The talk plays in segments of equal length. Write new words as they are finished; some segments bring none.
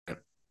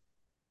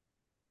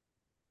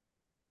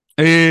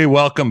Hey,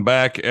 welcome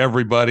back,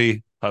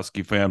 everybody.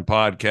 Husky Fan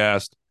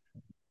Podcast,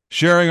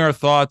 sharing our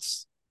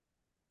thoughts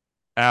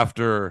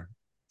after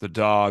the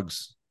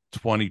Dogs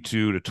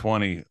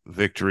 22-20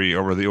 victory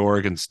over the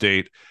Oregon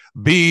State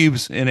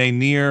Beavs in a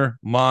near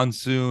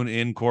monsoon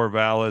in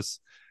Corvallis.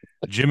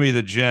 Jimmy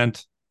the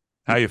Gent,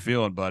 how you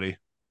feeling, buddy?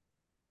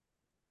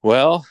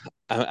 Well,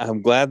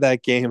 I'm glad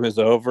that game is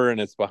over and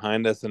it's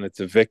behind us and it's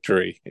a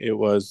victory. It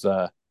was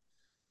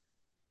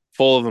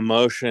full of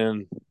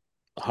emotion,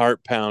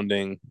 heart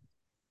pounding.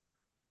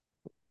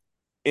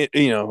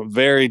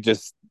 Very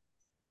just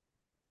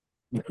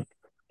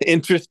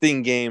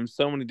interesting game.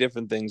 So many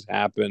different things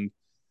happened.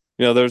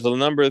 There's a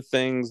number of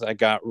things I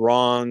got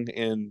wrong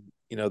in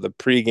the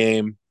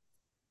pregame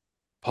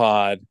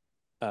pod.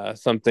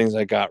 Some things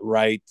I got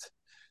right.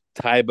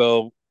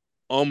 Tybo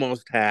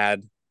almost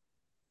had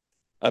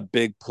a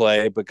big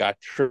play, but got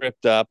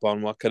tripped up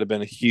on what could have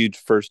been a huge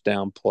first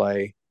down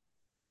play.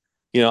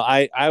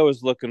 I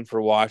was looking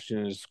for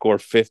Washington to score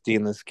 50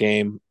 in this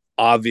game.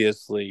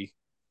 Obviously,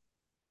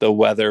 the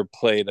weather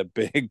played a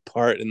big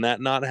part in that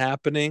not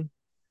happening.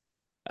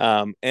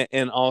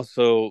 And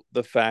also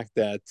the fact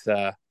that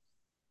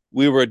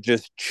we were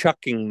just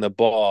chucking the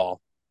ball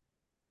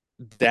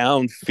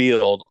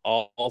downfield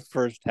all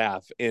first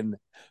half in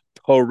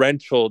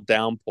torrential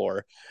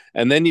downpour.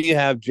 And then you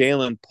have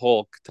Jalen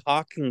Polk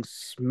talking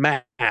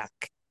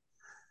smack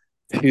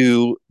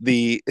to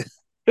the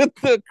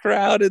the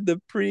crowd in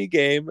the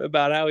pregame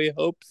about how he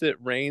hopes it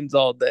rains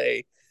all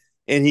day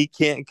and he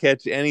can't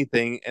catch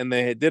anything. And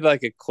they did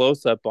like a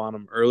close up on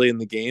him early in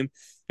the game.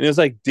 And it was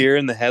like deer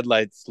in the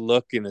headlights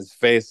look in his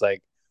face,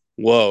 like,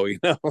 whoa,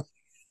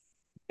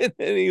 And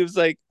then he was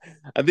like,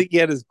 I think he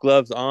had his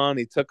gloves on,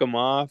 he took them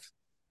off.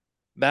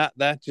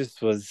 That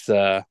just was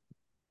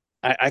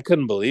I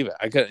couldn't believe it.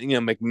 I could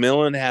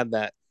McMillan had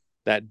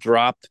that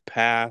dropped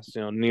pass,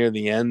 near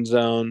the end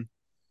zone.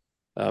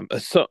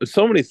 So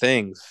many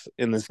things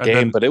in this And game,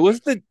 then but it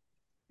was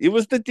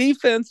the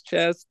defense,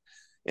 Chess,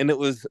 and it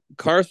was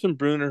Carson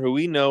Bruner, who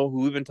we know,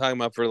 who we've been talking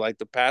about for like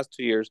the past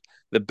 2 years,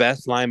 the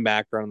best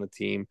linebacker on the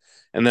team,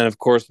 and then of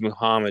course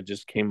Muhammad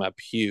just came up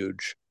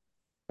huge,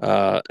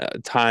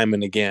 time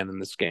and again in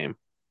this game.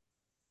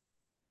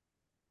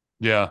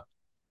 yeah,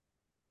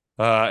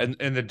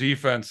 and the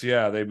defense,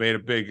 yeah, they made a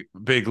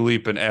big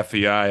leap in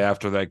FEI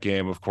after that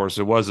game. Of course,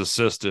 it was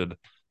assisted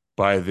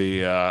by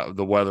the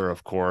weather,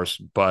 of course,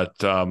 but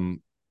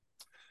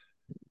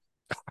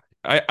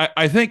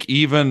I think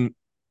even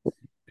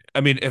I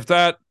mean, if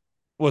that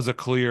was a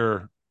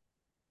clear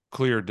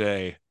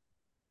day,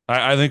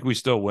 I think we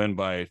still win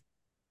by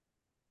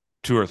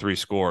two or three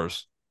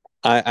scores.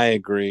 I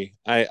agree.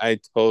 I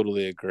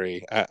totally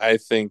agree. I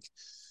think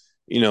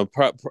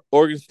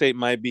Oregon State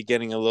might be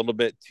getting a little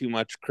bit too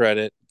much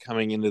credit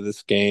coming into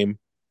this game,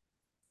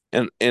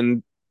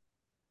 and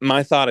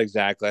my thought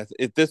exactly.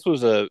 If this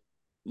was a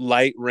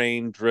light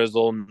rain,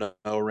 drizzle,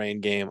 no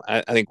rain game,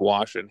 I think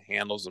Washington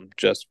handles them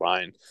just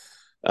fine.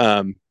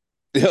 Um,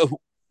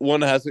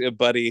 one Husky, a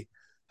buddy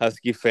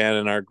Husky fan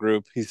in our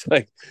group, he's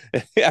like,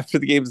 after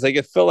the game, he's like,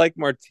 it felt like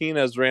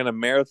Martinez ran a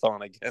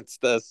marathon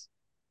against us.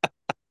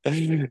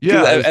 Because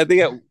Yeah, I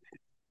think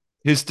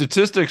his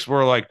statistics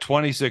were like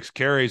 26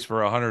 carries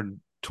for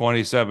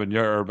 127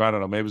 yards, or I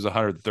don't know, maybe it was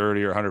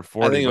 130 or I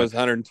 140, think it but was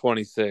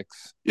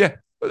 126. yeah,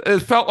 it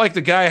felt like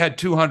the guy had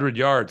 200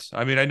 yards.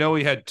 I mean, I know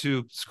he had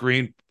two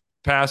screen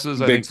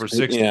passes, I Big, think for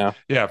six, yeah.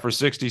 yeah, for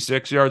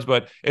 66 yards,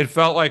 but it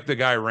felt like the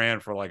guy ran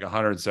for like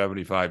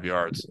 175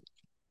 yards.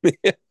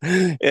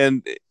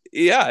 And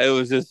yeah, it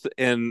was just,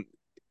 and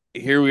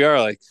here we are,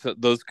 like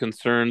those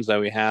concerns that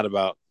we had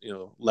about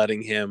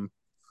letting him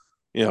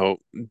you know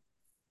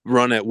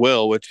run at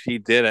will, which he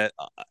did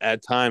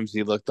at times.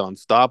 He looked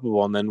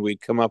unstoppable, and then we'd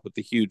come up with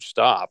a huge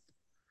stop.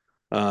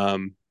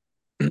 Um,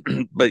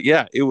 but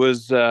yeah, it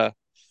was a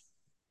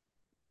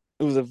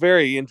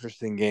very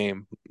interesting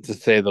game to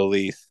say the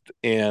least,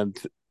 and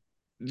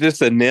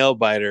just a nail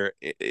biter.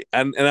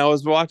 And I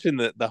was watching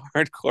the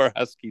hardcore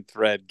Husky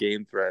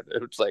game thread. It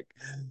was like,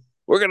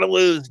 we're gonna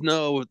lose.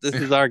 No, this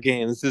is our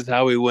game. This is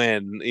how we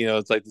win.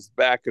 It's like this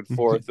back and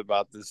forth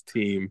about this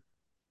team.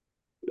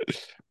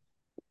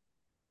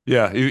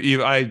 Yeah,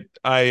 I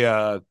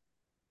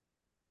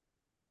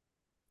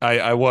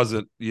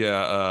wasn't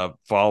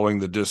following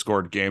the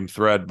Discord game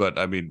thread, but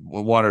I mean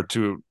one or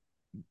two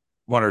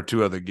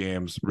of the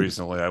games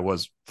recently I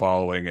was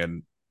following,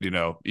 and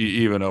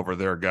even over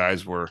there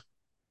guys were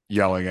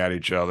yelling at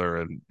each other,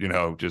 and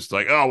just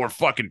like, oh, we're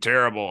fucking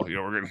terrible,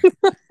 we're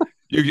gonna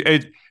you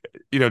it,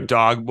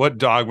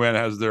 Dogman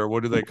has their,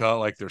 what do they call it,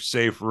 like their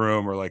safe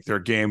room or like their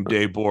game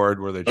day board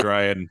where they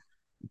try and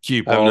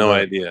keep I have all no the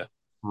idea.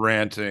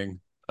 ranting.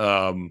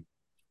 um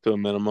To a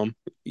minimum,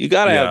 you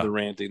got to have yeah the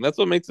ranting. That's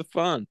what makes it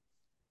fun.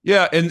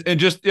 Yeah, and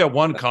just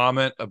one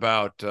comment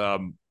about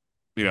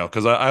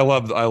because I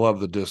love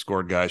the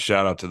Discord guys.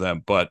 Shout out to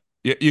them, but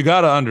you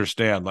got to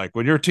understand, like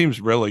when your team's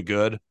really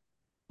good,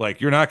 like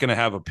you're not going to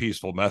have a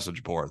peaceful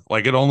message board.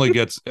 Like it only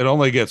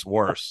gets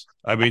worse.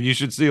 I mean, you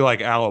should see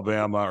like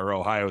Alabama or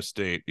Ohio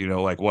State,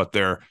 like what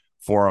their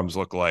forums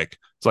look like.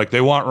 It's like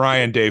they want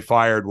Ryan Day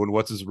fired when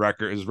what's his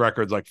record? His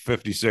record's like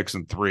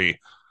 56-3.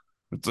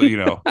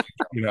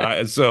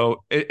 It's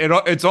so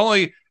it's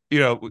only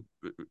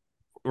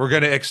we're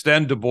going to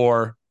extend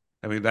DeBoer.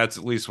 I mean, that's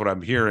at least what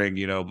I'm hearing.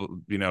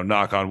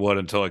 Knock on wood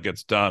until it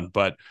gets done.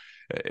 But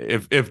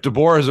if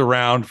DeBoer is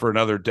around for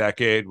another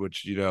decade,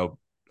 which we all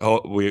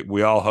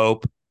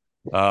hope,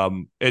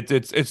 it's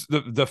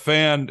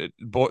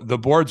the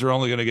boards are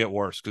only going to get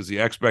worse because the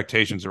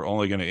expectations are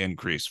only going to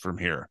increase from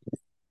here.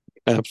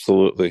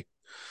 Absolutely.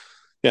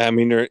 Yeah, I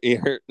mean, you're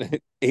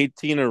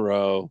 18 in a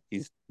row.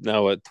 He's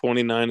now at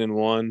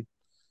 29-1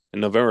 in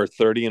November,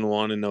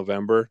 30-1 in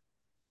November.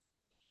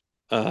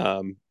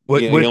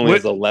 What He only what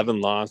has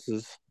 11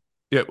 losses.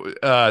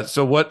 Yeah.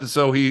 So what?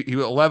 So he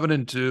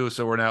 11-2.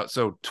 So we're now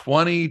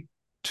 22-2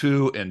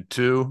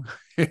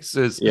 is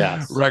his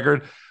Yes.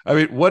 record. I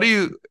mean, what do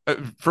you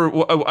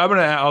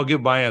I'll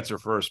give my answer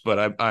first,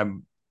 but I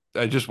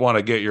just want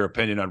to get your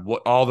opinion on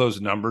what all those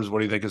numbers. What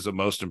do you think is the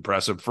most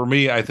impressive? For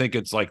me, I think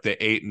it's like the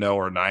 8-0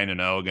 or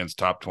 9-0 against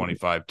top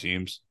 25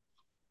 teams.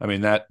 I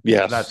mean that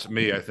Yes. to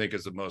me, I think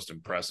is the most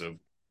impressive.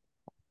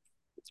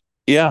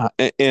 Yeah,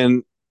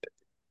 and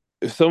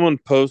if someone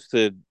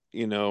posted,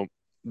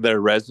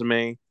 their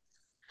resume,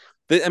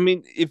 I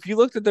mean, if you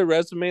looked at their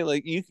resume,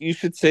 like you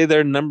should say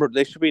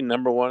they should be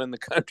number one in the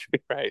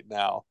country right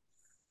now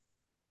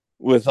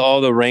with all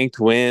the ranked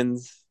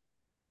wins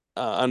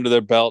under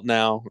their belt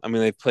now. I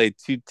mean, they've played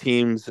two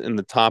teams in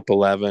the top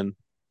 11,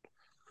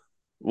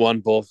 won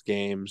both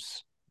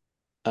games.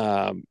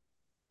 Um,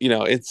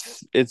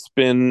 it's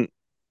been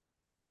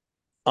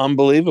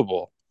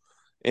unbelievable,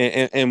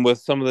 and with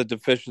some of the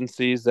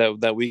deficiencies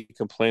that we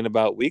complain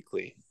about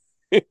weekly.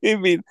 I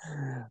mean,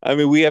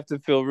 we have to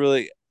feel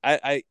really.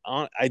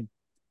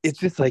 It's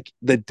just like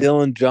the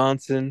Dylan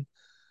Johnson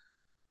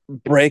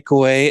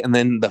breakaway and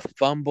then the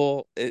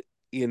fumble.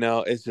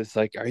 It's just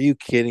like, are you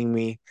kidding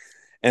me?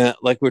 And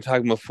like we were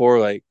talking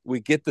before, like we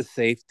get the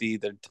safety,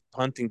 they're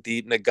punting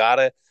deep.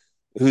 Nagata,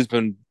 who's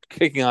been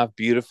kicking off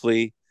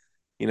beautifully,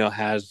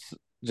 has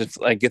just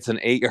like gets an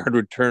 8-yard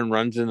return,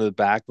 runs into the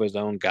back of his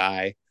own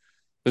guy.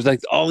 There's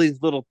like all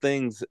these little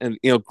things, and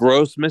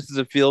Gross misses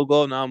a field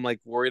goal. Now I'm like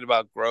worried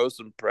about Gross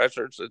and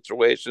pressure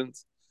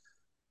situations.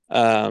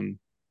 Um,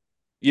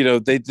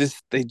 they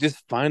just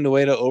find a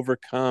way to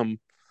overcome,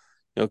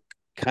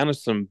 kind of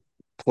some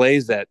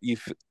plays that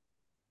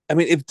I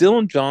mean, if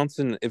Dylan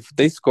Johnson, if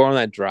they score on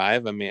that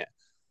drive, I mean,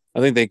 I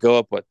think they go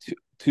up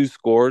two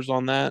scores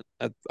on that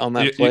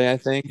You, play. I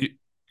think you,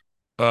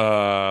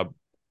 uh,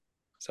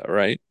 is that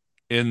right?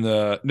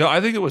 no,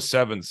 I think it was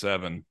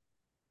 7-7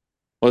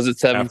 Was it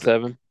 7-7?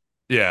 after.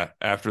 Yeah,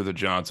 after the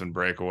Johnson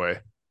breakaway.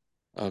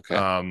 Okay.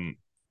 Um,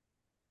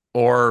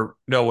 or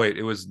no, wait,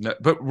 it was.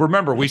 But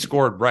remember, we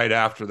scored right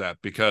after that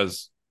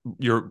because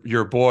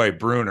your boy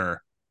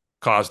Bruner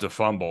caused a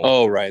fumble.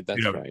 Oh, right.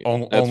 That's right.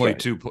 That's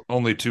right.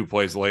 Only two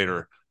plays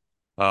later.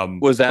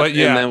 Was that But and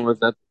yeah, then was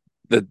that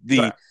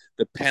the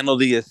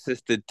penalty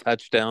assisted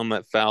touchdown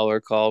that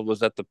Fowler called? Was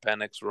that the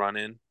Penix run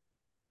in?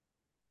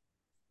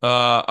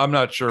 I'm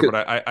not sure,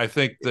 but I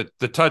think that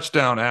the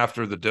touchdown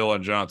after the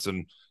Dylan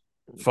Johnson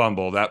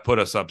fumble that put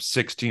us up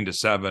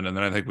 16-7, and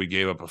then I think we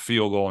gave up a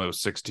field goal and it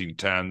was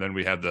 16-10. Then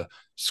we had the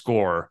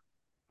score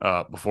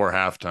before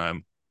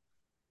halftime.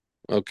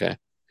 Okay.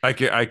 I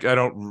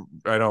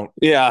don't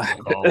Yeah,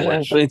 recall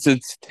which.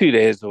 it's 2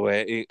 days ago.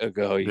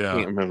 You Yeah,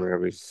 can't remember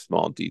every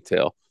small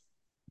detail.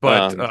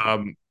 but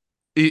Um,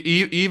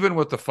 even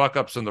with the fuck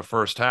ups in the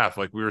first half,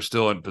 like we were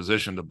still in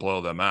position to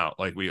blow them out.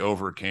 Like we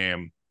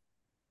overcame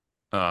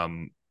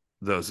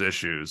those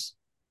issues,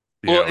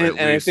 well, at and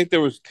I least. think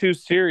there was two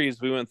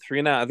series we went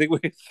 3-0. I think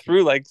we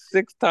threw like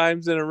 6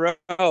 times in a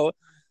row,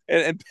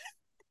 and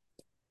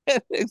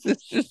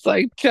it's just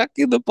like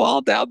chucking the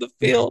ball down the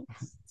field,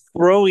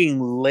 throwing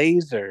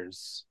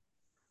lasers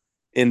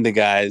into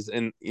guys,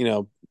 and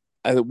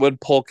I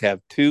would Polk have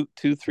two,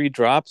 3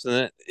 drops,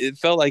 and it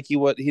felt like he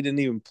didn't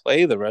even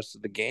play the rest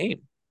of the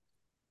game.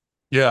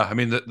 Yeah, I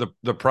mean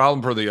the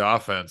problem for the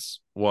offense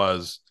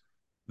was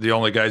the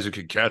only guys who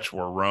could catch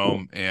were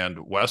Rome and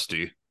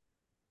Westy.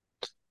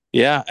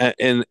 Yeah,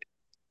 and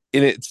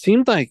it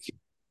seemed like,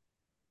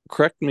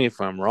 correct me if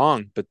I'm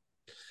wrong, but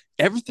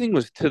everything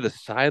was to the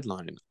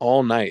sideline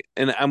all night,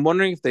 and I'm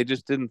wondering if they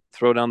just didn't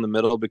throw down the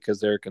middle because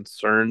they're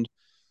concerned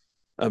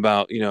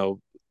about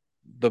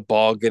the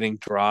ball getting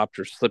dropped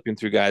or slipping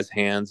through guys'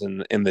 hands,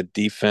 and the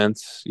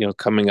defense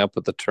coming up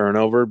with the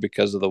turnover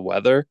because of the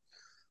weather.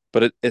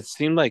 But it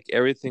seemed like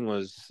everything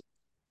was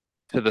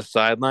to the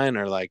sideline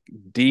or like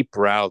deep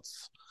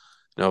routes,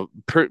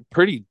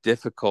 pretty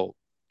difficult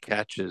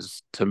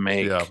catches to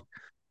Yeah.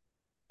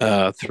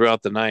 make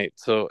throughout the night.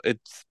 So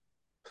it's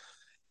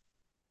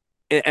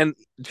and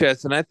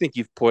Jess, and I think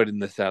you've pointed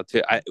this out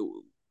too.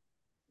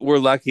 We're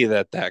lucky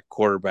that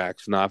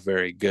quarterback's not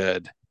very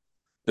good.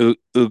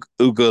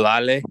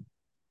 Ugulale,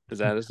 is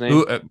that his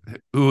name?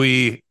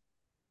 Ui,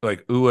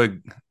 like Ua.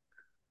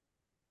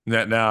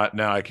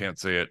 Now I can't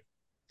say it.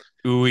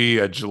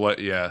 Ui Gillette,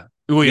 yeah.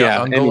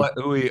 Yeah,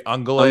 Ui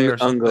Ungale or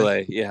something.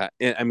 Ungale. Yeah,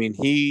 I mean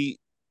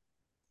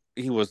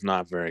he was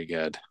not very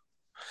good.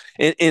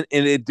 And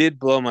it did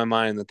blow my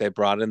mind that they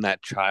brought in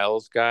that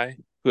Childs guy,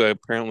 who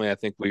apparently I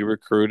think we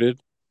recruited.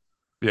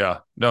 Yeah.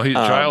 No, he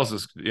Um, Childs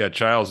is yeah,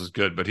 Childs is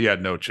good, but he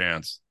had no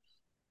chance.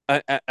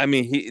 I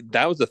mean, he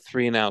that was a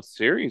 3-and-out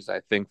series,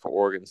 I think, for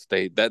Oregon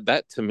State.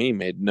 That to me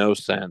made no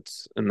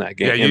sense in that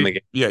game. Yeah, In the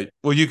game.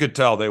 well, you could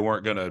tell they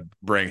weren't gonna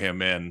bring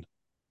him in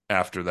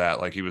after that.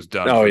 Like he was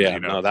done Oh for yeah,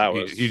 no, that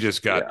was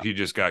yeah. he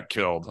just got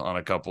killed on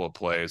a couple of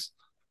plays.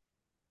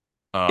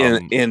 In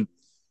Um, in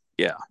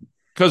yeah,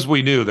 because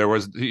we knew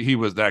he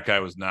was that guy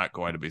was not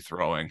going to be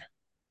throwing.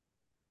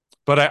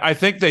 But I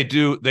think they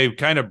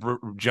kind of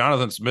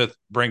Jonathan Smith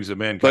brings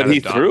him in but kind he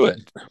of threw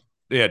it.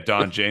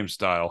 Don James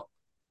style.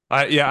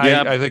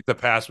 Yeah, I think the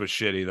pass was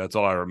shitty. That's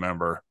all I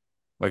remember.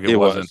 Like it it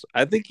wasn't. was.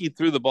 I think he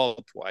threw the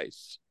ball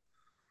twice.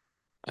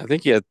 I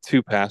think he had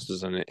two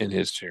passes in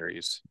his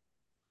series.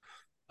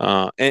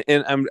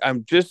 And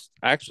I'm just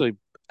actually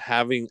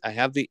having I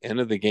have the end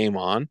of the game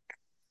on. I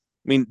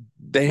mean,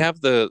 they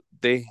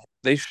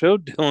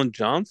showed Dylan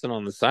Johnson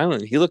on the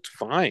sideline. He looked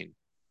fine.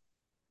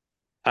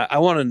 I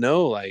want to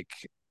know like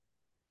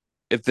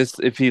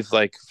if he's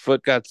like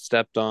foot got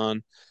stepped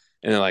on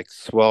and it like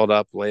swelled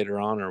up later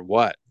on or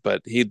what.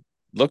 But he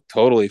looked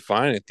totally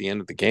fine at the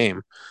end of the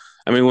game.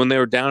 I mean, when they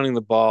were downing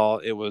the ball,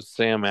 it was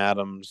Sam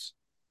Adams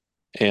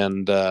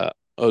and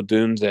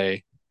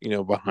Odunze,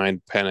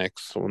 behind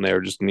Penix when they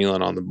were just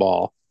kneeling on the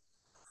ball.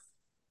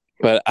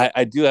 But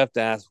I do have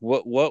to ask,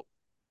 what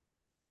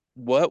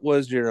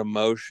was your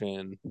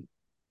emotion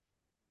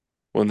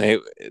when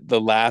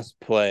the last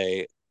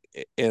play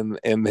and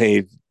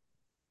they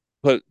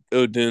put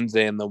Odunze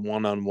in the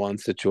one-on-one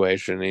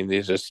situation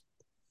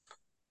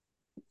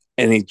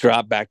and he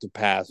dropped back to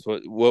pass.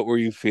 What were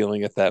you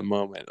feeling at that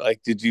moment?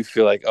 Like, did you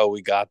feel like, oh,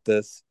 we got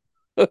this,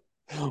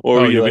 or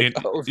were Oh, you like,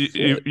 oh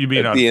shit, you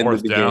mean at on the end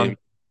of fourth the down? game?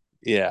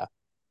 Yeah,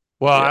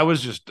 Well, yeah. I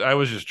was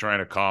just trying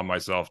to calm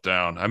myself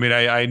down. I mean,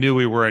 I knew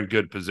we were in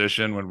good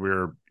position when we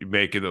were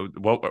making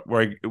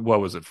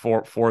what was it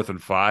fourth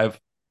and five?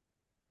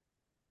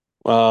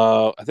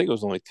 I think it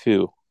was only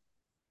two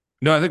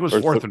No, I think it was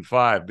or fourth and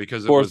five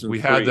because it fourth was and we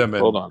had three. them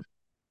Hold in. on,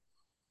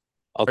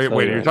 I'll tell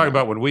Wait, you you're right talking now.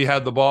 about when we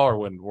had the ball or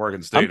when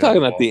Oregon I'm State had the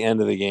talking at ball? the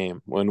end of the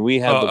game when we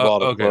had the ball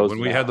to Okay, close when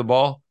it we had out. the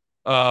ball.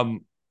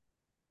 Um,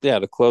 Yeah,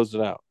 to close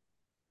it out.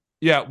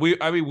 yeah,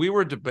 I mean we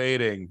were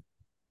debating.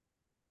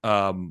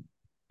 Um,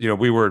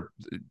 we were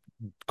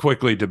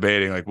quickly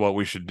debating like what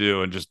we should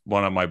do, and just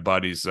one of my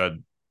buddies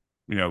said,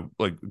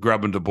 like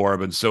Grub and DeBoer have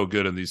been so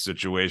good in these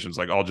situations.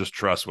 Like I'll just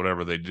trust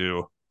whatever they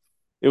do.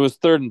 It was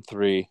 3rd and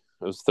 3. It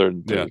was third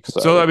and Yeah. three.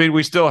 So I Sorry, mean,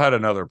 we still had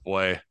another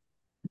play.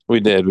 we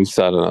did. We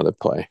saw another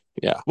play.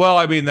 Yeah, Well,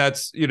 I mean,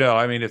 that's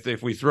I mean,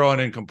 if we throw an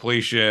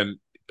incompletion,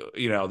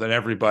 then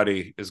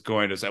everybody is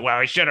going to say, "Well,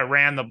 he should have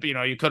ran the,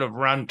 you could have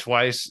run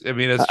twice." I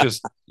mean, it's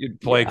just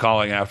play yeah,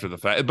 calling after the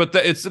fact. But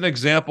it's an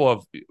example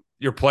of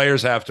your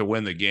players have to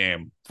win the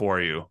game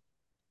for you.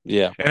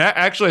 yeah. And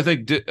actually, I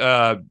think,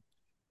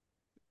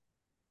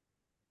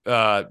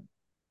 uh,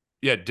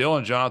 yeah,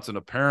 Dylan Johnson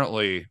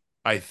apparently,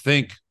 I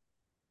think,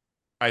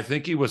 I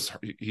think he was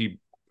he,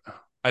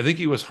 I think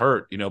he was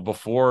hurt,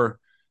 before,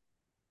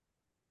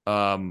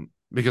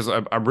 because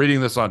I'm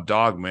reading this on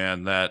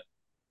Dogman that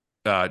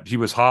he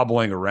was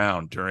hobbling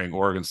around during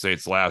Oregon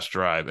State's last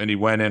drive, and he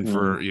went in Mm.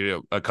 for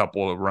a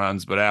couple of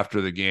runs, but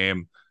after the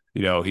game,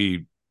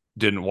 he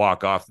didn't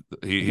walk off.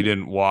 He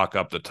didn't walk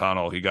up the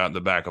tunnel. He got in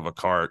the back of a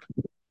cart.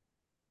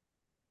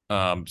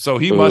 So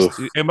Oof.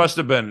 it must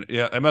have been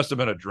it must have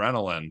been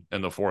adrenaline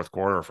in the fourth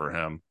quarter for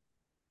him,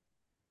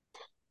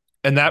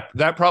 and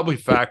that probably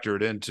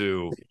factored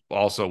into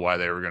also why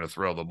they were going to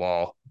throw the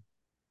ball.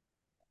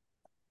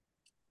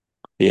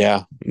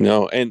 Yeah,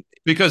 no, and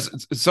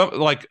Because some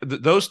like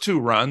those two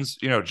runs,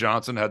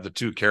 Johnson had the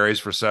two carries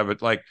for seven.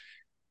 Like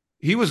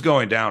he was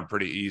going down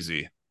pretty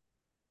easy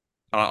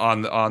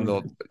on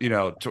the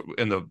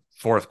in the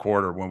fourth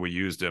quarter when we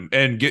used him.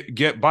 And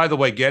get by the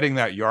way, getting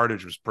that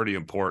yardage was pretty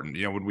important.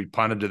 When we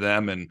punted to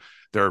them and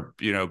their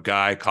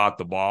guy caught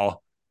the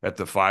ball at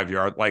the 5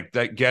 yard, like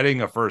that,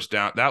 getting a first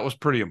down, that was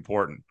pretty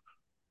important.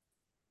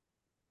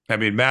 I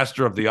mean,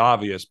 master of the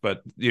obvious,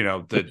 but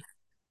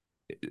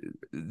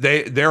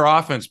their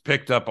offense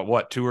picked up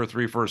what, two or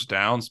three first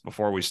downs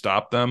before we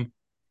stopped them,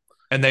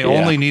 and yeah,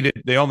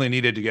 they only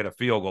needed to get a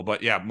field goal.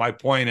 But yeah, my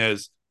point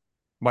is,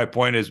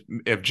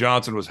 if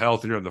Johnson was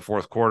healthier in the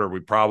fourth quarter, we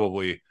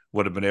probably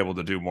would have been able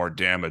to do more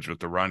damage with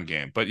the run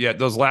game. But yeah,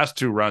 those last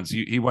two runs,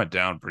 he went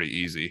down pretty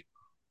easy.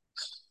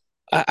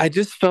 I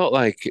just felt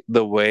like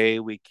the way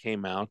we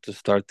came out to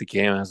start the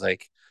game, I was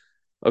like,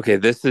 okay,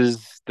 this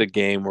is the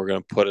game we're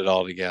going to put it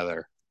all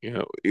together.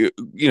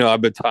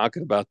 I've been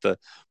talking about the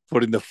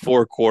putting the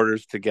four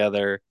quarters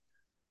together.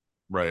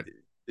 Right.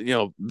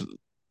 You know,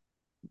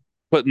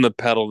 putting the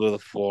pedal to the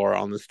floor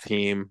on this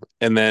team,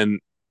 and then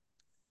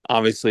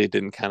obviously it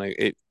didn't kind of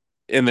it.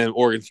 And then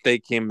Oregon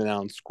State came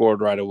down and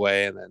scored right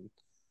away, and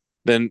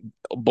then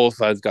both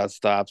sides got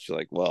stops. You're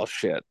like, well,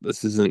 shit,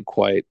 this isn't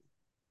quite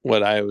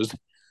what I was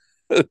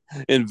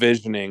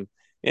envisioning.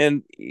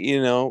 And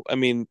I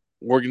mean,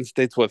 Oregon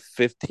State's what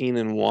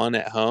 15-1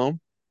 at home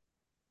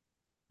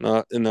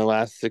in their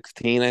last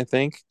 16, I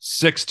think.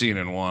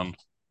 16-1.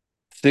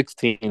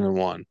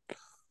 16-1.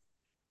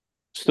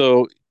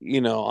 So,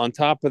 on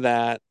top of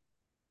that,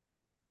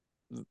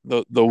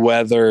 the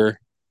weather,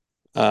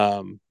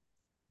 um,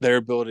 their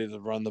ability to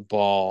run the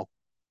ball,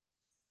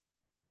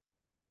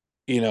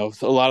 so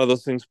a lot of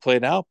those things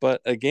played out.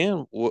 But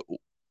again,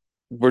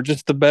 we're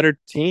just the better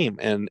team,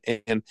 and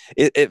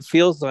it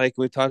feels like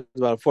we talked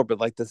about it before, but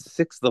like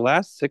the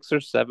last 6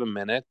 or 7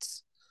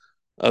 minutes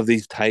of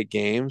these tight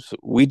games,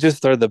 we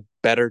just are the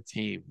better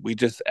team. We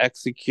just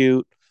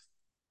execute.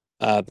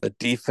 The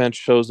defense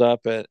shows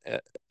up at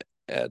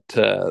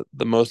the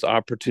most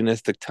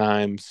opportunistic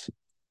times.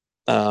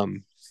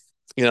 Um,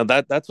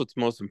 that's what's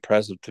most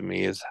impressive to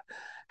me is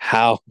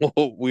how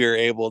we are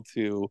able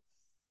to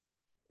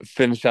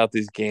finish out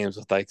these games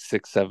with like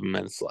 6 7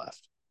 minutes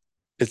left.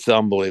 It's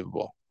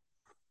unbelievable.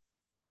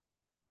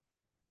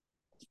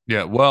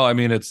 Yeah, well, I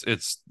mean, it's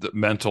the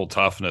mental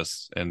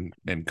toughness and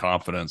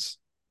confidence.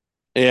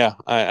 Yeah,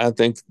 I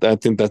think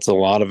that's a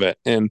lot of it.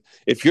 And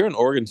if you're an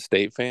Oregon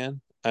State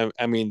fan,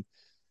 I mean,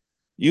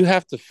 you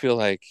have to feel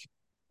like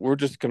we're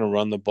just going to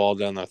run the ball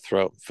down their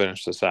throat and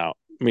finish this out.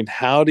 I mean,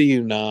 how do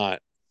you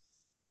not?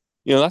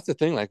 That's the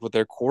thing. Like with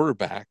their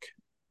quarterback,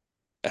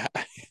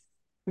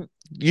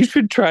 you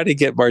should try to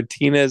get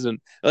Martinez and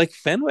like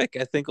Fenwick.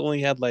 I think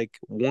only had like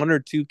 1 or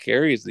 2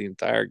 carries the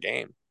entire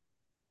game,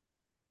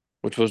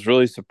 which was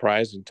really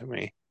surprising to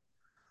me.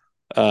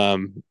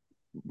 Um,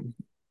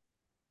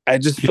 I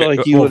just feel Yeah,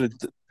 like you would well,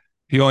 have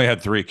he only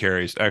had 3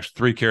 carries. Actually,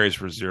 3 carries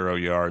for 0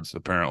 yards,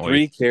 apparently.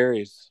 3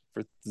 carries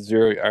for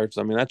 0 yards.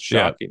 I mean, that's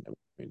Yeah, shocking. I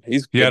mean,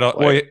 he's a he had good a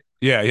well, player.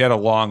 yeah, he had a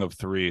long of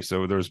three.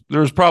 So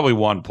there's probably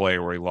one play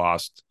where he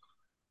lost.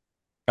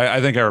 I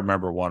think I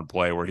remember one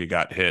play where he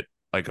got hit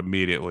like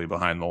immediately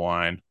behind the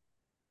line.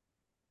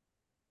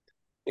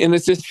 And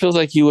it just feels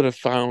like you would have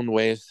found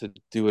ways to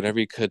do whatever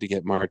you could to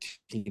get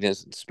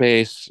Martinez in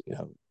space,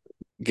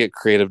 get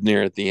creative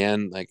near at the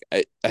end. Like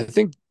I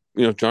think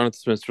Jonathan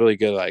Smith's really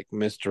good, like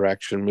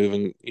misdirection,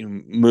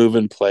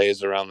 moving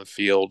plays around the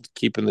field,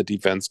 keeping the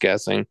defense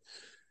guessing.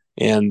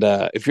 And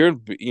if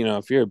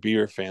you're a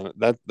Beaver fan,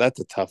 that's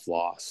a tough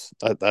loss.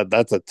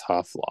 That's a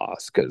tough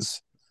loss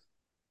because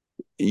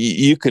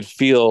you could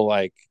feel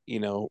like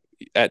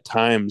at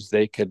times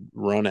they could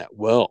run at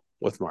will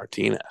with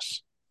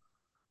Martinez,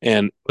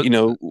 and But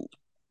go ahead.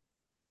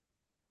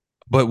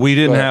 we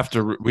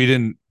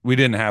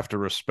didn't have to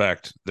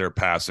respect their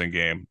passing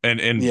game,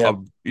 and Yeah,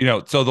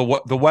 so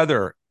the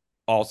weather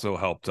also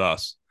helped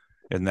us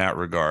in that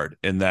regard.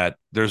 In that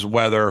there's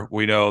weather,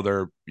 we know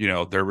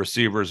their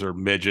receivers are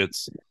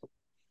midgets.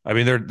 I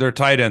mean, their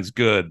tight end's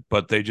good,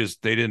 but they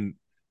didn't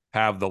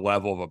have the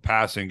level of a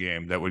passing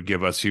game that would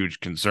give us huge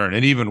concern.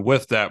 And even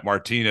with that,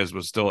 Martinez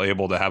was still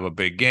able to have a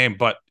big game,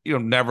 but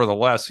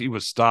nevertheless, he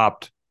was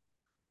stopped.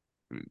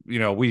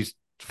 We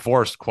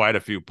forced quite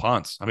a few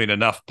punts. I mean,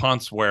 enough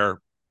punts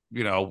where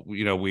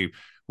we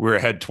were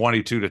ahead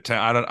 22-10.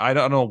 I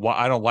don't know why.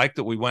 I don't like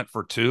that we went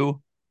for two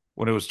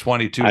when it was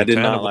 22 I to did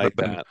 10. It not would have like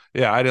been, that.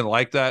 yeah, I didn't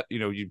like that.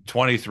 You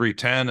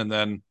 23-10, and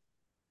then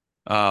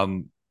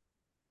um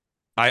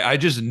I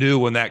just knew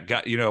when that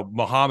got,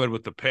 Muhammad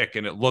with the pick,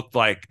 and it looked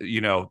like, he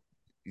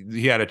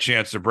had a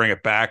chance to bring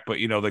it back, but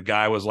the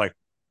guy was like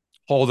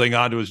holding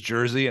onto his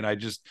jersey. And I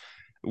just,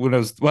 when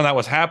that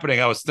was happening,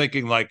 I was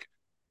thinking like,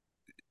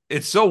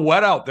 it's so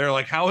wet out there.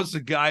 Like, how is the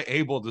guy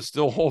able to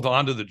still hold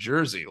on to the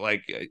jersey?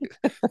 Like,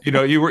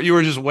 you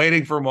were just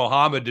waiting for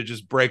Muhammad to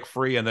just break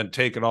free and then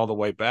take it all the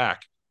way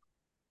back.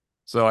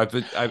 So I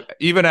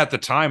even at the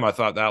time, I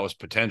thought that was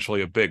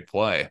potentially a big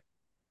play.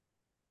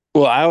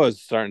 Well, I was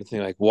starting to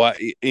think like, what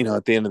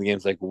at the end of the game,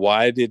 it's like,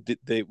 why did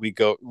we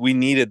go? We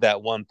needed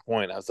that 1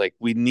 point. I was like,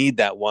 we need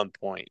that 1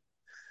 point.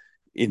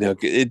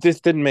 It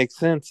just didn't make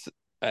sense.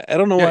 I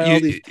don't know Yeah, why all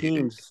these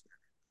teams.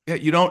 yeah,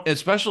 you don't,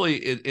 especially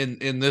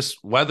in this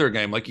weather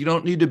game. Like, you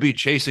don't need to be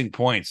chasing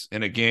points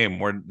in a game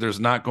where there's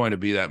not going to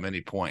be that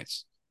many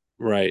points.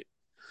 Right.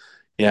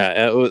 Yeah,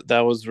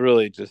 that was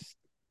really just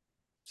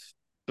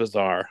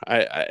bizarre.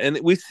 And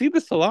we see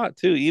this a lot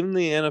too, even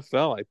the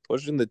NFL, like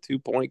pushing the 2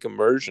 point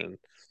conversion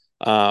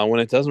when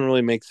it doesn't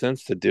really make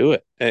sense to do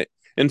it.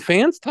 And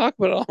fans talk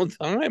about it all the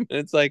time. And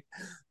it's like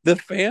the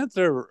fans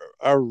are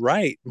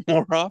right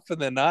more often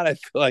than not. I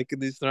feel like in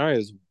these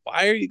scenarios,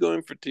 why are you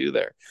going for two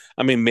there?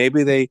 I mean,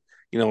 maybe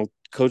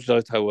Coach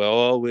Doug talk, well,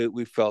 oh,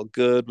 we felt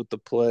good with the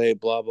play,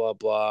 blah blah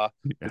blah.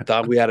 We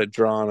thought we had it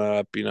drawn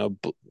up,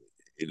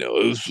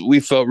 we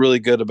felt really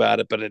good about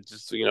it, but it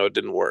just it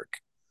didn't work.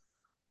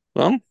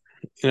 Well,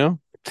 you know,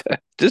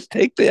 just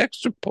take the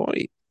extra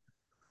point.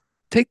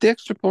 Take the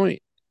extra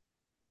point.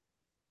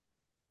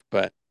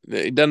 But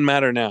it doesn't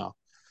matter now.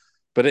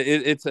 But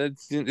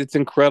it's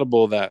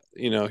incredible that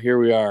here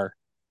we are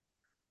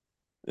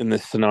in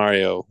this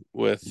scenario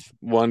with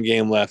one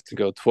game left to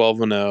go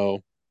 12-0,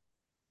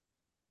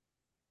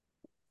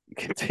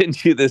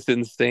 continue this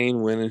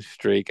insane winning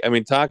streak. I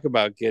mean, talk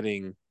about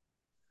getting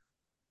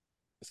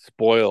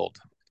spoiled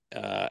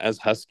as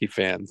Husky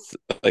fans.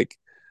 Like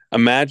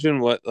Imagine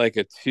what like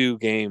a 2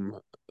 game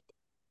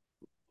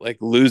like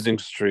losing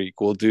streak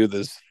will do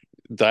this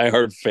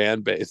diehard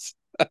fan base.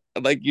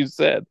 Like you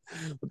said,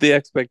 the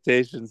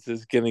expectations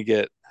is going to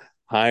get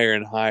higher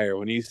and higher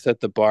when you set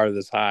the bar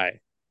this high.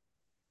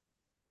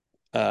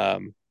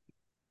 Um,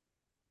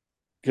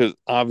 because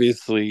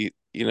obviously,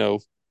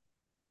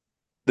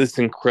 this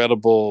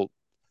incredible,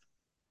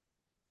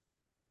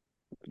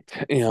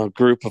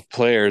 group of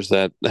players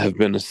that have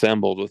been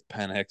assembled with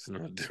Penix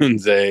and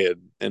Dunze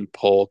and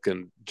Polk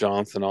and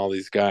Johnson, all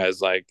these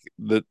guys, like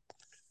the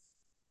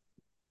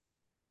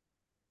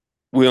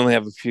we only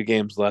have a few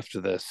games left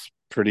of this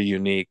pretty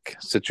unique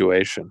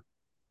situation.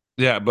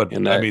 Yeah, but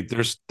And I that, mean,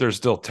 there's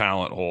still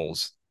talent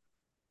holes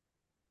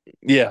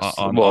yes,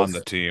 well, on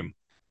the team.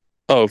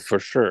 oh, for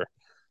sure.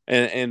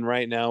 And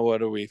right now,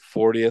 what are we,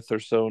 40th or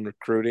so in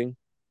recruiting?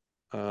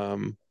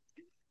 Um,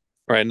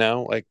 right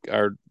now, like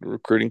our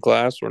recruiting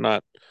class, we're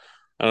not.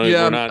 I don't.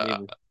 Yeah, We're not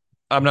even.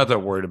 I'm not that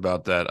worried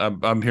about that.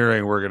 I'm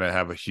hearing we're gonna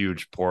have a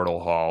huge portal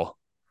haul.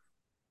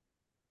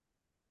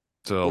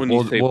 So When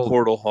you say we'll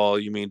portal hall,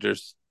 you mean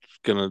just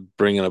gonna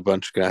bring in a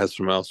bunch of guys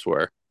from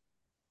elsewhere?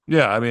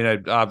 yeah. I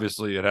mean,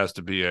 obviously it has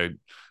to be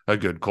a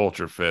good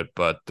culture fit,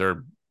 but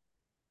they're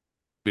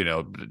you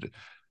know,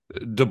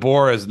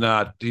 DeBoer is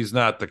not. He's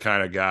not the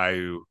kind of guy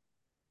who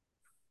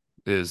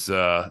is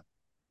going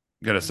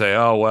to say,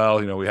 "Oh well,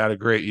 we had a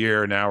great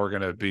year. Now we're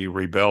going to be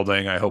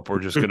rebuilding. I hope we're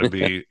just going to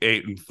be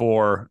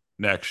 8-4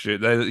 next year."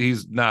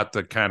 He's not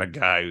the kind of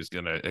guy who's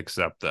going to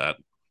accept that.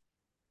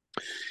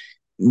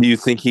 Do you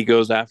think he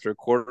goes after a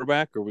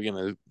quarterback, or are we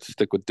gonna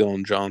stick with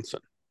Dylan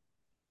Johnson?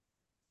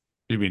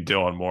 You mean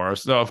Dylan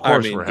Morris? No, of I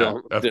course mean, we're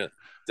happy.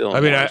 Dylan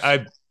I mean,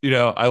 Morris.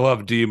 I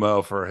love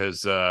Demo for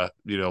his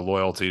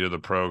loyalty to the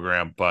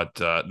program, but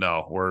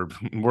no,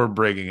 we're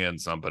bringing in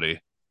somebody.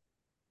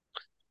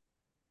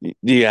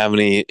 Do you have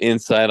any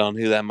insight on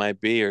who that might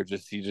be, or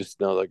just you just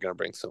know they're gonna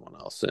bring someone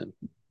else in?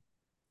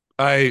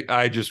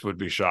 I just would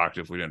be shocked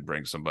if we didn't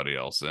bring somebody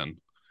else in.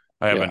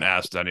 I haven't Yeah.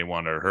 asked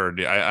anyone or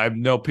heard. I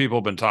know people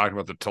have been talking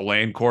about the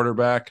Tulane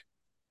quarterback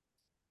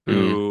Mm.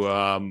 who,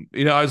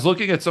 I was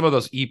looking at some of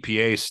those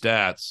EPA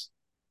stats,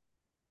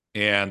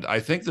 and I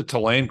think the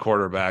Tulane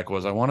quarterback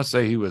was, I want to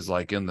say he was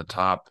like in the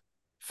top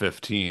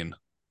 15.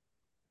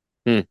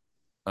 Mm.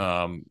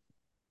 Um,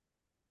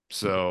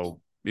 so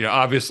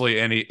obviously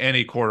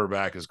any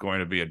quarterback is going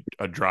to be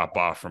a drop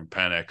off from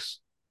Penix.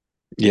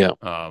 Yeah.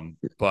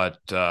 But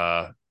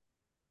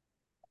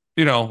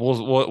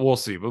we'll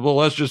see. But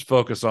let's just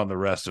focus on the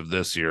rest of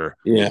this year.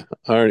 Yeah.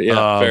 All right.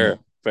 Yeah. Fair. Um,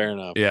 Fair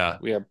enough. yeah,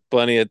 We have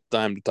plenty of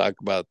time to talk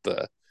about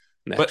the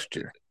but next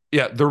year.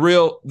 yeah, the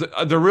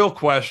real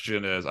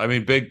question is, I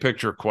mean, big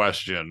picture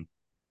question,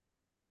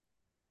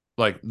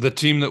 like the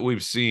team that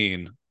we've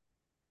seen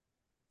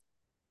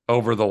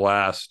over the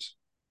last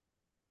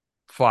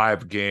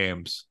 5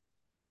 games,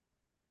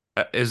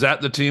 is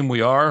that the team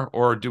we are,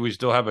 or do we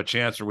still have a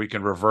chance where we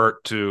can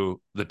revert to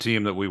the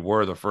team that we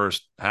were the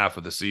first half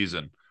of the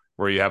season,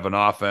 where you have an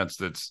offense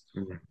that's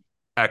Mm.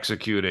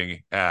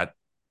 executing at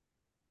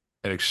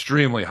an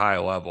extremely high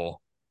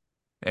level,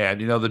 and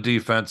the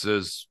defense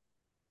is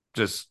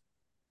just,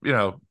 you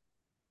know,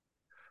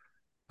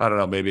 I don't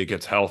know, maybe it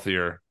gets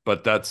healthier,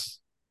 but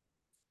that's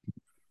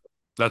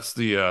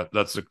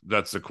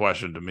the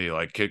question to me.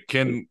 Like,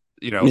 can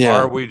Yeah.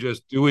 are we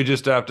just do we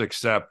just have to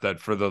accept that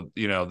for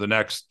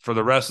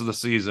the rest of the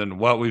season,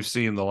 what we've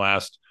seen the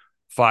last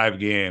 5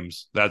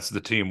 games, that's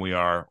the team we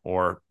are,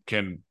 or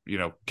can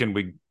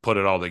we put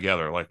it all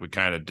together like we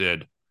kind of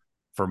did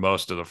for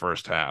most of the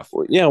first half?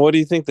 Yeah. What do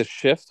you think the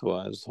shift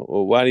was?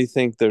 Why do you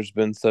think there's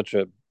been such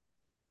a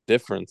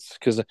difference?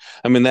 Because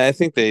I mean, I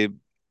think they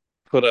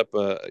put up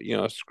a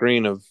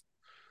screen of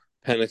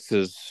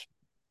Penix's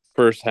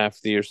first half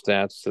of the year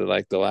stats to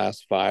like the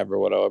last five or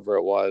whatever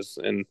it was,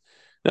 and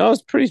no,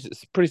 it's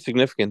pretty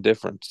significant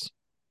difference.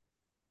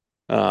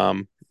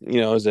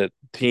 Is it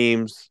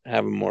teams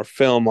having more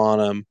film on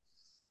them?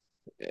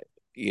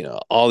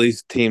 All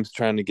these teams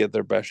trying to get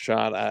their best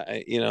shot.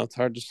 It's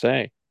hard to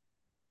say.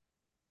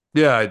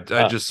 Yeah, I'd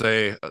Uh, just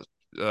say,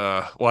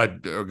 well,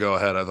 I'd go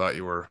ahead. I thought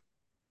you were.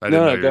 I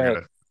didn't no, know no, you go were ahead.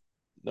 gonna.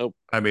 Nope.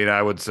 I mean,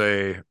 I would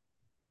say,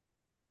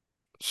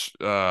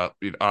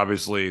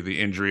 obviously the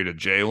injury to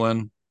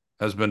Jalen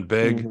has been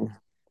big. Mm-hmm.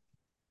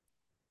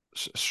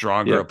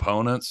 Stronger Yep.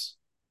 opponents.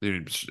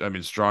 I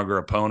mean, stronger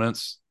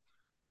opponents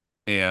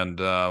and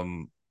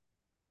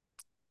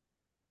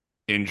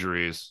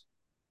injuries.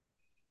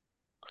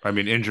 I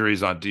mean,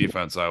 injuries on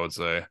defense, I would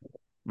say,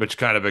 which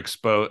kind of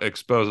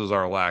exposes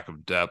our lack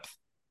of depth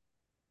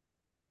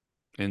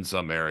in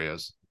some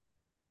areas.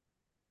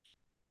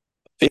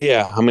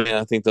 Yeah, I mean,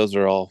 I think those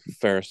are all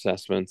fair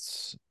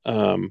assessments.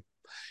 And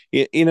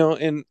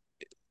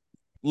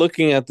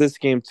looking at this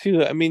game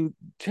too, I mean,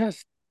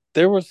 just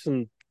there was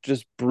some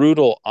just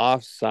brutal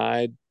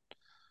offside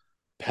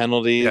Yeah,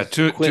 penalties.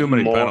 too Quentin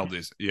many Moore,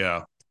 penalties.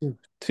 Yeah,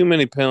 too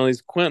many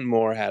penalties. Quentin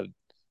Moore had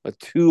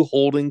two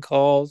holding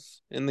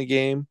calls in the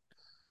game,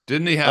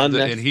 didn't he have and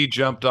unnecessary, he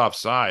jumped off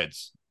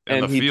sides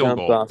and the and he field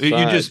jumped goal. off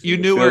sides You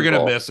in the knew we were field gonna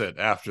goal. miss it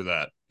after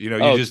that. You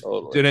Oh, just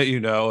totally.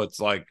 didn't, it's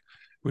like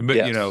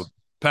Yes.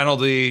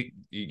 penalty,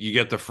 you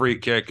get the free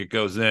kick, it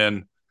goes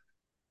in.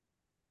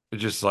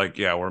 It's just like,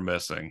 yeah, we're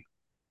missing.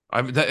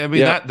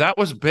 Yeah, that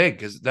was big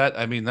because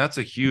that's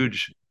a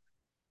huge,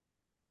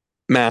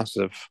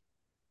 massive.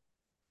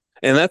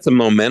 And that's a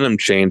momentum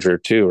changer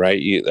too, right?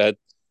 That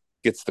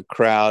gets the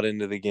crowd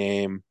into the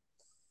game.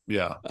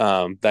 yeah,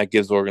 That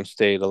gives Oregon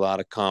State a lot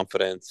of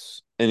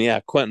confidence. And yeah,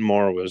 Quentin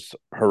Moore was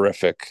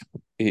horrific.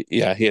 He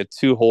had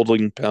two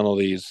holding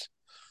penalties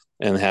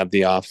and had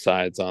the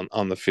offsides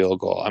on the field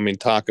goal. I mean,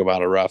 talk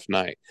about a rough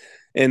night.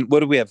 And what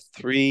do we have?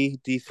 Three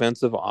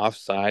defensive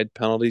offside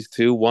penalties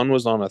too. One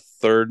was on a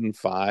 3rd and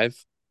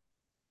 5,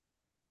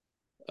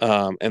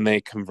 and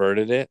they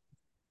converted it.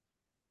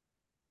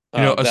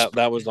 you know,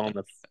 That was on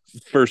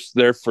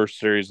their first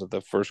series of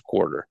the first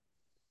quarter.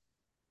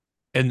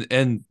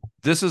 and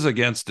this is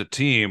against a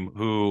team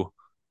who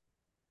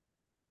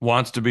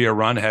wants to be a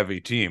run heavy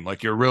team.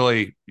 Like you're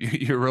really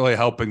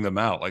helping them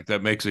out. Like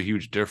that makes a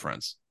huge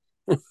difference.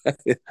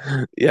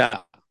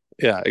 Yeah,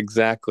 yeah,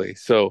 exactly.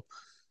 So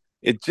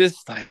it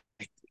just like,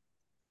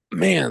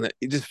 man,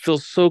 it just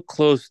feels so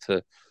close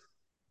to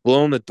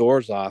blowing the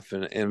doors off,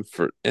 and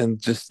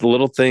just the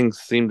little things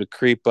seem to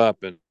creep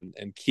up and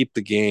keep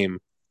the game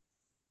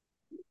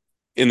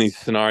in these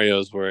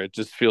scenarios where it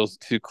just feels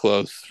too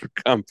close for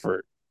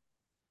comfort.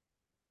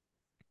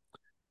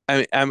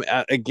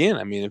 Again,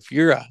 I mean, if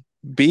you're a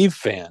Beeve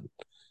fan,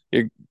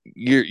 you're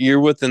you're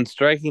within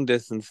striking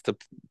distance to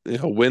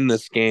win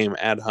this game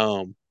at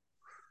home.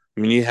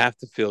 I mean, you have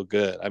to feel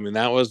good. I mean,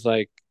 that was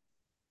like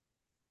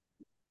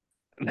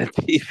the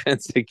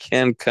defense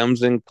again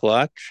comes in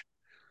clutch,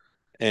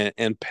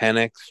 and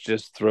Penix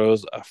just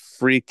throws a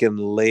freaking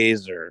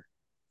laser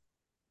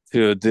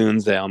to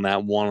Odunze on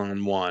that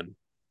one-on-one.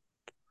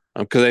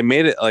 Because they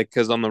made it like,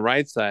 because on the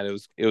right side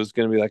it was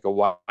going to be like a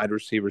wide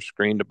receiver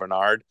screen to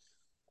Bernard,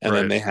 and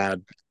then Right. they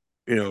had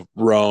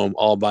Rome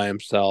all by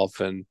himself,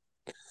 and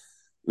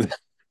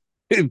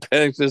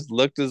Penix just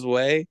looked his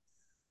way,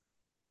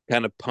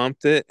 kind of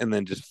pumped it, and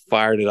then just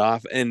fired it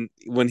off. And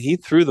when he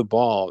threw the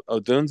ball,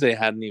 Odunze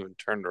hadn't even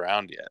turned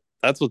around yet.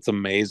 That's what's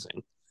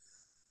amazing.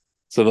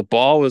 So the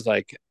ball was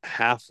like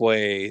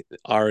halfway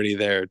already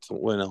there to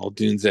when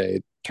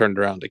Odunze turned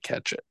around to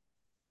catch it.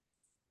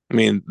 I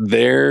mean,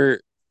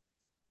 their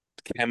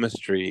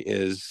chemistry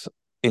is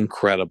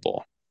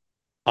incredible,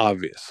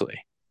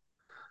 obviously,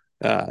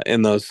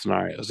 in those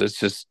scenarios. It's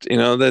just,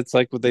 that's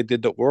like what they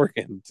did to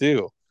Oregon,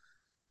 too,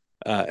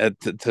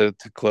 to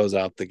close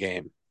out the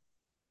game.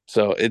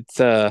 So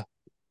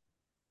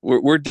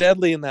we're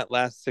deadly in that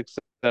last 6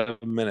 7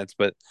 minutes,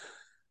 but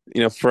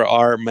for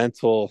our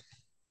mental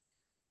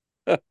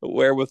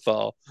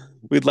wherewithal,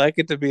 we'd like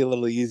it to be a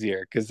little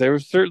easier, because there were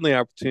certainly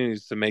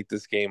opportunities to make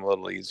this game a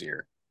little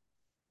easier.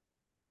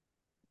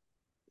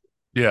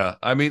 Yeah.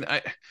 I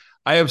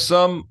have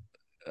some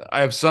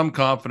I have some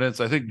confidence.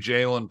 I think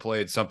Jalen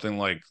played something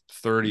like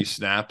 30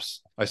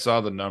 snaps. I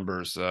saw the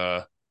numbers.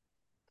 I'll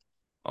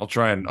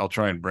try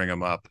and bring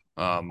him up.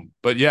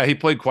 But yeah, he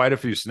played quite a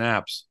few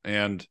snaps,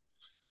 and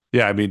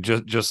yeah,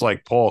 just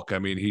like Polk.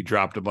 He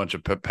dropped a bunch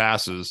of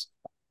passes,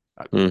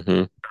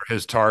 Mm-hmm.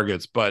 his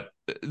targets. But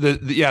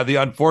the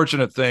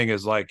unfortunate thing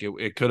is like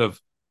it could have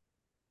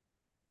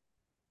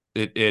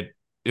it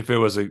if it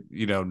was a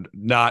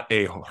not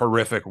a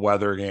horrific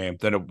weather game,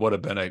 then it would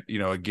have been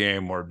a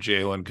game where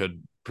Jalen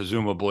could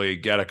presumably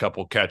get a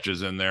couple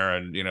catches in there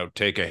and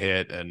take a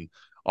hit and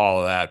all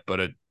of that.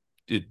 But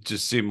it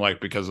just seemed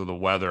like because of the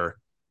weather,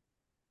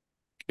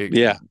 it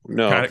Yeah,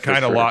 no, for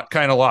sure.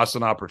 kind of lost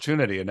an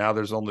opportunity, and now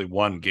there's only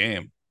one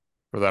game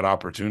for that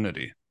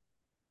opportunity.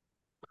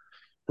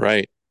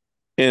 Right.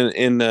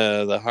 And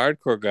the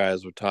hardcore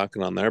guys were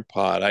talking on their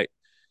pod.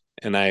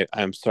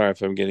 I'm sorry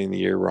if I'm getting the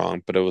year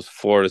wrong, but it was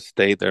Florida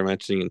State. They're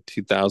mentioning in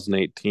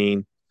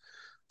 2018.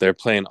 They're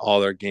playing all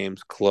their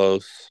games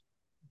close.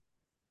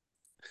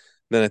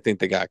 Then I think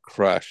they got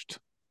crushed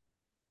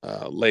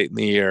late in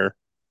the year.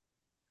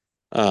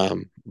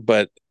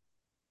 But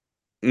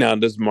now,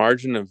 does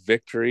margin of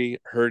victory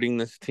hurting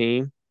this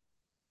team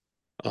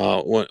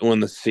when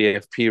the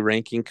CFP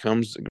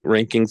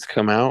rankings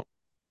come out?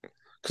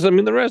 Because I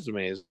mean, the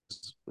resume is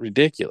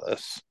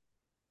ridiculous.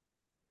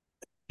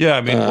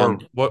 Yeah, we're Um,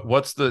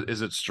 what's the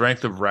is it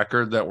strength of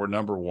record that we're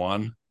number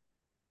one?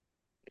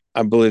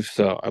 I believe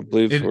so. I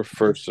believe In we're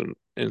first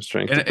in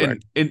strength of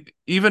record.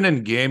 even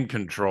in game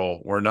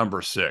control, we're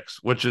number six,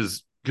 which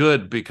is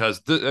good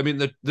because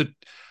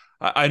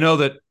I know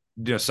that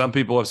some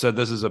people have said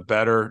this is a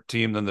better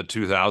team than the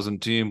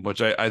 2000 team,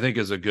 which I think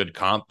is a good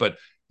comp, but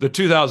the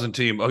 2000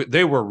 team,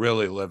 they were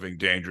really living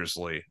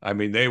dangerously.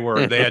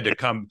 They had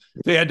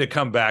to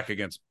come back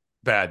against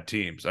bad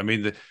teams.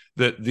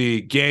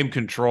 The game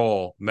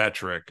control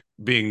metric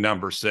being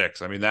number six,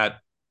 that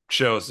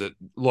shows that,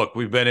 look,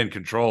 we've been in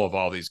control of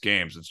all these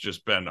games. It's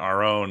just been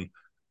our own,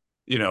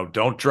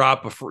 don't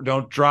drop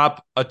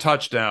a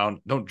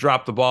touchdown, don't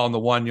drop the ball on the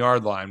 1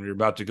 yard line when you're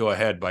about to go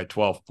ahead by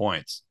 12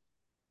 points.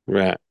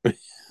 Right.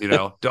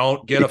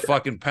 Don't get a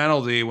fucking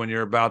penalty when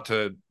you're about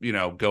to,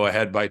 go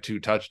ahead by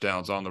 2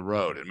 touchdowns on the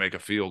road and make a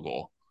field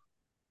goal.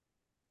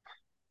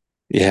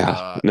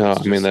 Yeah. No,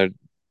 It's I mean just,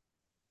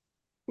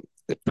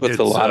 it puts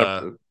a it's,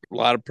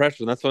 lot of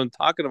pressure. And that's what I'm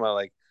talking about.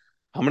 Like,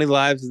 how many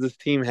lives does this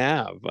team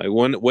have? Like,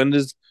 when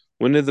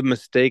do the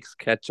mistakes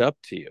catch up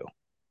to you?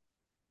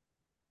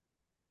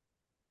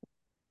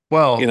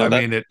 well, You know I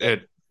that,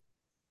 mean,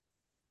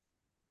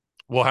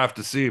 we'll have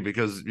to see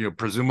because,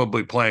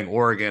 presumably playing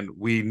Oregon,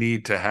 we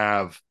need to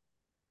have,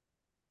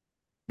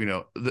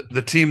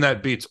 the team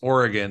that beats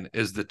Oregon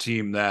is the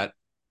team that,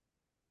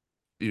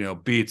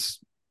 beats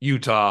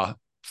Utah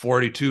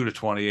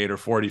 42-28 or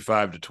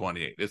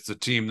 45-28. It's the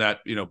team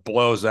that,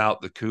 blows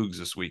out the Cougs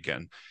this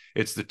weekend.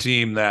 It's the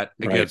team that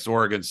right. against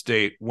Oregon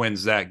State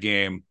wins that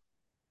game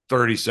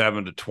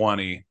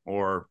 37-20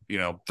 or,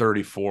 34-20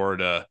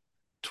 or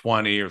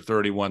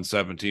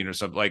 31-17 or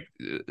something like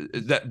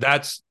that.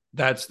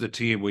 That's the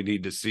team we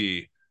need to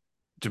see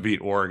to beat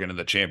Oregon in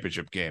the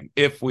championship game.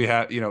 If we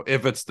have,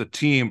 if it's the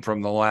team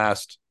from the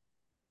last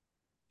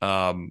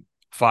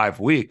 5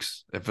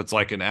 weeks, if it's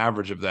like an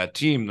average of that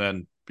team,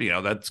 then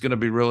that's going to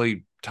be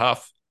really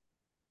tough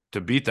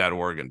to beat that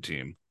Oregon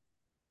team.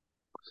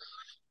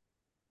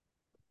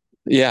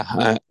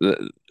 Yeah.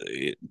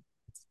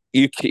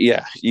 You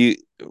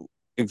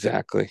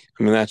exactly.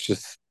 I mean,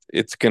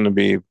 it's going to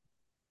be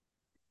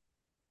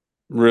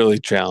really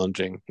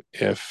challenging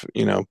if,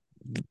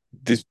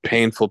 these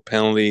painful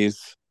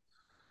penalties,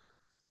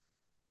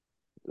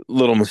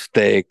 little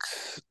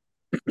mistakes,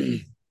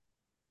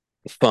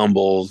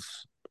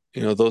 fumbles,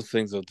 those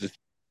things will just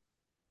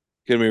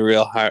going to be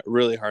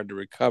really hard to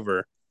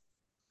recover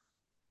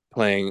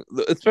playing,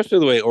 especially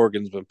the way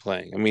Oregon's been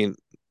playing. I mean,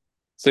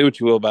 say what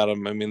you will about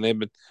them. I mean,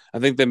 I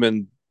think they've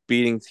been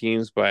beating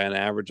teams by an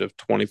average of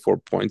 24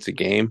 points a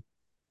game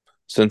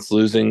since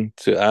losing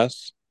to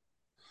us.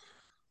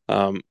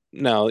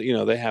 Now,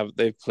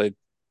 they've played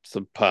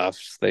some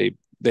puffs. They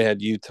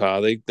had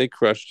Utah. They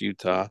crushed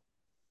Utah.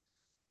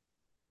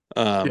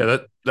 Yeah, Um,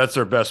 that's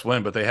their best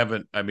win, but they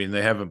haven't. I mean,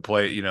 they haven't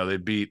played. They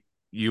beat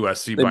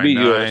USC they by beat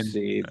 9.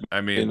 USC I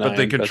by mean, but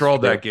they 9. That's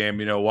controlled true. that game.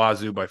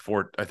 Wazoo by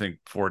I think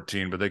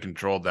 14, but they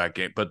controlled that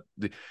game. But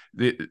the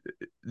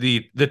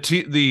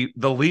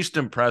the least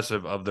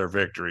impressive of their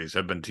victories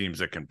have been teams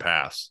that can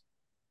pass.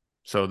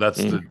 So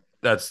Mm.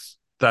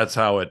 that's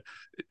how it.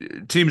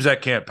 Teams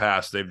that can't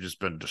pass, they've just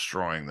been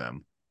destroying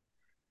them.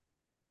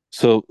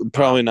 So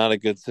probably Um, not a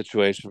good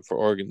situation for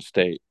Oregon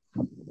State.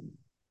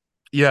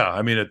 yeah,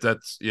 I mean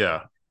that's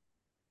yeah.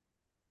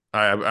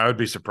 I would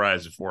be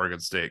surprised if Oregon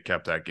State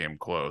kept that game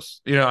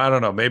close. I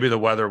don't know. Maybe the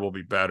weather will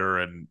be better,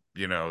 and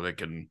they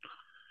can,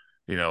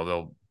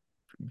 they'll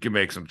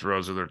make some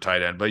throws with their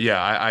tight end. But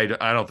yeah,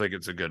 I don't think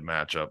it's a good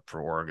matchup for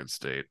Oregon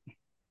State.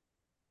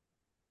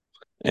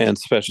 And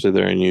especially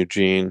they're in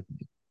Eugene.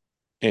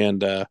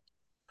 And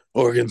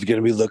Oregon's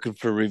going to be looking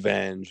for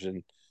revenge.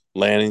 And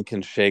Lanning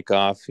can shake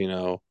off,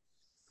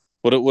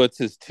 what's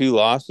his two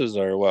losses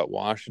are what?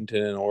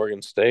 Washington and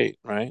Oregon State,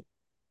 right?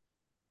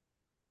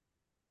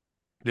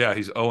 Yeah,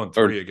 he's 0 and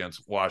Or 3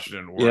 against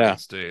Washington and yeah, Oregon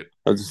State.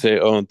 I was to say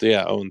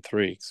 0 and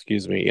 3.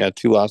 Excuse me. Yeah,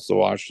 two losses to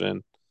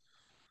Washington.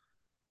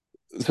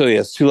 So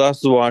yes, two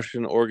losses to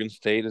Washington. Oregon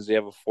State. Does he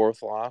have a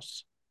fourth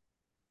loss?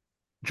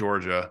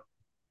 Georgia.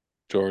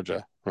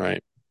 Georgia,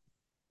 right?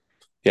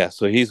 Yeah.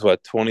 So he's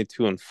what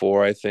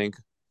 22-4, I think.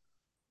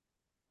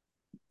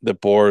 The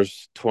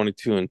Boars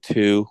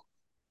 22-2.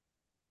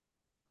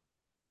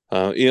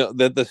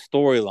 The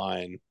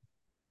storyline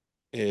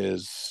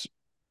is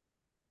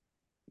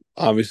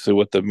obviously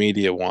what the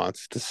media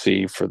wants to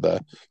see for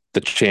the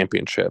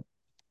championship.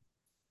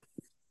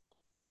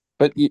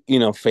 But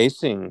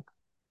facing,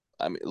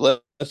 I mean,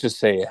 let's just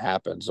say it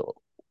happens.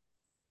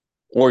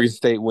 Oregon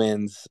State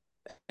wins.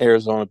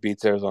 Arizona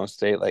beats Arizona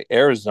State. Like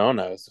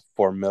Arizona is a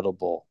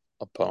formidable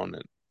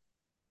opponent.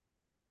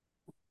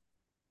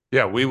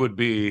 Yeah, we would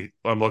be.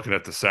 I'm looking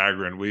at the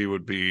Sagarin. We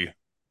would be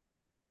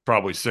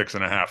probably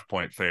 6.5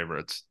 point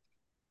favorites.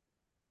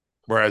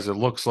 Whereas it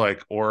looks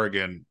like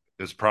Oregon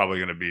is probably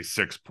going to be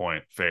 6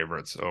 point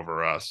favorites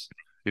over us.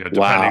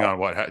 Depending Wow. on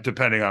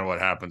what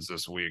happens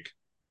this week.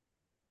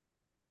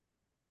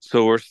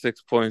 So we're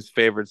 6 points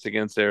favorites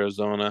against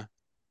Arizona,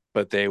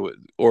 but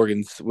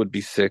Oregon would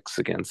be six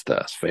against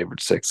us,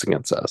 favored six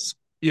against us.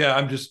 Yeah,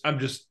 I'm just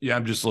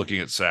looking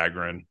at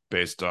Sagarin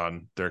based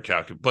on their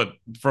calculation. But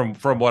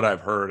from what I've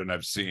heard and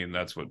I've seen,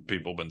 that's what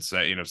people have been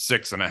saying.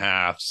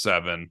 6.5,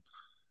 7,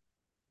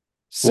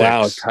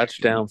 Wow, a 6.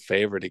 touchdown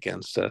favorite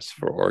against us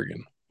for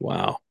Oregon.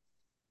 Wow.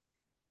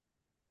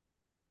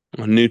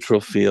 A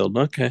neutral field.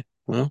 Okay.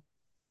 Well,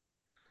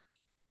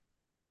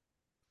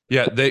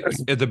 Yeah, they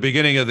at the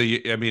beginning of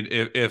the. I mean,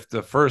 if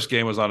the first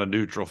game was on a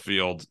neutral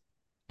field,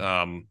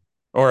 um,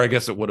 or I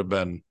guess it would have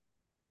been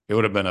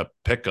a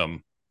pick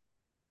 'em.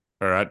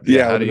 Or yeah, yeah,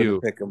 it how would do have been a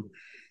you pick 'em.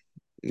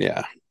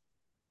 Yeah,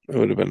 it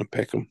would have been a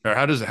pick 'em. or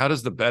how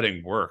does the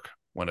betting work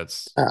when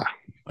it's Ah,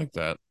 like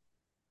that?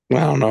 I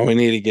don't know. We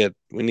need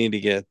to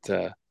get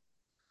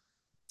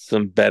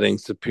some betting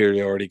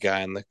superiority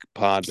guy in the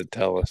pod to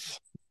tell us.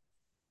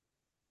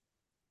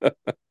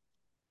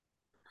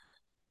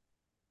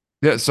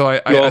 Yeah, so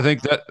I Well,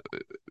 think that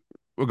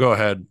we'll go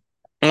ahead.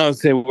 I would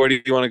say, where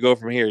do you want to go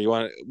from here? You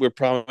want? We're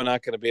probably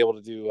not going to be able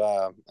to do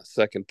a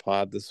second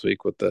pod this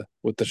week with the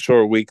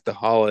short week, the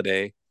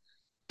holiday.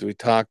 Do we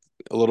talk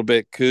a little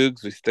bit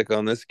Cougs? We stick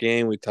on this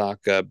game. We talk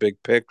big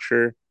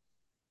picture.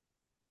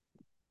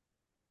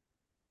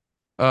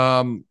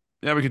 Yeah,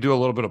 we could do a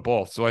little bit of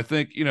both. So I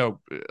think,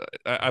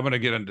 I'm going to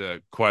get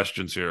into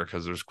questions here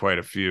because there's quite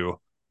a few.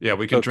 Yeah,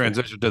 we can Okay.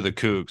 transition to the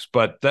Cougs,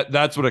 but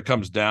that's what it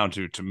comes down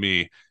to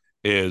me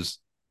is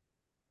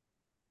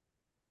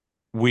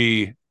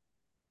we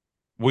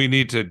we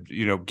need to,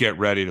 get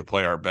ready to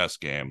play our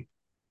best game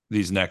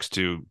these next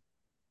two.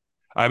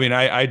 I mean,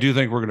 I do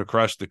think we're going to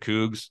crush the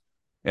Cougs,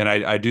 and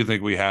I do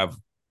think we have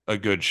a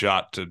good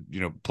shot to,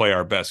 play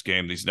our best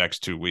game these next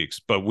 2 weeks.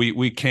 But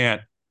we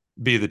can't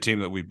be the team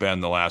that we've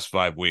been the last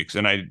 5 weeks.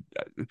 And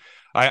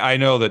I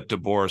know that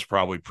DeBoer is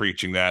probably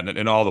preaching that,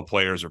 and all the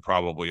players are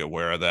probably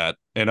aware of that.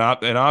 And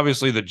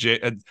obviously the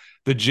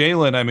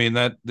Jalen, I mean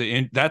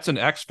that's an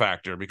X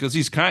factor because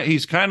he's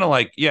kind of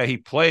like, yeah, he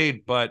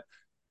played, but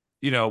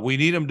we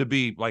need him to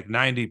be like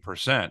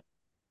 90%,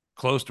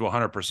 close to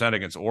 100%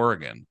 against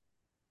Oregon.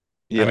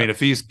 I Yeah. mean,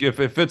 if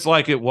it's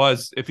like it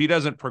was, if he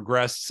doesn't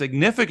progress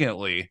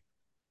significantly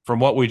from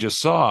what we just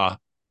saw,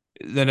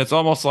 then it's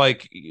almost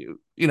like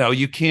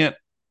you can't.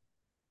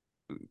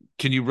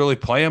 Can you really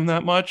play him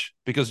that much?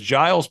 Because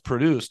Giles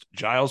produced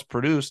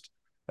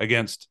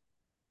against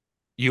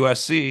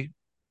USC,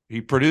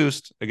 he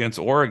produced against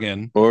Oregon,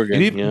 and Oregon.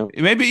 even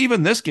Yeah. maybe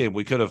even this game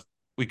we could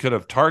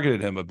have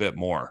targeted him a bit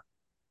more.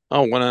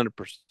 Oh,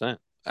 100%.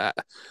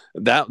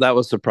 That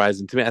was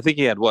surprising to me. I think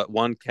he had what,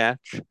 one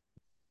catch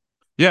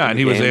Yeah, in and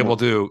the he was game. able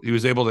to he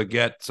was able to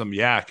get some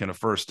yak in a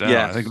first down.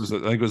 Yes. I think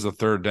it was a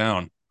third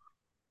down.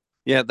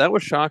 Yeah, that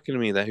was shocking to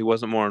me that he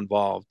wasn't more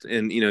involved.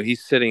 And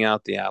he's sitting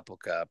out the Apple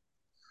Cup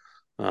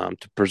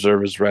to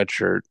preserve his red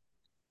shirt.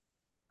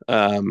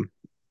 Um,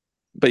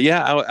 but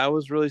yeah, I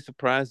was really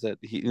surprised that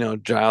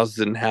Giles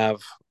didn't have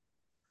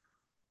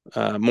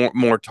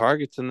more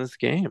targets in this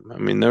game. I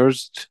mean, there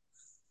was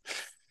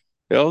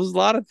a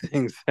lot of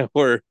things that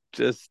were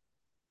just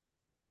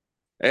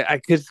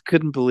I just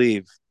couldn't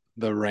believe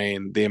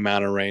the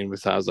amount of rain.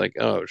 Was I was like,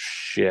 oh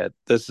shit,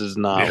 this is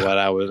not Yeah. what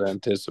I was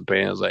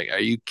anticipating. I was like, are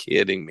you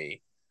kidding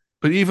me?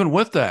 But even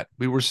with that,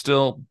 we were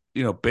still,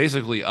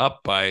 basically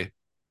up by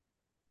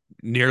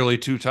nearly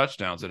 2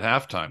 touchdowns at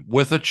halftime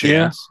with a Yeah,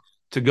 chance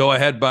to go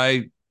ahead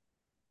by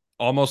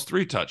almost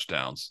 3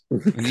 touchdowns.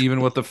 And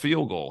even with the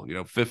field goal,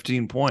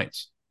 15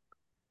 points.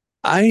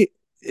 I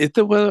if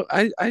the weather,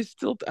 I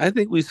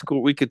think we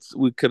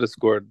could have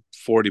scored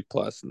 40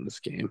 plus in this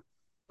game.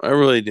 I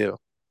really do.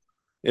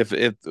 If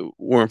it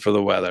weren't for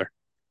the weather.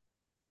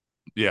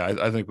 Yeah,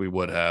 I think we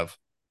would have.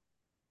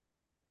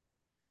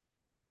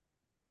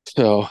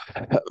 So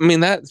I mean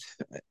that's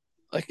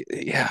like,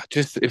 yeah,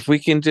 just if we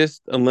can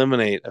just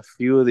eliminate a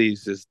few of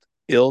these just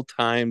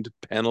ill-timed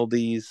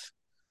penalties.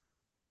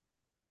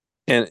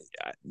 And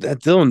that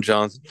Dylan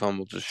Johnson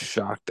fumble just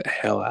shocked the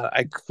hell out.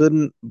 I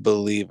couldn't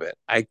believe it.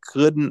 I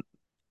couldn't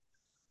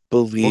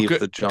Well, believe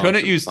could, the couldn't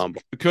Johnson you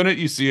fumble. couldn't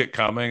you see it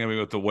coming? I mean,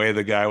 with the way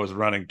the guy was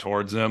running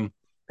towards him.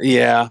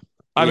 Yeah,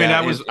 I mean, yeah, I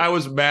and was I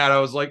was mad. I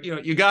was like,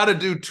 you got to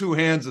do two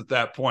hands at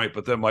that point.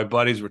 But then my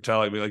buddies were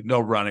telling me like, no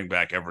running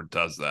back ever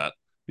does that.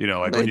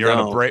 Like they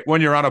don't.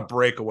 when you're on a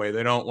breakaway,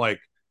 they don't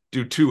like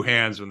do two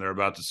hands when they're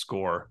about to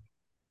score.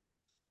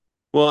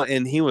 Well,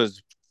 and he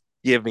was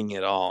giving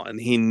it all, and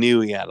he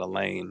knew he had a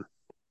lane.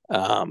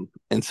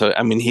 And so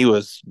I mean, he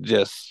was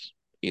just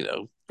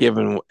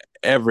giving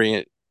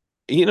every.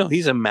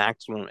 He's a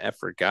maximum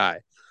effort guy.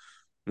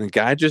 And the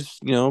guy just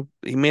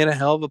he made a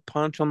hell of a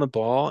punch on the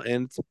ball,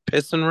 and it's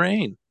piss and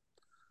rain.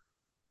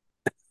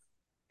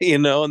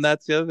 And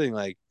that's the other thing.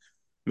 Like,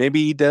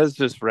 maybe he does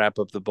just wrap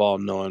up the ball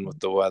knowing what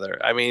the weather.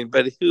 I mean,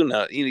 but who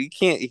knows? You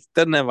can't. He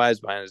doesn't have eyes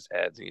behind his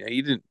head.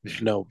 He didn't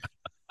know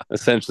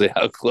essentially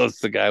how close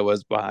the guy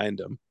was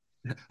behind him.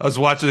 I was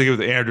watching it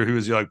with Andrew. He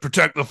was like,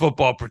 "Protect the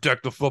football,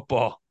 protect the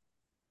football."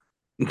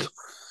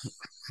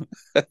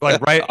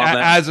 Like right On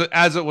that,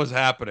 as it was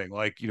happening,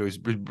 like he's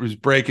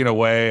breaking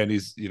away, and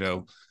he's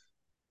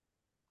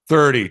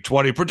 30,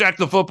 20, protect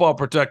the football,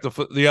 protect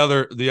the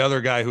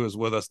other guy who was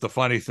with us. The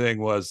funny thing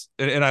was,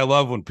 and I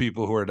love when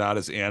people who are not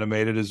as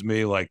animated as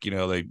me, like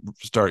they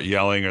start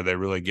yelling or they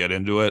really get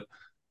into it.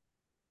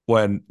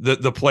 When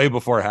the play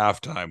before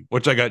halftime,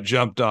 which I got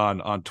jumped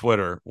on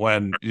Twitter,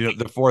 when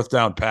the fourth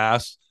down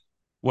pass,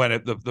 when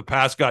the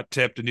pass got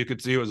tipped and you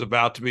could see it was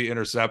about to be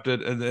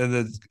intercepted,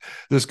 and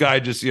this guy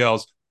just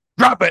yells,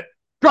 "Drop it,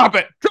 drop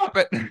it, drop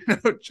it!"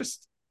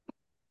 Just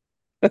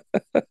it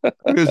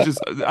was just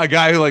a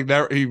guy who like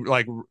never he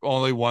like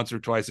only once or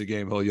twice a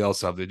game he'll yell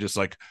something just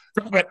like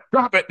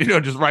drop it,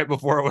 just right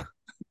before it.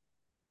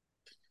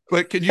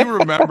 But can you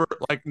remember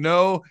like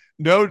no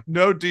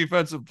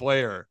defensive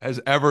player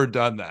has ever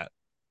done that?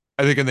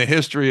 I think in the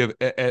history of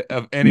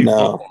any no,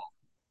 football.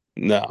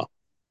 no,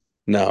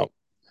 no,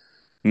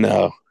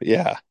 no.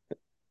 Yeah,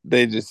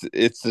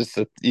 it's just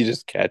you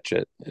just catch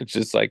it. It's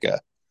just like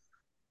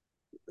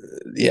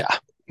Yeah,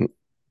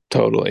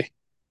 totally.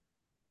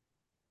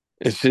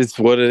 It's just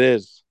what it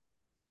is.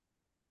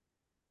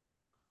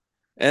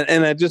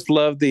 And I just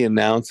love the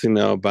announcing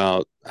though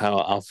about how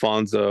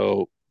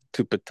Alfonso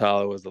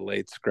Tupatala was a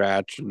late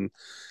scratch, and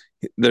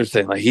they're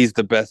saying like he's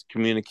the best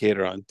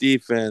communicator on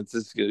defense.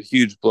 This is a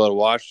huge blow to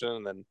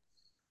Washington. And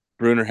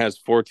Bruner has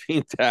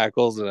 14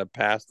 tackles and a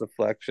pass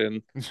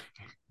deflection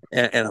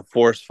and a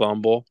forced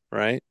fumble,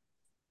 right?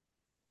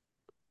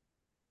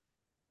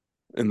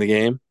 In the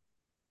game.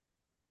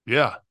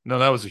 Yeah, no,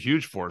 that was a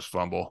huge forced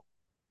fumble.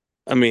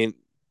 I mean,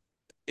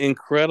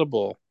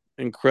 incredible,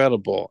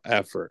 incredible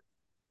effort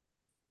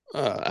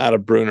out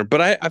of Bruner.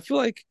 But I feel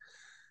like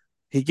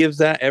he gives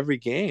that every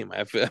game.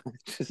 I feel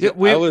just, Yeah, I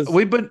we was,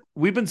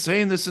 we've been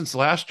saying this since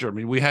last year. I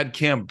mean, we had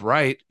Cam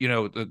Bright,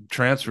 the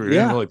transfer didn't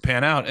yeah, really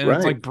pan out, and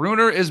it's right. like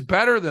Bruner is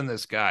better than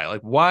this guy.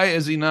 Like, why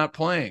is he not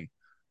playing?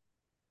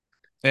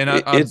 And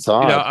It's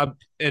odd.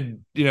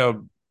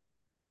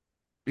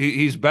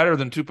 he's better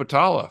than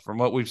Tupatala from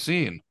what we've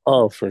seen.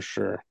 Oh, for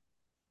sure.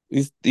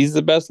 He's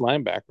the best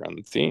linebacker on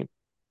the team.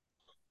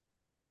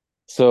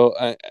 So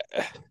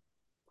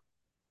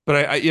But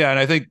and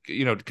I think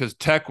because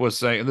Tech was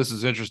saying, and this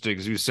is interesting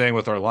because he was saying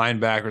with our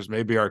linebackers,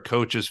 maybe our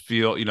coaches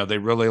feel they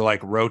really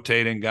like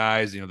rotating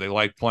guys. They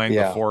like playing the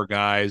yeah, four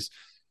guys,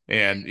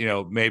 and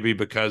maybe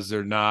because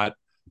they're not,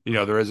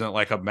 there isn't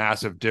like a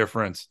massive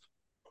difference.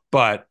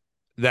 But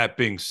that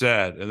being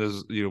said, and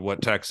this is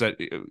what Tech said,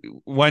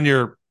 when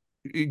you're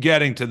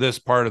getting to this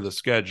part of the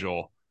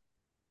schedule,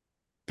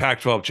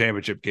 Pac-12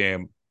 championship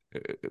game,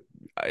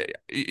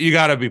 you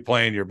got to be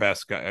playing your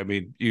best guy. I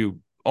mean, you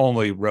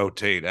only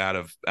rotate out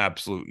of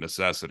absolute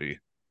necessity.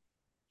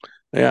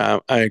 yeah,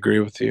 I agree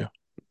with you.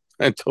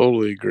 I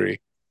totally agree.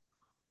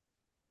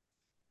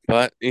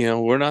 But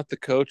we're not the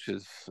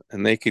coaches,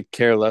 and they could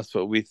care less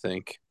what we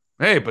think.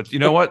 Hey, but you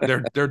know what?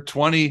 They're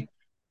 22-2?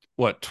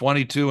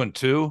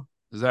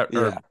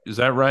 Yeah. Is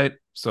that right?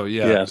 So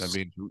yeah, I Yes.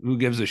 mean, who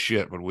gives a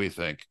shit what we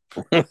think?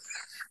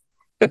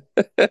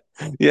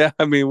 Yeah,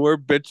 I mean, we're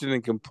bitching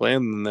and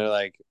complaining, and they're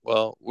like,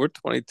 "Well, we're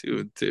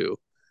 22-2,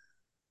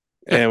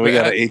 and we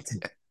got an but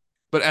 18."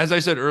 as I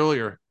said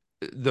earlier,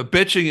 the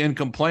bitching and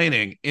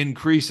complaining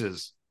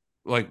increases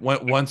like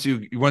once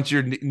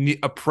you're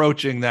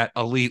approaching that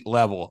elite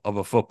level of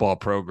a football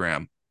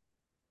program.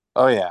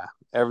 Oh yeah,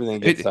 everything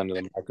gets It under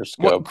the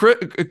what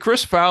microscope.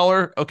 Chris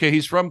Fowler, okay,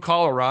 he's from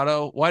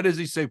Colorado. Why does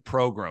he say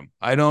program?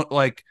 I don't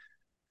like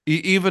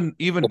even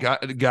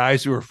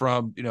guys who are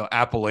from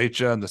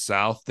Appalachia in the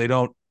South. They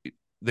don't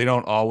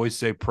always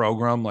say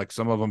program. Like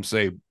some of them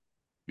say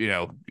you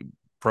know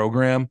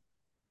program.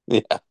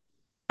 Yeah,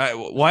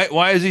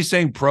 Why is he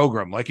saying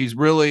program? Like he's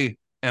really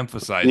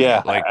emphasizing yeah,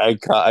 it. Like, I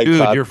dude,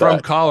 caught you're from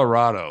that.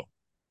 Colorado.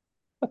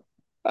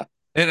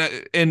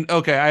 And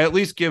okay, I at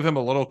least give him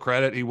a little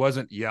credit. He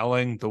wasn't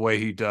yelling the way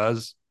he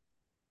does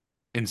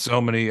in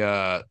so many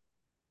at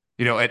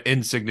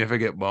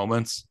insignificant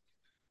moments.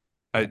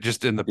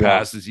 Just in the Yeah,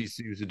 past, as he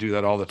used to do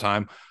that all the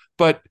time.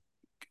 But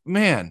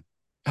man,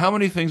 how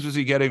many things was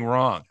he getting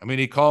wrong? I mean,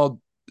 he called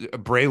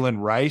Braylon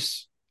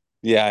Rice.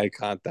 yeah, I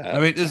caught I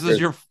that. mean, this is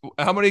your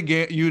how many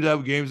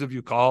UW games have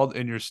you called,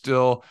 and you're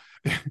still?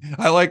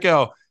 I like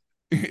how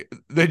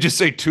they just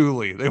say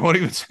Thule. They won't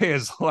even say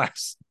his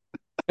last.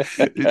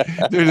 They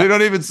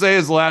don't even say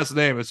his last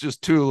name. It's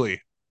just Thule.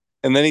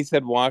 And then he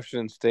said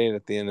Washington State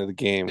at the end of the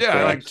game,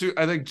 Yeah, like correct? two.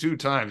 I think two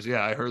times.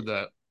 Yeah, I heard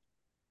that.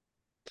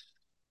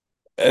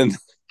 And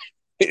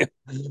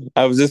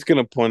I was just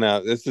gonna point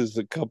out this is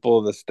a couple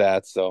of the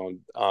stats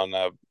on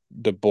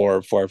the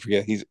board before I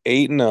forget. He's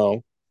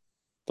 8-0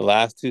 the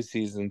last two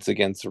seasons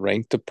against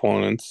ranked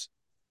opponents.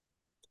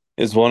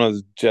 Is one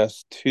of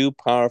just two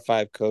Power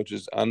Five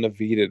coaches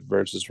undefeated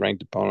versus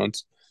ranked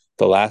opponents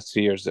the last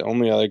 2 years. The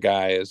only other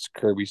guy is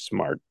Kirby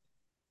Smart.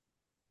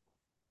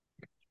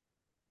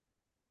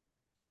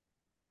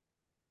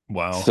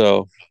 Wow.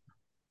 So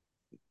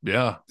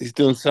Yeah. he's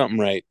doing something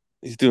right.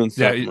 He's doing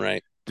Yeah. something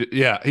right.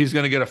 Yeah. He's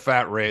going to get a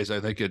fat raise. I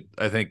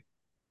think.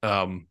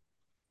 Um.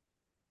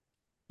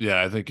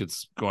 Yeah. I think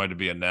it's going to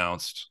be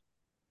announced.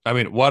 I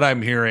mean, what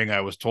I'm hearing,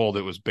 I was told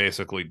it was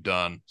basically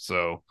done.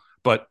 So,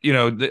 but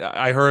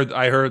I heard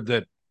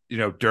that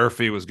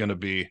Durfee was going to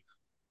be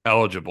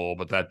eligible,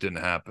 but that didn't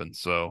happen.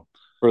 So,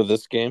 For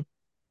this game.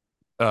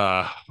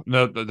 no,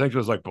 I think it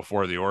was like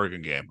before the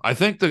Oregon game. I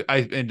think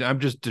and I'm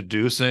just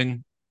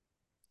deducing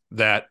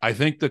that I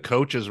think the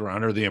coaches were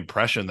under the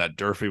impression that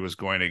Durfee was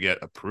going to get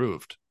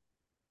approved.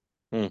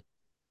 Hmm.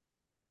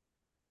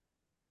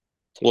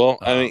 Well,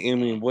 Uh, I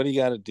mean, what do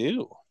you got to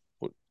do?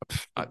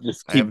 I,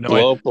 Just I have keep no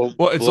idea.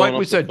 Well, it's like blowing we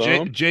up the said,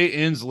 phone, Jay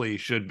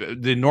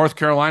Inslee the North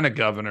Carolina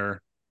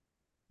governor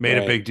made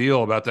a right? big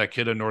deal about that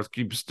kid in was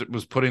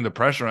putting the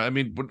pressure on. I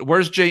mean,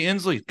 where's Jay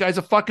Inslee? Guy's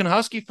a fucking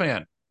Husky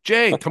fan.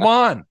 Jay, come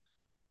on.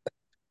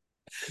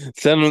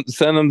 Send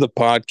them the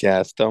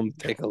podcast. Tell them to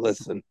take a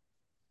listen.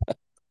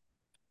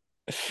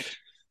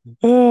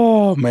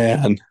 Oh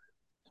man.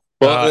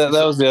 Well, that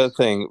So was the other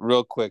thing.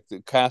 Real quick, the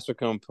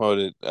Castricone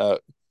pointed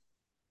out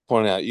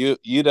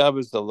UW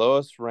is the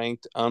lowest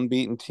ranked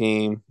unbeaten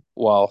team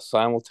while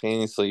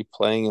simultaneously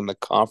playing in the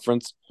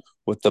conference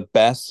with the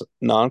best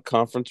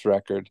non-conference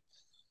record,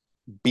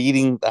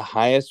 beating the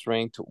highest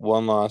ranked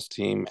one-loss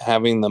team,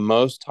 having the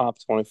most top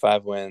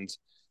 25 wins,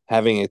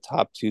 having a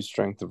top 2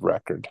 strength of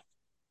record.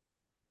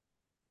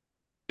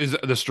 Is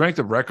the strength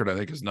of record, I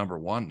think, is number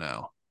one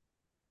now.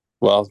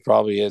 Well, it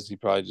probably is. He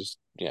probably just,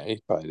 yeah,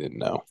 he probably didn't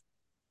know.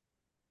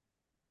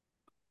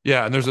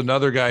 Yeah, and there's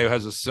another guy who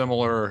has a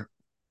similar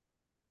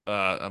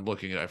I'm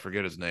looking at, I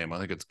forget his name. I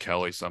think it's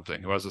Kelly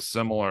something, who has a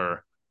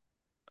similar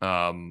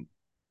um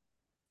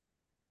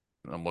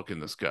I'm looking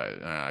this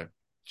guy.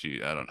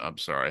 I'm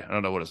sorry. I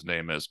don't know what his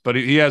name is, but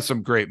he has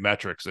some great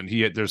metrics, and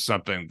there's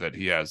something that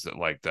he has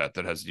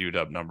that has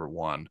UW number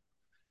one.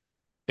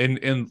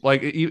 And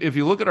like if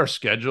you look at our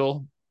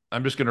schedule,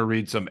 I'm just going to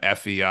read some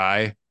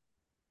FEI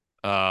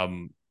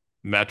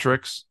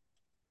metrics.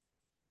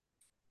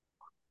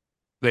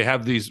 They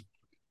have these.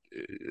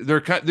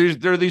 There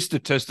are these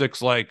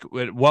statistics like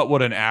what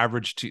would an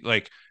average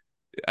like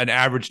an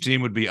average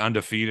team would be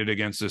undefeated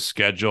against this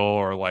schedule,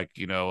 or like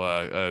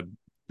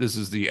this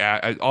is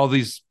all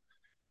these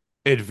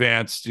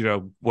advanced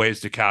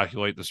ways to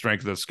calculate the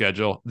strength of the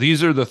schedule.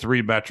 These are the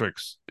three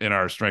metrics in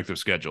our strength of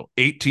schedule: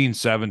 18,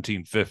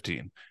 17,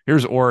 15.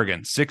 Here's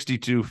Oregon: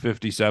 62,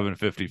 57,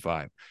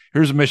 55.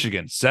 Here's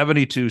Michigan: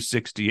 72,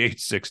 68,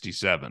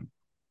 67.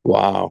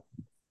 Wow.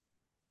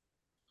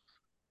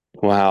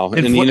 Wow.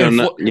 And,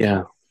 And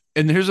yeah.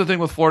 and here's the thing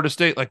with Florida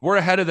State, like we're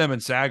ahead of them in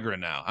Sagarin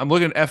now. I'm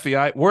looking at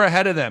FEI. We're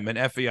ahead of them in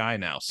FEI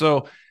now.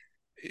 So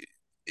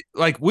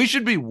like we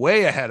should be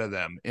way ahead of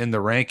them in the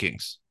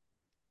rankings.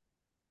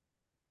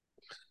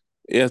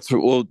 Yeah,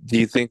 well, do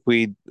you think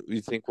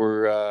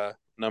we're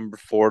number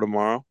 4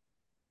 tomorrow?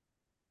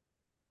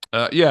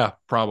 Yeah,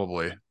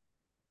 probably.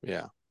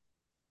 Yeah.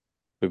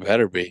 We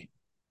better be.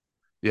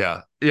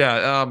 Yeah.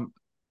 Yeah.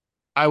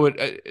 I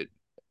would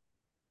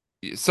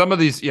some of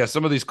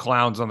these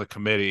clowns on the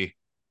committee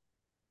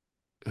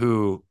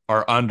who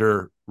are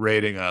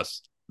underrating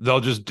us, they'll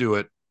just do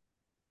it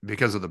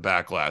because of the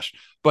backlash.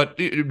 But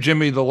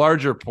Jimmy, the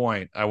larger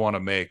point I want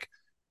to make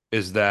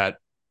is that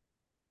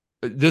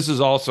this is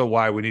also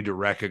why we need to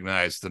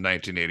recognize the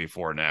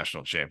 1984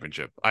 national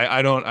championship.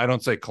 I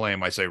don't say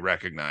claim, I say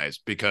recognize,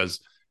 because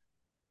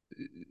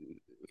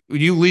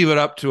you leave it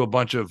up to a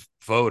bunch of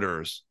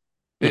voters.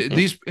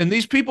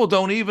 These people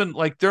don't even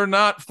like, they're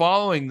not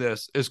following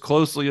this as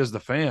closely as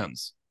the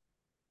fans.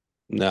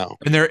 No.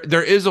 And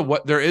there is a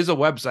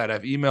website,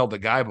 I've emailed the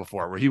guy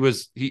before, where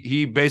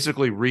he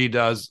basically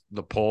redoes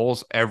the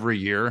polls every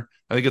year.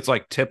 I think it's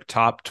like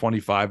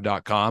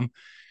tiptop25.com.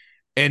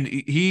 And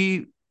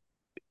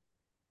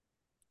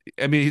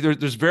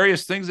there's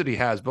various things that he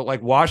has, but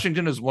like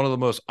Washington is one of the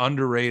most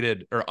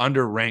underrated or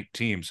underranked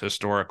teams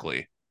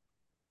historically.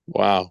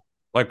 Wow.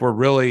 Like we're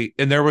really,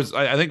 and there was,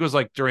 I think it was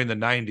like during the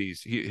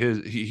 90s,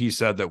 he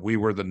said that we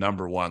were the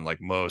number one,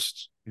 like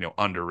most,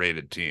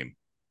 underrated team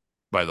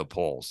by the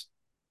polls.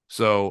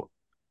 So,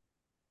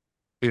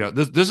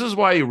 this is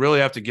why you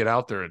really have to get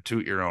out there and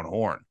toot your own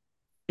horn.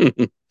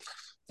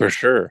 For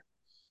sure.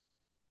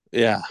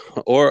 Yeah.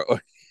 Or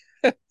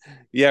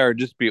yeah, or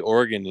just be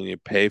Oregon and you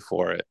pay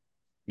for it.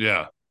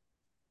 Yeah.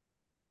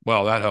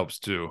 Well, that helps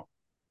too.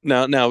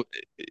 Now,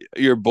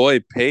 your boy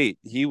Pate,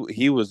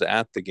 he was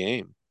at the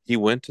game. He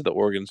went to the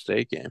Oregon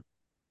State game.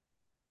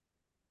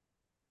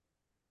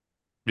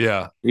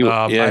 Yeah. He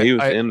was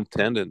in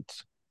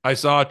attendance. I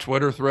saw a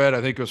Twitter thread.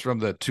 I think it was from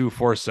the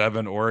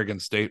 247 Oregon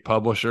State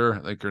publisher.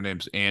 I think her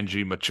name's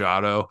Angie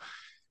Machado.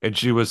 And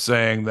she was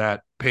saying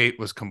that Pate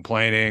was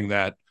complaining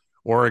that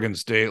Oregon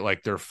State,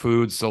 like their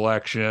food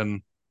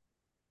selection,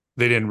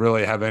 they didn't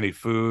really have any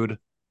food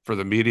for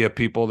the media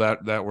people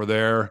that were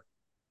there.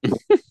 He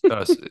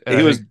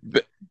was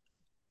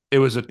it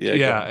was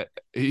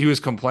he was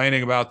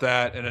complaining about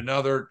that. And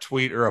another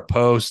tweet or a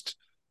post,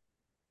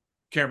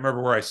 can't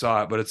remember where I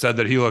saw it, but it said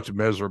that he looked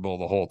miserable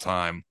the whole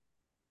time.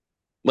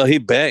 Well,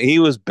 he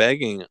was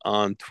begging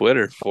on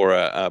Twitter for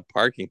a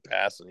parking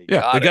pass, and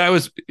the guy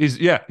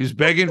he's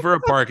begging for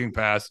a parking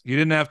pass. He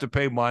didn't have to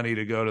pay money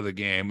to go to the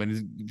game, and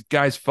the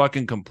guy's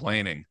fucking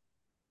complaining.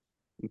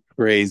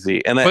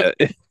 Crazy. And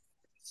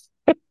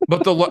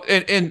but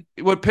and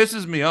what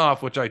pisses me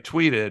off, which I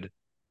tweeted,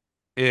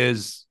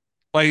 is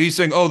like he's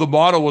saying, "Oh, the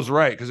model was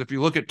right," because if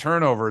you look at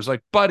turnovers,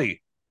 like,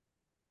 buddy,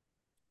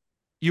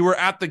 you were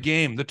at the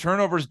game. The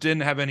turnovers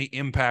didn't have any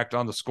impact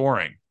on the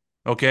scoring.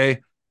 Okay.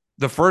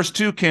 The first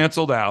two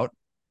canceled out,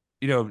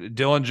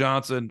 Dylan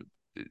Johnson,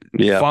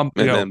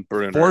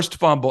 forced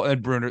fumble,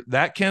 and Bruner,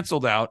 that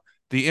canceled out.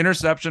 The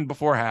interception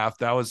before half,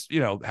 that was,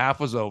 half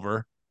was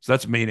over. So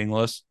that's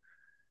meaningless.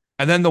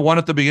 And then the one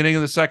at the beginning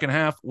of the second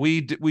half,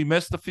 we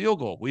missed the field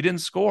goal. We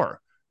didn't score.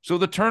 So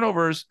the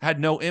turnovers had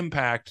no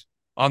impact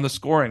on the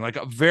scoring, like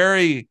a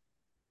very,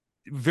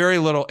 very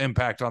little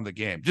impact on the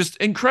game. Just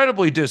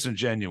incredibly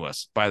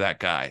disingenuous by that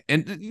guy.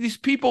 And these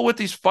people with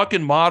these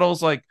fucking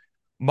models, like,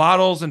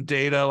 models and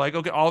data, like,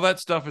 okay, all that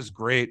stuff is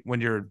great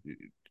when you're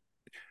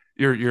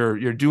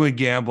doing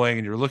gambling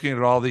and you're looking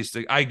at all these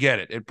things. I get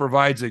it. It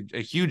provides a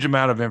huge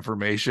amount of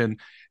information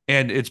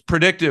and it's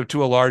predictive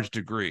to a large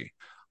degree.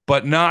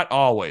 but not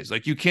always.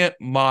 Like you can't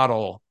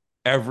model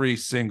every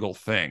single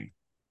thing.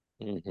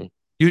 Mm-hmm.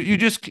 You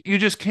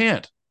just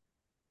can't.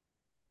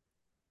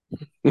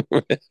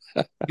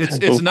 It's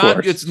Of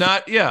not course. it's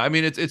not yeah, I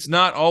mean it's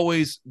not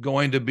always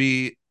going to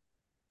be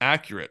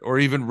accurate or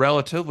even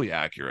relatively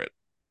accurate.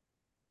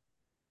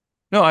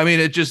 No, I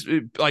mean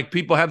like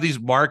people have these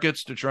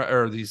markets to try,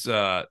 or these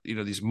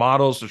these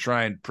models to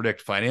try and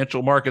predict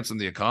financial markets and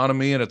the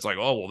economy, and it's like,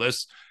 oh well,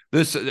 this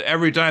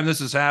every time this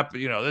has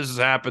happened, this has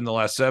happened the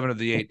last 7 of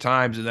the 8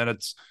 times, and then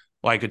it's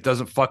like it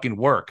doesn't fucking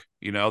work.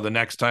 The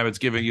next time it's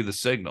giving you the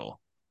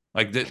signal,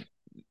 like that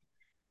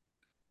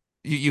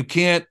you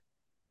can't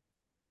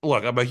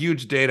look. I'm a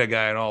huge data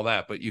guy and all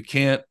that, but you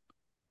can't.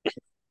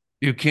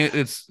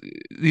 It's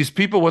these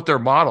people with their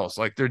models,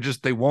 like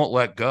they won't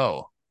let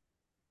go.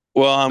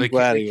 Well, I'm They can't.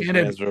 glad They he was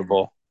can't.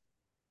 miserable.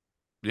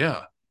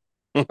 Yeah.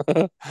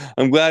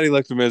 I'm glad he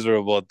looked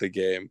miserable at the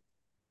game.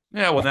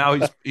 Yeah, well now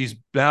he's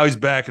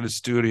back in the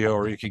studio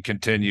where he can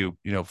continue,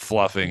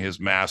 fluffing his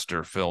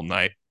master Phil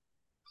Knight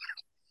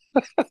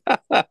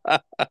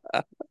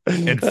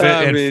and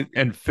fit I mean,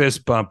 and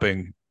fist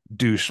bumping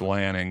douche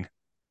Lanning.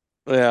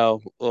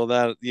 well,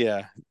 that,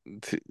 yeah,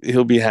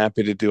 he'll be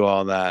happy to do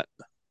all that.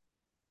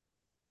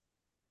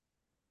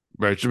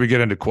 Right? Should we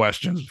get into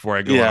questions before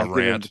I go on Yeah, a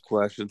get into rant?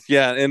 questions.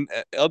 Yeah, and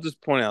I'll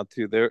just point out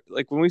too, there,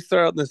 like when we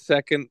start out in the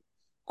second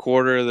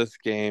quarter of this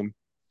game,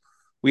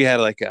 we had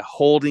like a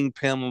holding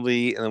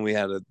penalty, and then we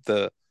had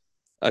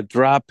a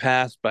drop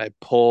pass by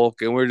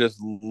Polk, and we're just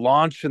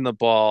launching the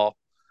ball,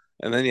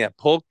 and then yeah,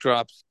 Polk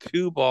drops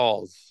two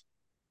balls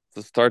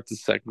to start the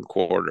second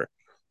quarter.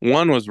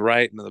 One was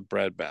right into the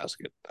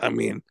breadbasket. I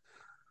mean,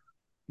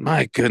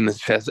 my goodness,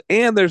 Chess.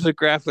 And there's a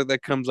graphic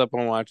that comes up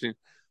on watching.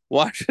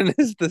 Washington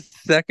is the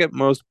second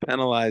most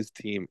penalized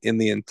team in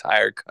the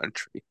entire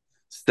country,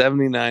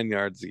 79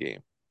 yards a game.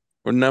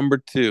 We're number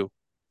two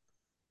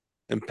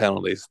in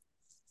penalties.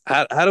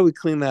 How do we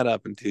clean that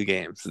up in 2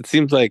 games? It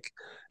seems like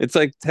it's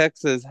like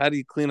Texas. How do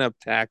you clean up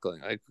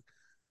tackling? Like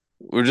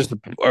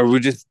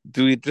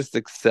do we just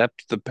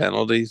accept the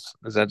penalties?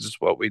 Is that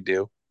just what we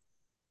do?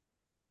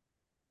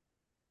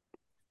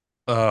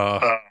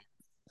 Uh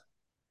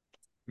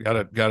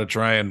gotta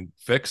try and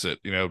fix it.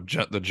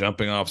 The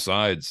jumping off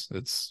sides.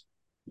 It's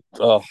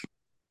Oh,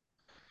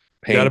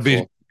 gotta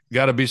be painful.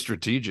 gotta be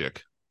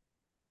strategic.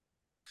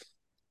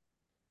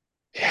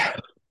 Yeah.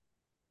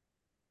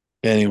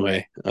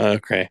 Anyway,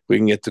 okay, we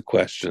can get to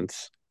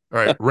questions. All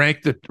right,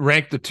 rank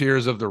the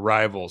tiers of the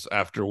rivals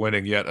after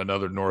winning yet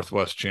another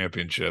Northwest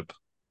championship.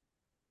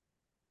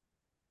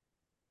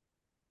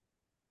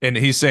 And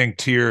he's saying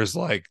tiers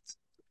like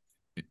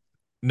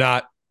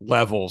not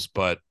levels,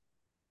 but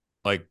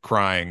like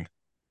crying.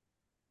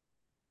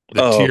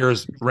 The Oh,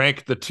 tiers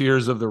rank the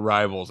tiers of the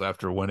rivals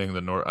after winning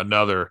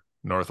another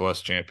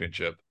Northwest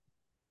championship.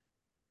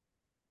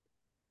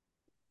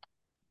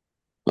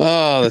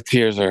 oh, the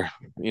tears are,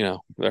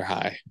 they're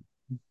high.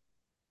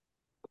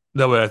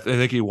 No, but I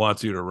think he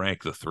wants you to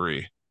rank the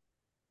three.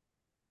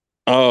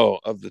 Oh,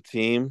 of the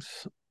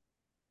teams,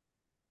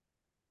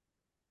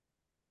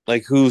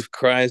 like who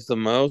cries the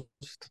most?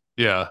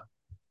 Yeah,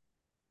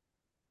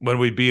 when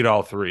we beat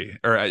all three,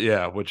 or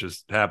yeah, which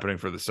is happening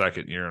for the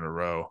second year in a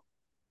row.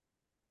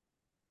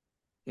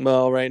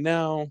 Well, right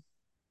now,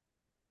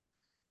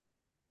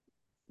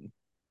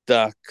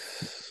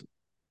 Ducks,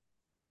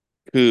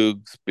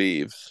 Cougs,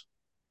 Beavs.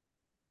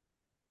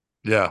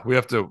 Yeah, we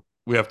have to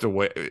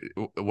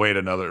wait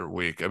another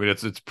week. I mean,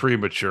 it's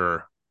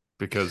premature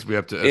because we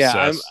have to Yeah,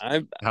 I'm, assess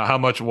I'm. how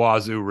much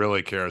Wazoo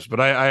really cares. But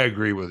I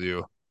agree with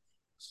you.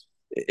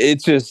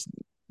 It's just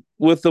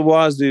with the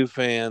Wazoo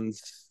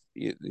fans,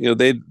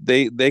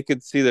 they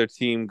could see their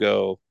team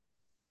go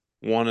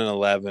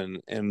 1-11,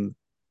 and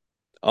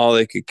all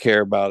they could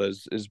care about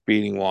is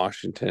beating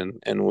Washington,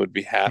 and would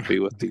be happy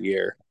with the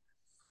year,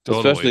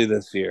 Totally. especially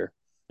this year.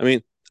 I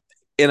mean,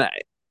 and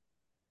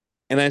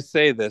I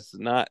say this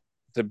not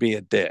to be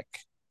a dick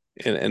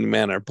in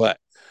manner, but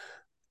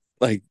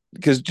like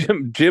because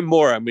Jim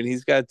Moore, I mean,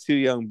 he's got 2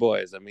 young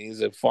boys. I mean,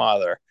 he's a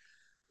father.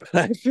 But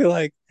I feel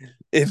like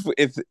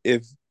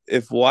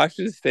if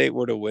Washington State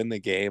were to win the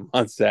game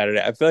on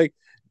Saturday, I feel like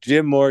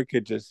Jim Moore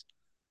could just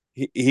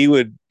he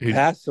would He'd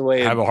pass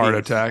away have in a heart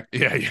peace. attack.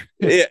 Yeah.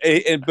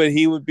 But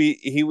he would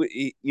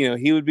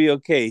be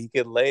okay. He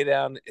could lay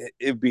down.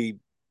 He'd be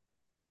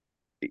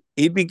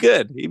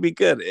good. He'd be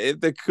good. If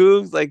the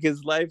Cougs, like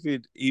his life,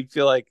 he'd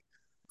feel like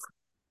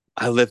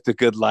I lived a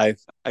good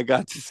life. I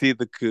got to see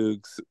the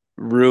Cougs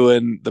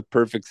ruin the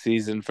perfect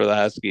season for the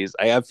Huskies.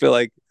 I feel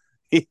like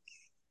he,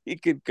 he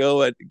could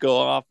go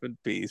off in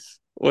peace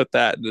with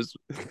that, just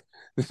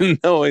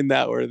knowing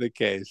that were the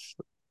case.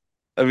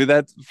 I mean,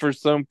 that's for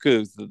some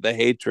Cougs, the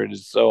hatred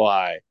is so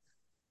high,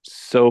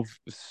 so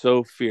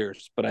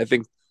fierce. But I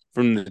think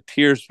from the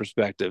tears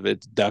perspective,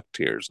 it's duck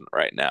tears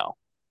right now.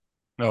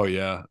 Oh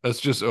yeah,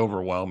 that's just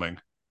overwhelming.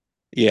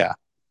 Yeah.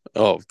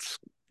 Oh,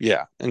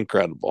 yeah,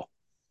 incredible.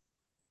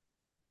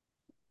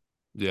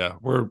 Yeah,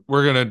 we're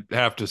gonna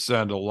have to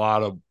send a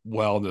lot of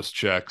wellness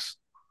checks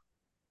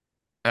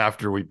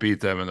after we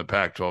beat them in the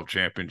Pac-12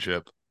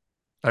 championship.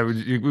 I would.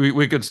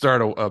 We could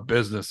start a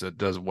business that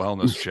does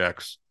wellness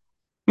checks.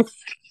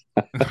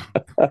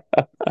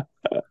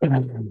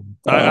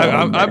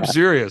 Oh I'm man,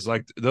 serious.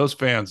 Like those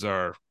fans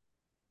are.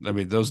 I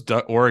mean, those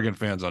Oregon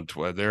fans on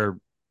Twitter, they're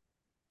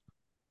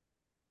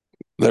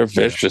yeah,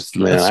 vicious,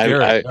 man. that's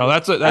scary. I No,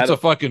 I that's had a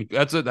fucking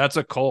that's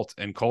a cult,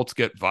 and cults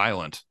get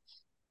violent.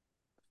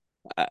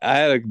 I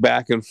had a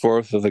back and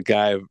forth with a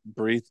guy,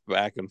 brief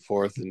back and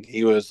forth, and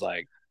he was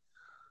like,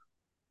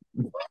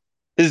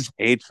 his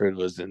hatred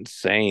was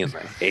insane.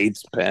 Like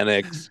hates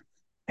Penix,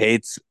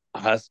 hates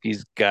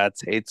Huskies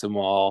guts, hates them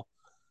all.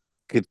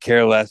 Could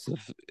care less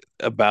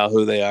about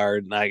who they are.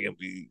 And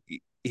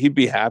he'd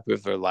be happy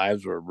if their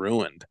lives were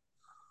ruined.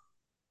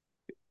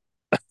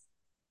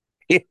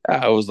 Yeah,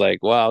 I was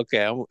like, wow,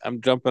 okay,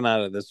 I'm jumping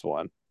out of this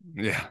one.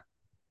 Yeah,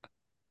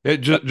 it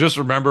just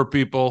remember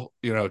people.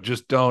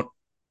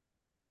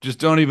 Just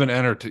don't even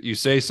enter. You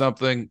say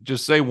something,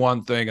 just say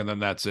one thing, and then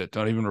that's it.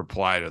 Don't even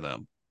reply to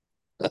them.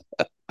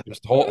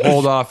 Just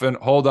hold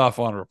off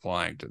on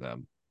replying to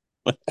them.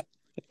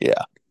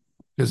 Yeah,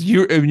 Because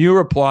if you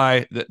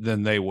reply,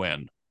 then they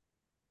win.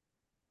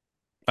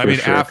 I for mean,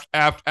 sure.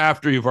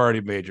 after you've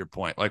already made your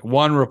point, like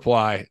one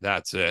reply,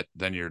 that's it.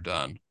 Then you're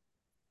done.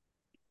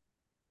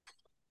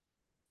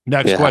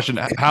 Next Yeah, question: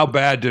 how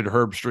bad did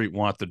Herb Street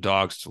want the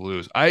Dogs to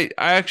lose? I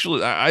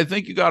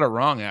think you got it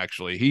wrong.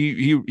 Actually,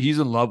 he's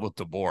in love with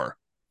DeBoer.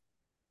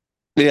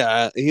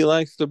 yeah, he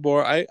likes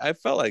DeBoer. I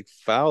felt like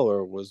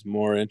Fowler was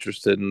more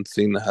interested in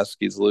seeing the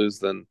Huskies lose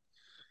than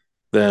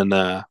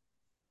uh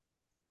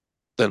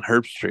than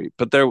Herb Street.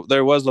 But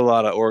there was a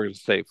lot of Oregon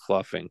State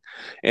fluffing,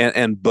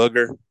 and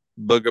Booger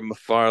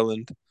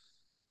McFarland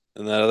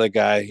and that other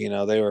guy.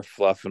 They were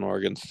fluffing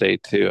Oregon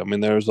State too. I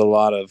mean, there was a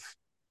lot of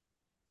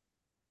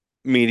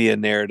media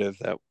narrative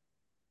that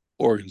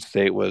Oregon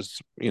State was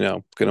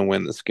going to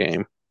win this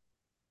game.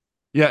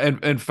 Yeah,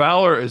 and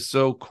Fowler is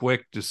so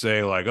quick to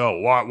say like, "Oh,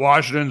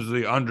 Washington's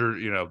the under,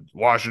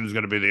 Washington's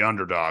going to be the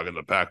underdog in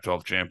the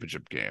Pac-12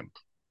 championship game."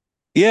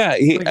 Yeah,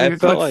 I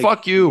felt Like like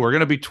fuck you. We're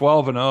going to be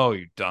 12-0,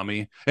 you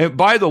dummy. And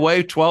by the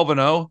way,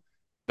 12-0,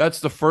 that's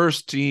the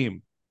first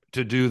team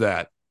to do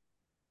that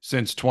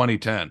since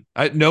 2010.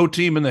 No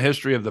team in the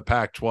history of the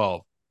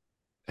Pac-12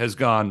 has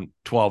gone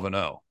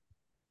 12-0.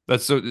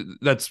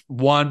 That's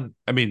one.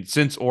 I mean,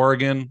 since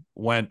Oregon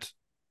went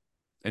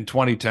in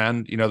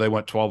 2010, they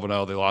went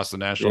 12-0. They lost the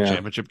national yeah,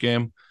 championship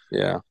game.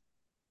 yeah,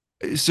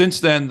 Since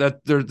then,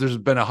 there's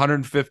been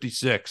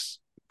 156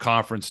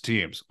 conference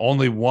teams.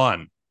 Only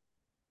one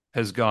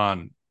has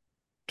gone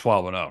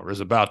 12-0 or is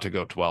about to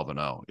go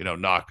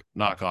 12-0.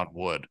 Knock on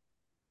wood.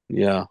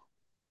 yeah.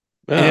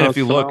 And Yeah, if it's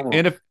you look,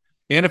 phenomenal.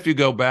 if you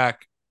go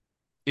back,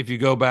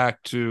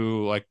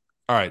 to like,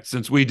 all right,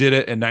 since we did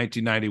it in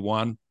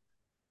 1991,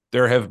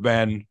 there have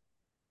been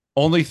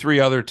only three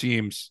other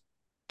teams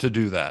to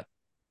do that.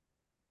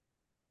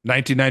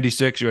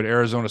 1996, you had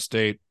Arizona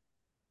State.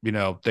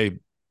 They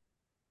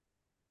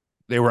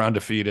were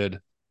undefeated.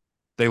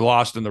 They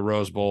lost in the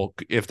Rose Bowl.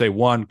 If they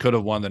won, could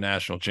have won the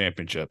national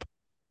championship.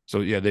 So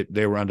yeah,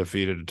 they were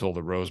undefeated until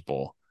the Rose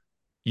Bowl.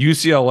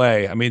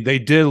 UCLA, I mean, they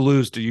did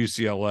lose to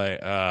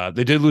UCLA.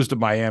 They did lose to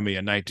Miami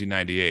in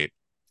 1998,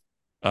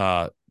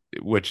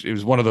 which it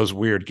was one of those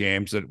weird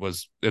games that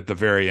was at the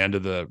very end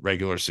of the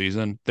regular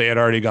season. They had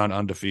already gone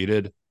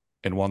undefeated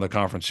and won the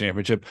conference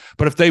championship.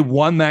 But if they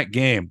won that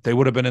game, they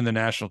would have been in the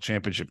national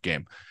championship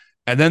game.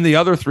 And then the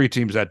other three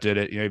teams that did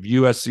it, you have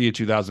USC in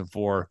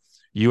 2004,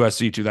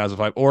 USC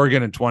 2005,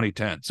 Oregon in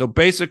 2010. So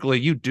basically,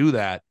 you do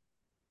that,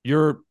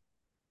 you're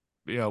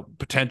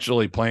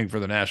potentially playing for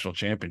the national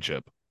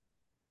championship.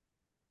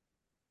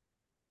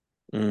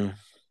 Mm.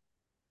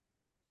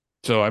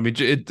 So I mean,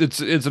 it's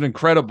an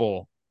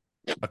incredible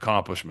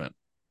accomplishment.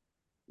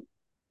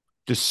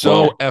 Just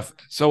Well,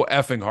 so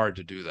effing hard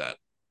to do that.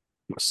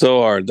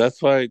 so hard.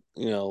 That's why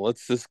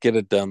let's just get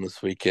it done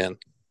this weekend.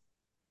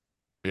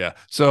 Yeah.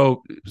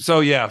 So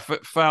yeah,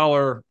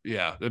 Fowler.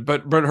 Yeah,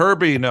 but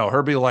Herbie, no,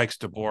 Herbie likes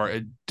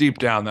DeBoer. Deep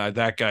down,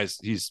 that guy's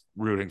he's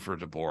rooting for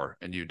DeBoer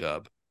and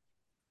UW.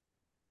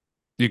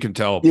 You can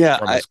tell Yeah,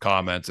 from I his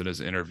comments and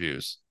his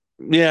interviews.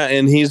 yeah,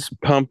 and he's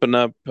pumping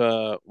up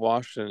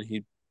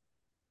Washington.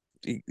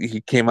 He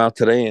came out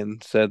today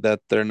and said that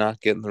they're not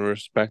getting the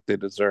respect they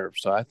deserve.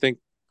 So I think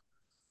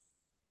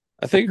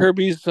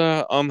Herbie's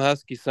on the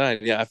Husky side.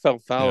 Yeah, I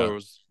felt Yeah. Fowler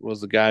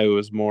was the guy who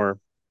was more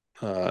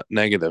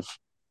negative.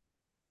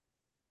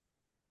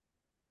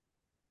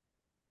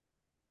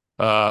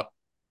 Uh,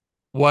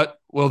 what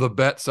will the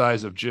bet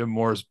size of Jim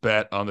Moore's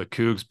bet on the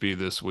Cougs be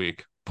this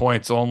week?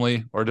 Points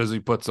only, or does he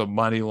put some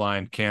money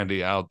line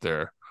candy out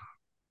there?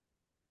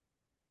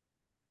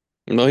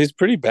 No, he's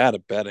pretty bad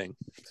at betting.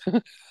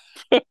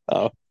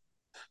 I'm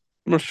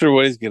not sure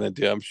what he's gonna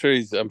do.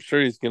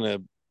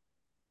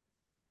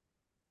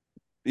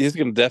 He's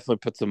gonna definitely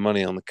put some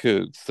money on the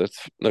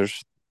Cougs.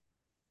 There's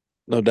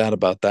no doubt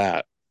about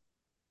that.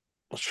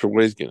 Not sure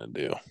what he's gonna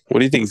do. What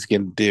do you think he's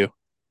gonna do?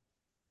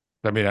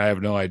 I mean, I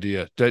have no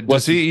idea. Does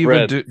What's the he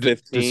even spread? do?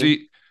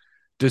 $15?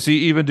 Does he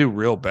even do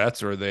real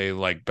bets, or are they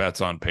like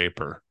bets on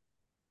paper?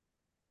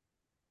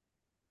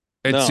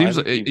 it No, I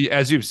seems think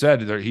as you've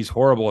said, he's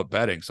horrible at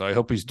betting. So I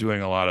hope he's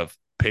doing a lot of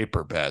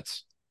paper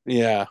bets.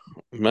 yeah,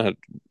 I'm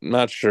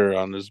not sure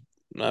on his.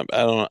 I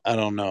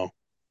don't know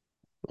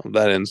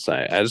that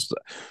insight. I just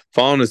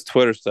following his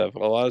Twitter stuff. A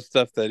lot of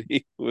stuff that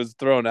he was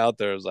throwing out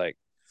there was like,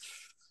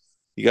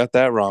 you got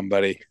that wrong,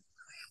 buddy.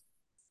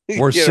 You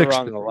We're get it six.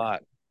 wrong a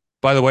lot.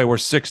 By the way, we're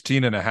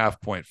 16 and a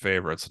half point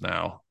favorites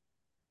now.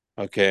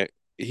 Okay.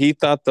 He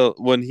thought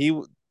when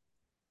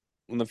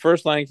the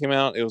first line came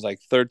out, it was like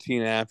 13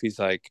 and a half. He's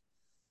like,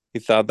 he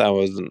thought that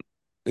wasn't,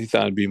 he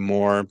thought it'd be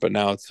more, but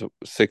now it's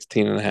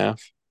 16 and a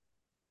half.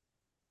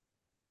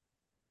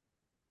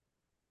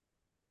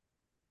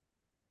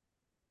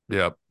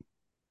 Yep.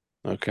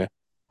 Okay.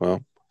 Well,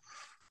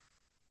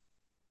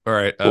 All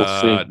right.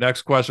 we'll see.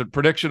 Next question.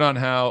 Prediction on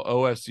how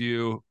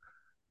OSU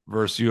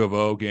versus U of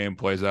O game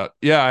plays out.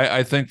 Yeah,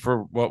 I think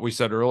for what we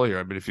said earlier,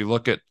 I mean, if you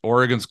look at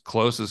Oregon's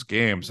closest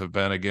games have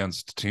been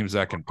against teams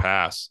that can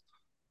pass.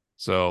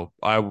 So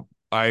I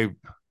I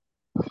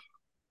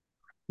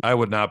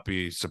would not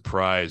be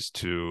surprised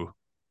to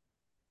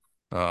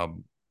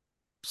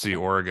see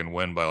Oregon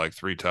win by like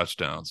 3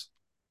 touchdowns.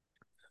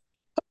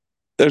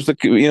 There's a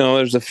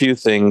few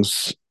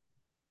things.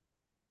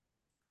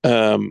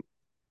 Um,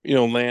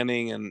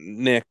 Lanning and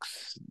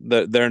Nick's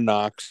their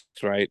knocks,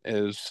 right,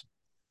 is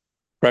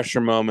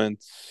pressure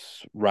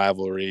moments,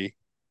 rivalry,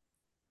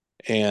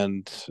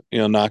 and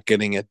not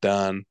getting it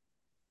done.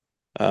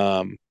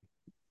 Um,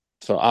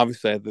 so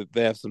obviously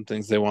they have some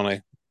things they want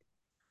to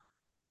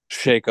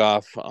shake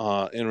off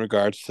in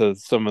regards to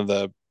some of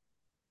the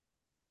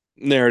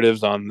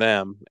narratives on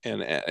them,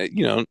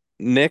 and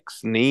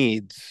Nick's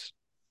needs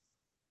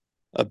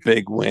a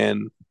big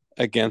win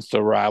against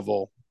a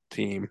rival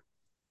team.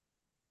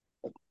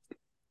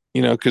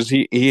 Because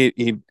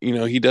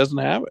he doesn't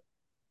have it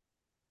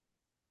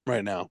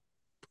right now.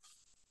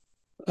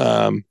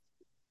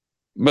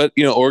 But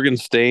Oregon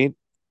State,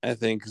 I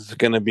think, is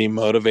going to be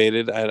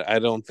motivated. I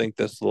don't think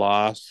this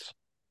loss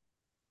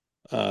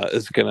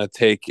is going to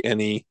take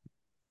any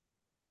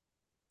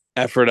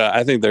effort.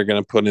 I think they're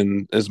going to put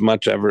in as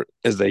much effort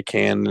as they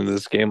can in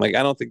this game. Like,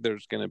 I don't think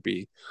there's going to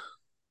be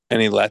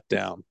any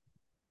letdown.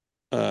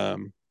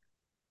 Um,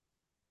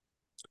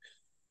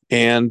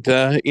 and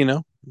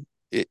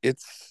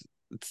it's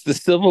the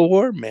Civil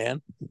War,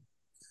 man.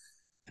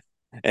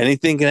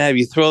 Anything can have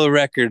you throw the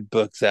record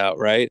books out,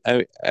 right?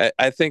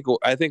 I think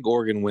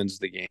Oregon wins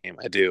the game.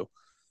 I do.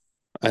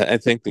 I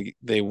think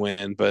they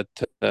win, but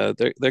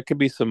there could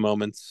be some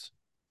moments.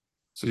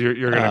 So you're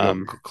going to go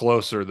Um,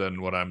 closer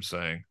than what I'm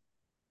saying.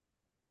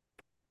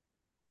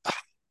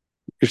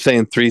 you're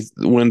saying three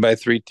win by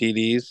three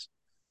TDs?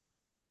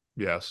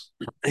 Yes.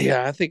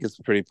 Yeah, I think it's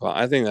pretty.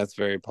 I think that's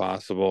very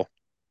possible.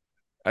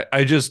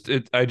 I just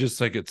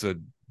think it's a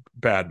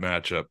bad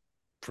matchup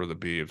for the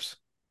Beavs.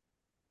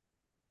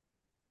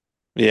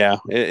 Yeah,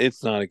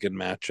 it's not a good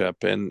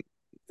matchup, and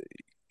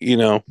you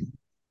know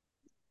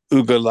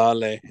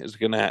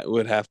Ugalale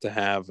would have to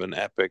have an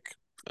epic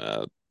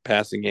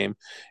passing game,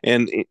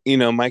 and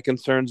my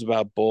concerns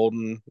about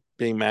Bolden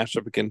being matched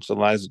up against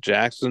Eliza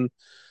Jackson,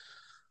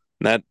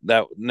 that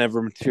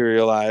never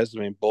materialized.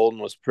 I mean, Bolden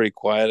was pretty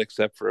quiet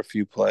except for a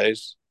few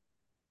plays.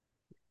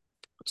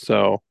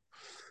 So,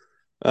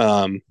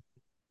 um,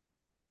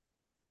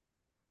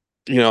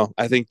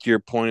 I think your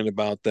point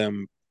about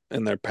them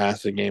and their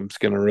passing game is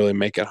going to really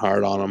make it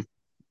hard on them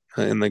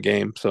in the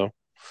game. So,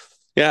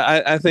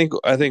 yeah, I think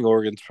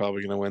Oregon's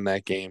probably going to win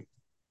that game.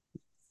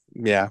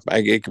 Yeah,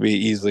 it could be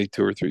easily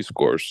 2 or 3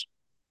 scores.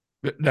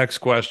 Next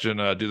question.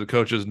 Do the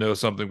coaches know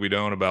something we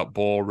don't about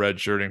Bull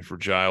redshirting for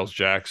Giles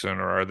Jackson,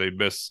 or are they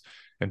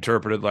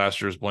misinterpreted last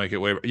year's blanket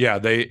waiver? Yeah,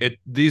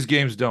 these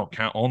games don't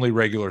count. Only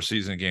regular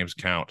season games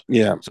count.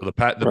 Yeah, So the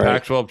right.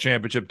 Pac-12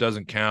 championship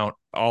doesn't count.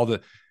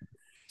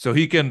 So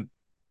he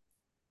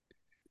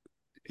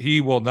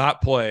will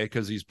not play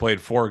because he's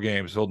played 4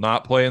 games. He'll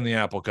not play in the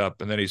Apple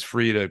Cup, and then he's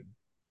free to,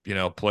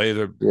 play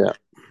the Yeah,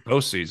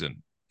 postseason,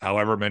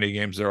 however many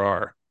games there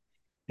are.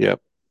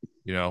 yep,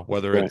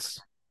 Whether right. it's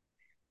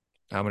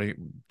how many,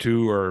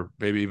 2 or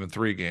maybe even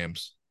 3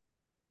 games.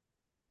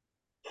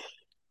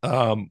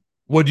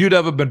 Would you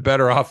have been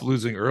better off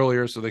losing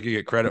earlier so they could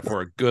get credit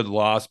for a good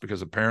loss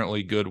because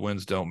apparently good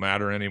wins don't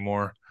matter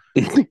anymore?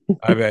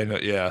 I mean,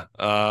 yeah.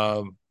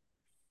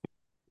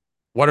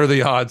 What are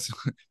the odds?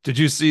 Did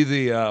you see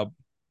the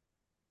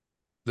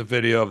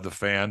video of the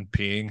fan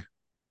peeing?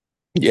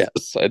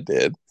 Yes, I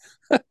did.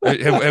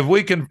 have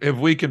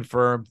we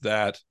confirmed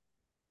that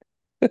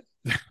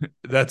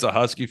that's a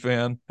Husky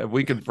fan? Have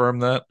we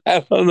confirmed that? I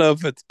don't know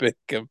if it's been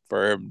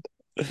confirmed.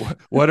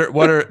 What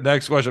are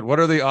next question? What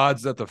are the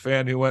odds that the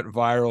fan who went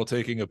viral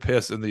taking a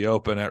piss in the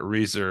open at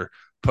Reeser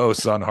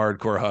posts on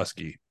Hardcore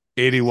Husky?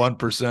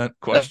 81%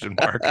 question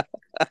mark.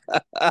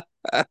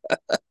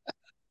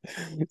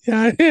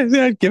 Yeah,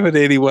 I'd give it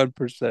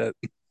 81%.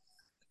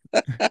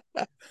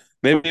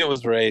 Maybe it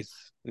was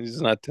race.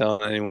 He's not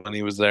telling anyone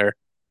he was there.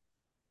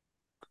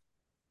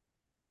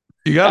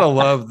 You gotta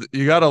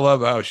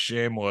love how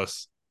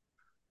shameless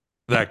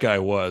that guy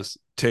was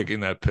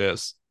taking that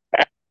piss.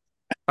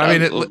 I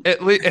mean,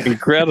 at least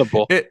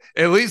incredible.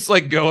 at least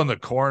like go in the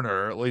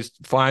corner, at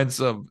least find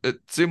some. It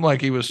seemed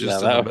like he was Yeah,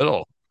 just in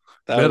the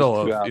that was middle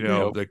too of out in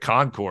the the open.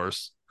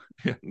 concourse.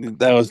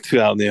 That was too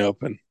out in the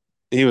open.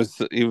 He was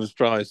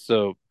probably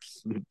so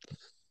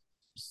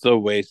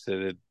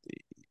wasted.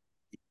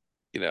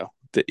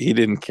 That he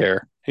didn't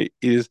care. He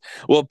just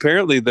well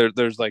apparently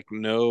there's like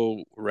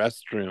no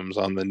restrooms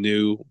on the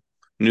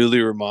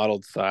newly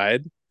remodeled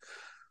side.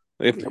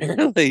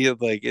 Apparently,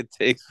 like it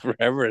takes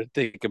forever to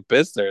take a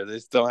piss there. They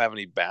still don't have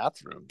any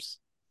bathrooms.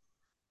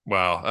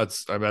 Wow,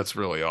 that's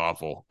really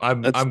awful.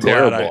 That's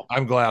terrible.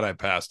 I'm glad I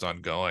passed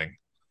on going.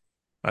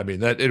 I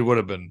mean that it would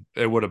have been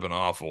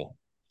awful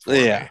for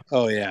Yeah. me.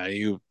 Oh yeah.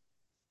 You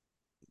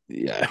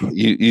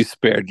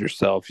spared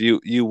yourself.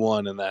 You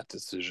won in that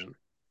decision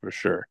for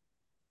sure.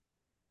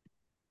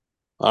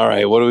 All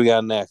right. What do we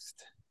got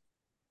next?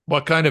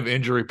 What kind of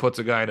injury puts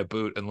a guy in a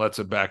boot and lets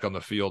him back on the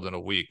field in a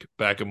week?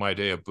 Back in my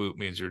day, a boot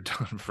means you're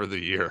done for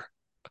the year.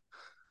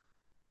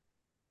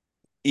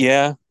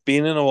 Yeah,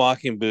 being in a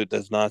walking boot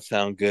does not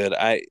sound good.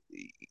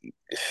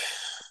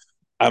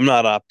 I'm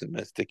not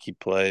optimistic he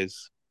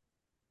plays.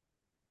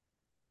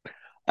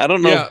 I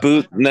don't know if Yeah,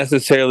 boot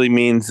necessarily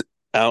means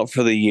out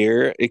for the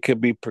year. It could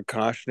be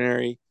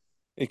precautionary.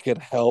 It could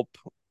help,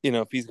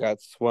 if he's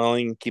got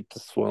swelling, keep the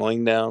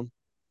swelling down.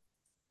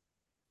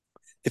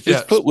 If his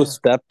yeah, foot was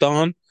stepped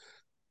on,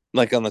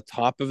 like on the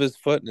top of his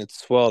foot and it's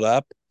swelled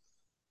up,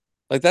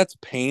 like that's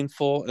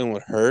painful and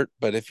would hurt.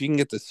 But if you can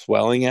get the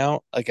swelling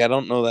out, like I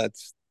don't know I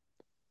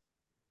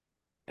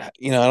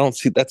don't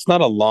see that's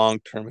not a long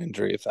term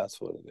injury if that's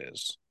what it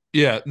is.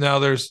 yeah. Now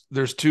there's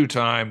two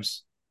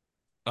times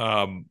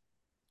um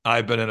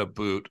I've been in a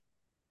boot,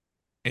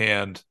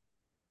 and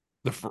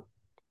the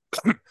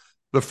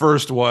the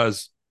first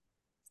was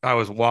I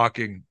was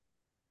walking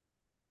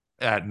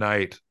at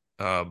night,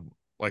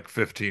 like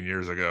 15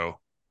 years ago,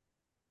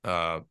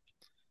 uh,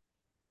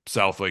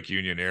 South Lake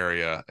Union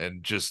area,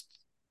 and just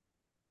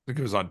I think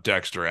it was on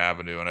Dexter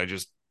Avenue, and I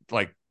just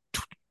like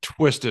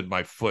twisted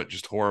my foot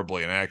just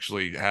horribly, and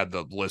actually had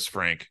the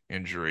Lisfranc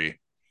injury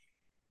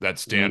that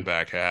Mm.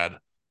 Standback had.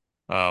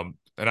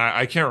 And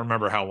I can't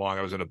remember how long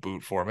I was in a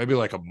boot for. Maybe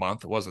like a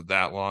month. It wasn't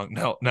that long.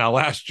 Now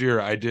last year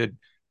I did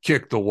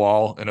kick the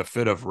wall in a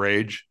fit of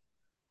rage,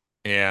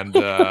 and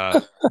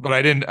but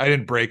I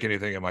didn't break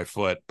anything in my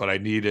foot, but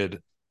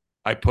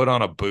I put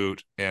on a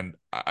boot, and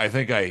I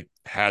think I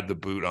had the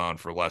boot on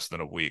for less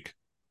than a week.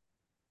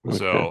 Okay.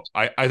 So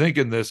I think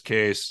in this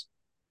case,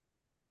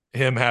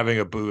 him having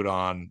a boot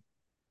on,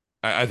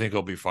 I think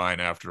he'll be fine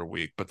after a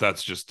week, but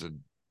that's just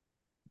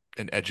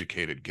an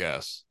educated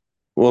guess.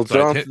 Well, So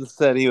I Johnson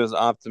said he was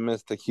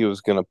optimistic he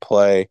was going to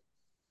play,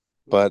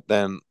 but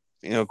then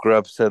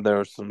Grubb said there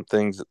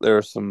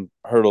were some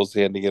hurdles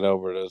he had to get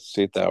over to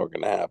see if that were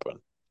going to happen.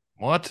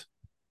 what?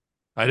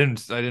 I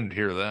didn't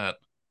hear that.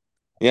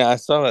 Yeah, I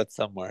saw that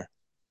somewhere.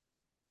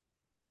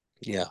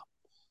 Yeah,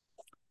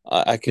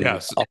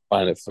 Yes. I'll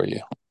find it for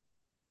you.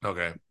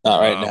 Okay. Not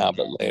right now,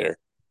 but later.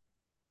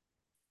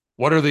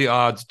 What are the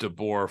odds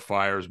DeBoer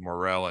fires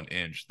Morrell and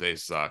Inch? They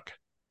suck.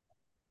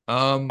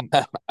 Um,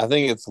 I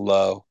think it's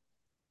low.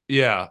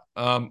 yeah.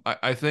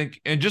 I think,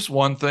 and just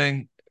one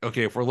thing.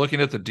 Okay, if we're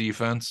looking at the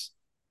defense,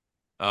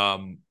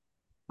 um,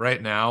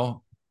 right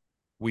now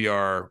we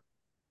are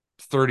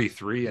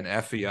 33 in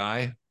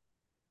FEI,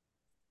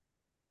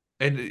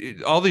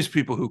 and all these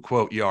people who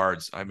quote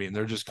yards, I mean,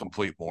 they're just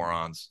complete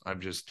morons. I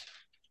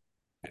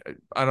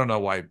don't know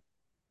why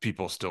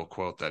people still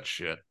quote that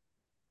shit.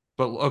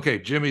 But okay,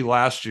 Jimmy,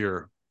 last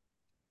year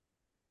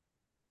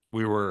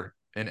we were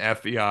in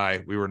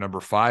FEI, we were number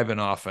 5 in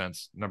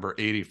offense, number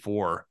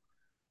 84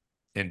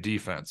 in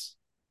defense.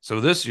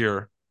 So this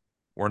year,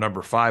 we're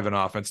number 5 in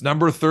offense,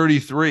 number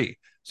 33.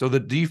 So the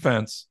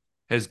defense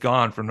has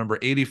gone from number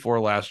 84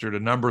 last year to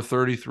number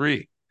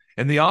 33.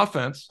 And the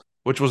offense,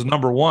 which was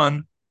number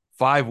 1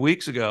 5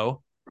 weeks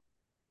ago,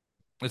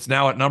 it's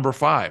now at number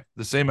 5,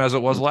 the same as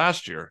it was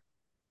last year.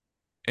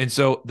 And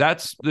so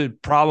that's the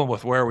problem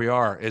with where we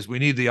are is we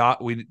got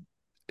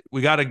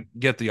to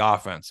get the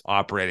offense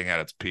operating at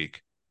its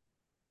peak.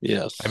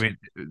 I Yes. mean,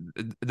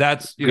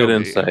 that's Good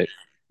insight.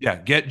 yeah,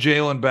 get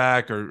Jalen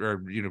back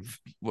or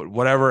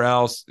whatever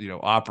else,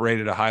 operate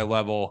at a high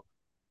level.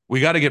 We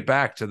got to get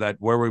back to that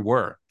where we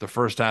were the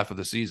first half of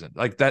the season.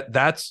 Like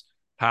that's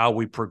how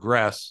we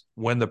progress,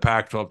 win the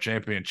Pac-12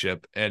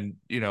 championship, and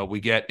we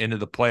get into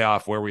the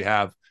playoff where we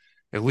have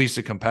at least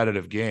a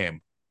competitive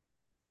game,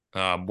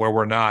 where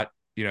we're not,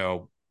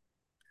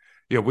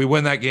 we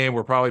win that game.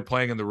 We're probably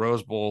playing in the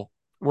Rose Bowl.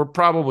 We're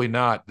probably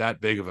not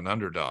that big of an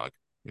underdog.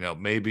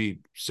 Maybe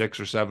 6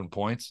 or 7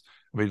 points.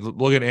 I mean,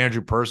 look at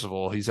Andrew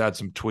Percival. He's had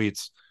some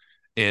tweets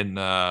in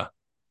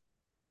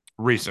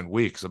recent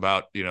weeks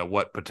about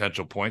what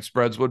potential point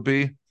spreads would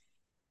be,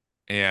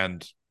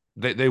 and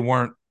they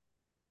weren't.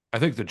 I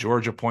think the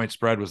Georgia point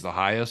spread was the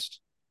highest.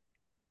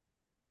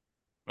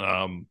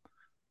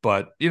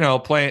 But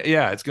playing,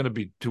 yeah, it's going to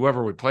be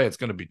whoever we play. It's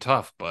going to be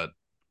tough, but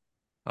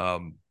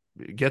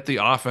get the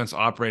offense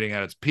operating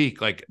at its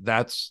peak. Like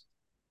that's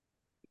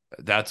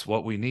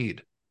what we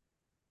need.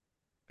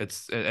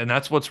 And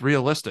that's what's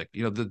realistic.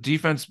 The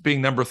defense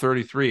being number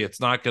 33, it's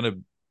not going to,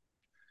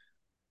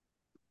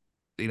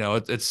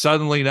 it's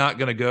suddenly not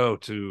going to go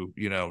to,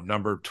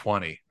 number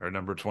 20 or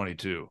number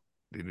 22.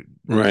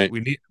 Right.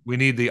 We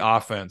need the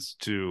offense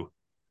to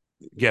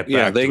get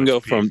Yeah, back they to can its go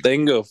peak. from they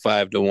can go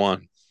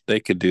 5-1. They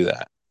could do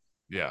that.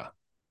 Yeah.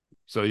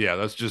 So yeah,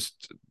 that's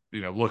just,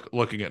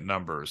 looking at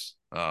numbers,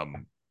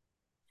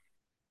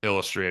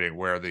 illustrating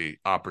where the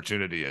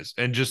opportunity is.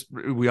 And just,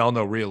 we all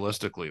know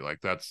realistically,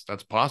 like that's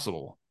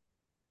possible.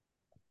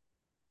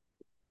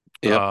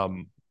 Yep.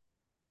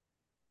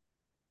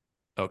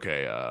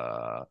 Okay.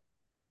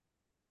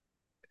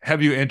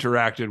 Have you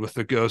interacted with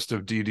the ghost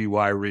of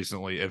DDY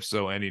recently? If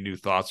so, any new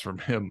thoughts from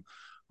him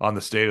on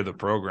the state of the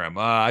program?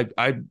 I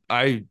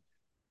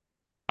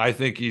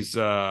think he's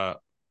I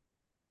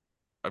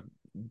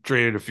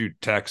traded a few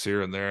texts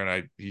here and there,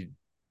 and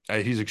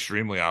he's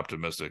extremely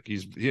optimistic.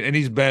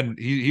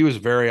 He was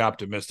very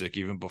optimistic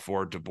even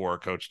before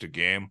DeBoer coached a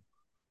game.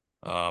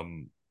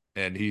 And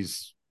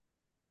he's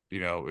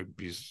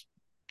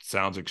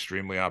sounds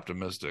extremely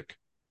optimistic.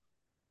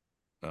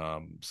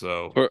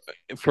 So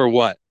For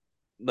what?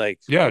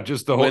 Like yeah,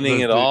 just the whole winning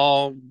it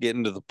all,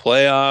 getting to the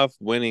playoff,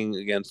 winning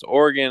against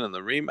Oregon in the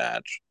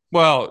rematch.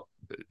 well,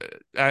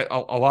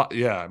 a lot.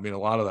 Yeah, I mean, a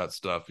lot of that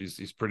stuff.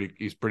 He's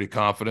pretty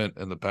confident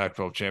in the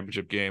Pac-12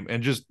 championship game,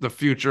 and just the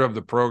future of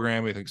the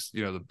program. He thinks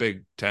the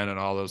Big Ten and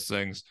all those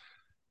things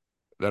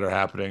that are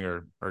happening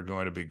are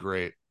going to be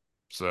great.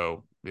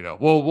 So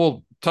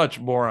we'll touch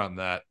more on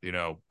that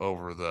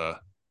over the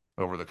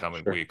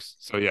coming weeks.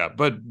 So yeah,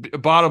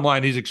 but bottom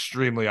line, he's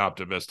extremely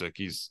optimistic.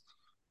 He's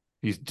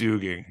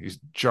Duging. He's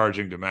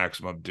charging to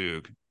maximum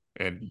Dug,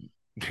 and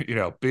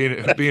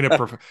being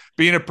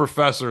a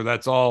professor,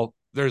 that's all.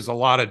 There's a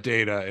lot of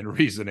data and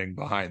reasoning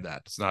behind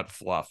that. It's not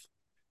fluff.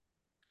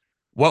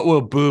 What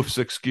will Boof's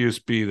excuse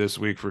be this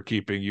week for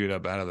keeping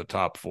UW out of the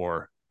top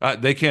 4?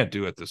 They can't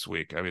do it this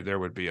week. I mean, there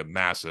would be a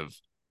massive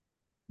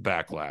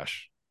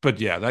backlash. But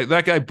yeah,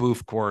 that guy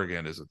Boof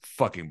Corrigan is a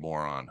fucking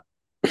moron.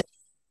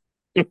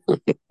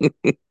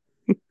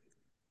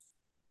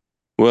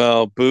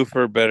 Well,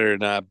 Boofer better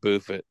not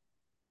boof it.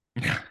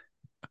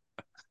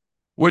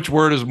 Which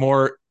word is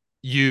more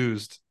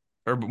used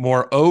or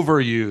more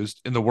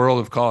overused in the world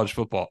of college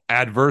football?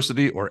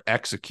 Adversity or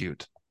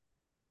execute?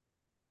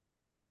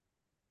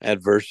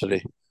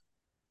 Adversity.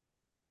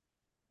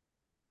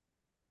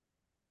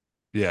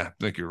 Yeah, I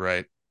think you're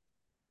right.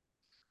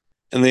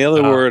 And the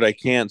other word I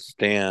can't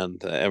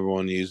stand that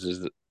everyone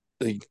uses,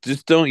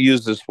 just don't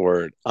use this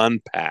word,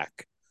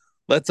 unpack.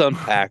 Let's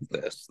unpack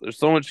this. There's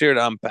so much here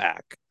to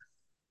unpack.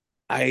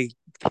 I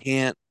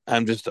can't,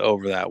 I'm just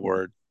over that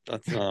word.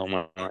 That's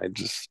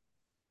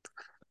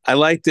I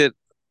liked it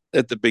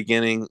at the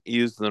beginning,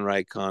 used in the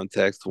right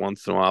context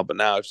once in a while, but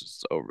now it's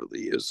just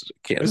overly used.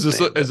 I can't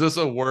is this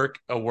a work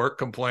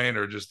complaint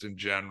or just in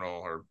general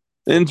or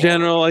in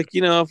general? Like,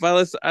 if I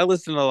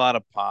listen to a lot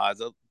of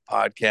podcasts,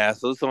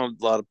 I listen to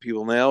a lot of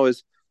people, and they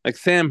always like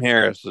Sam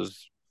Harris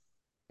is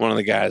one of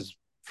the guys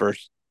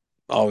first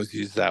always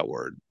use that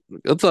word.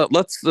 There's a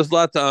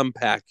lot to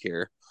unpack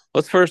here.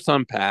 Let's first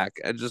unpack.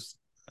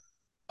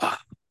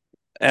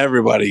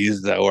 Everybody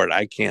uses that word.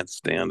 I can't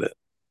stand it.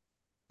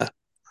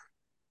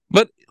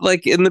 But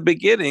like in the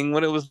beginning,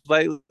 when it was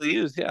lightly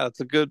used, yeah,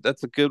 that's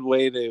a good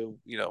way to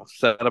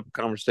set up a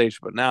conversation.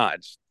 But now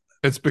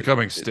it's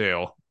becoming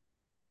stale.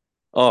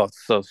 Oh,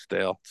 it's so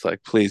stale. It's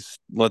like, please,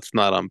 let's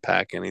not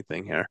unpack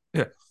anything here.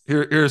 Yeah.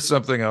 Here's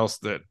something else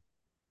that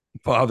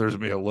bothers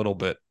me a little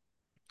bit.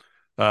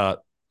 The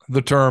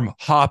term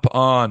hop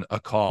on a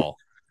call.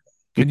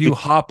 Can you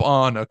hop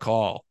on a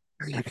call?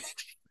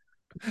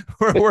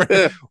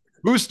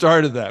 Who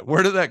started that?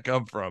 Where did that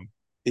come from?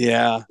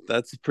 Yeah,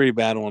 that's a pretty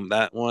bad one.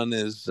 That one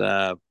is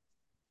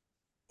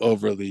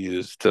overly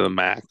used to the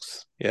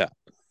max. Yeah.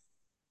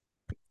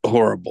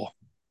 Horrible.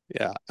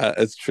 Yeah,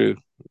 it's true.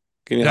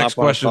 Can you Next hop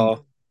on a question.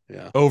 call?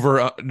 Yeah.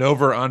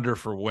 Over under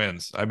for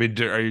wins. I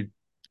mean, are you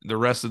the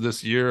rest of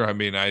this year? I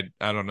mean, I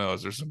don't know.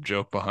 Is there some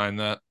joke behind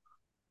that?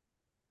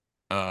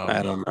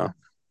 I don't know.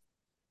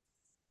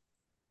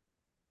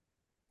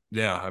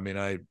 Yeah, I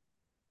mean,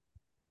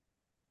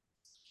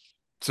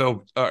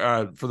 so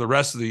for the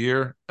rest of the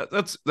year,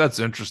 that's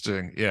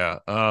interesting. Yeah.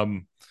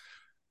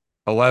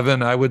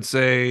 11, I would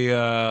say.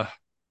 I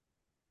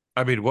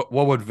mean, what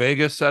would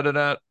Vegas set it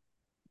at?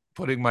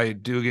 Putting my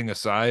Duging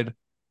aside,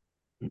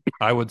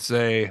 I would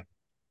say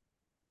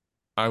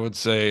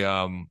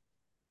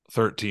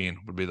 13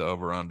 would be the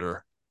over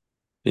under.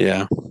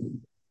 Yeah.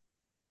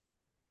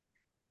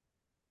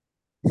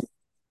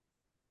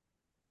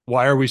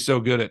 Why are we so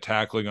good at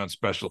tackling on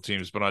special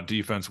teams, but on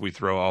defense we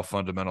throw all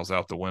fundamentals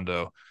out the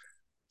window?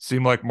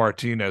 Seemed like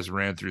Martinez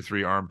ran through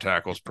 3 arm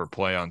tackles per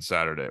play on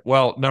Saturday.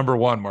 Well, number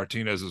one,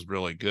 Martinez is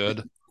really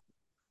good.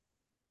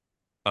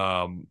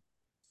 Number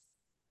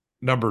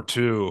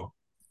two,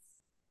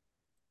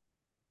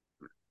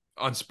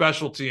 on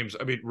special teams,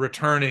 I mean,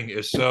 returning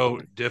is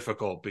so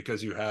difficult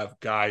because you have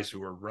guys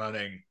who are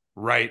running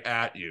right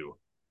at you,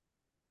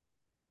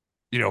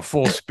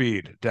 full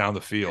speed down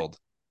the field.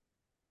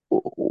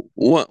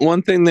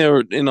 One thing they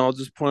were, I'll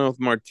just point out with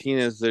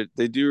Martinez that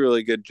they do a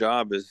really good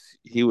job is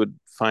he would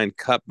find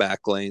cutback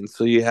lanes.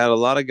 So you had a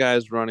lot of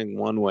guys running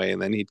one way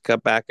and then he'd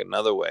cut back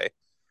another way.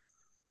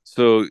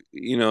 So,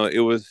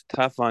 it was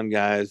tough on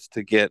guys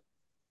to get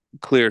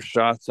clear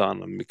shots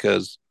on them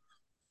because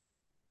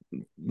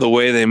the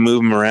way they move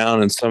him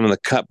around and some of the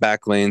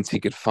cutback lanes he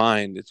could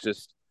find, it's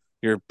just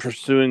you're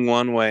pursuing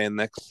one way and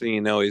next thing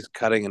you know he's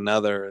cutting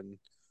another, and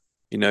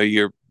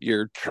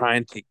you're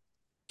trying to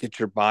get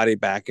your body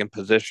back in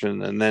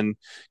position, and then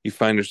you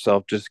find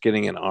yourself just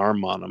getting an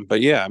arm on him.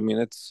 But yeah, I mean,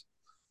 it's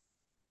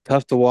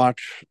tough to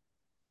watch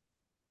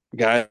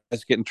guys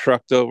getting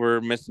trucked over,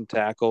 missing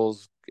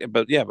tackles.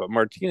 But yeah, but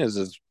Martinez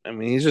is, I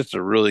mean, he's just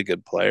a really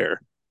good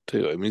player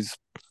too. I mean,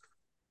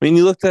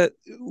 you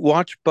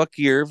watch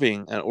Bucky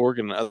Irving at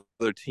Oregon and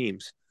other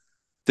teams.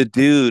 The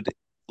dude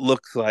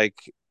looks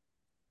like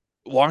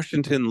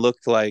Washington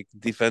looked like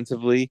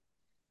defensively.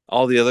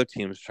 All the other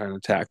teams trying to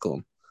tackle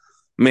him.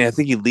 I mean, I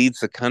think he leads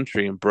the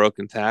country in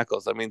broken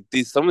tackles. I mean,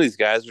 some of these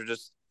guys are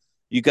just,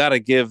 you got to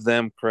give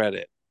them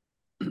credit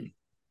when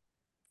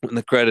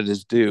the credit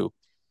is due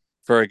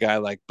for a guy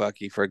like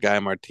Bucky, for a guy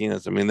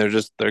Martinez. I mean,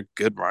 they're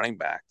good running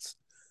backs.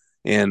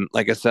 And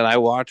like I said, I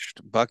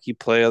watched Bucky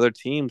play other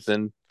teams,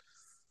 and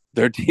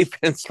their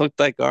defense looked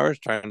like ours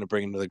trying to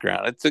bring him to the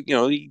ground. It took,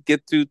 you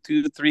get to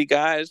 2 to 3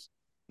 guys.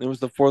 It was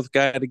the fourth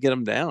guy to get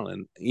him down.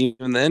 And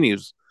even then, he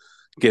was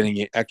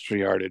getting extra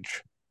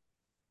yardage.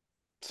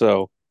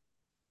 So,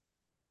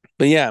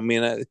 but yeah, I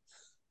mean,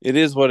 it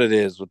is what it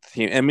is with the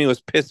team. I mean, it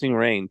was pissing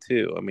rain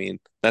too. I mean,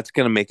 that's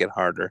going to make it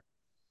harder.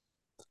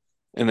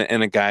 And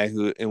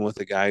with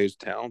a guy who's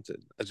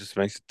talented, it just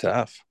makes it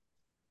tough.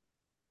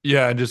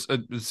 Yeah, and just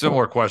a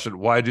similar question: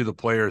 why do the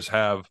players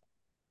have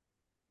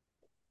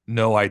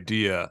no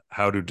idea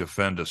how to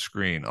defend a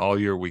screen all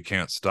year? We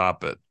can't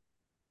stop it.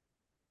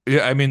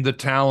 Yeah, I mean the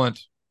talent.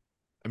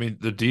 I mean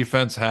the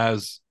defense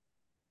has.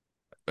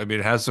 I mean,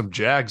 it has some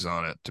jags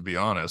on it, to be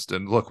honest.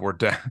 And look,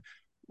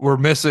 we're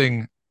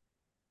missing,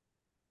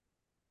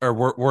 or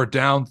we're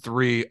down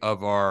 3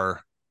 of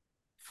our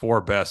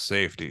 4 best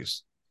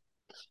safeties.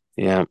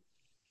 Yeah.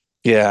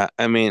 Yeah.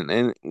 I mean,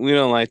 and we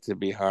don't like to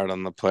be hard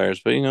on the players,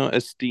 but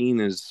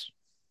Esteen is,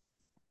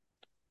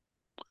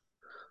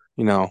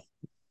 you know,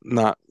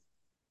 not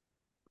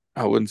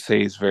I wouldn't say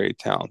he's very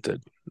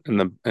talented in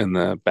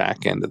the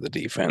back end of the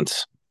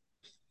defense.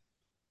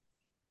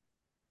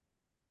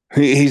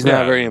 He's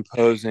not very Yeah,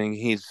 imposing.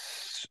 He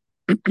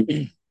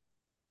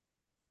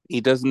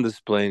doesn't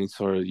display any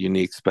sort of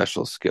unique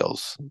special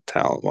skills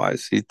talent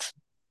wise. He's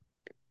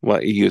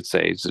what you would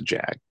say is a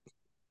jag.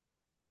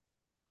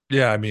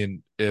 yeah. I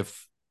mean,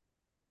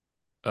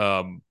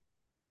 um,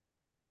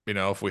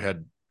 if we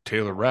had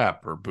Taylor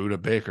Rapp or Buda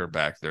Baker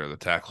back there, the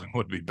tackling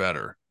would be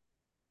better.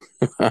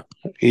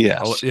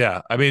 Yes.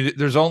 Yeah, I mean,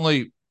 there's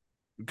only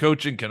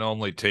coaching can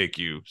only take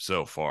you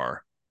so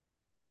far.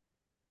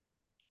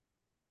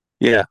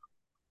 Yeah.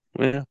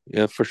 Yeah.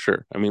 Yeah. For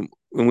sure. I mean,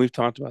 when we've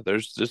talked about,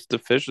 there's just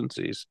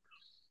deficiencies.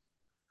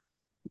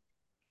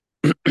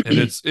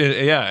 And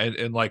yeah,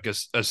 and like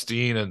a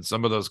Steen and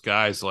some of those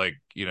guys, like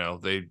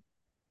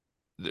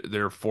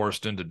they're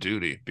forced into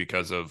duty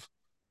because of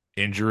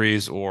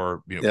injuries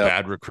or Yeah.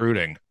 bad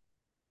recruiting.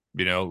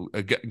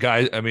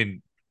 Guys. I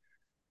mean,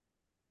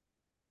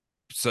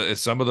 so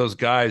some of those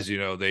guys,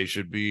 they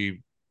should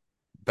be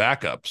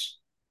backups,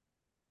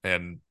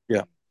 and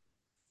Yeah.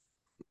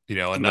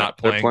 and No,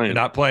 they're playing.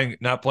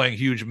 not playing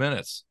huge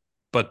minutes.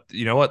 But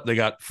you know what? They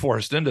got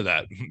forced into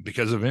that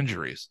because of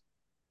injuries.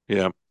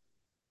 Yeah.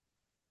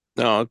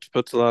 No, it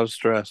puts a lot of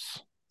stress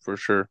for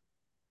sure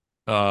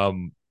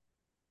Um,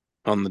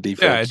 on the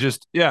yeah, and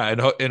defense.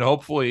 and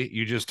hopefully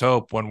you just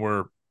hope when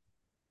we're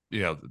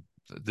you know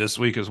this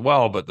week as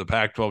well, but the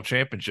Pac-12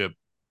 championship,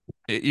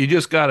 you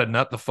just got to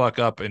nut the fuck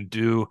up and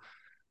do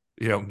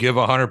give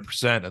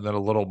 100% and then a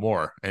little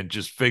more, and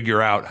just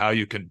figure out how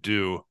you can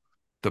do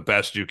the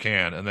best you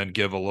can, and then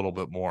give a little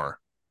bit more.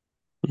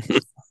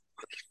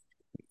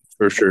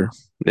 For sure.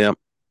 Yeah.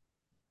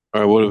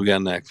 All right. What do we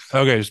got next?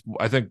 Okay,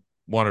 I think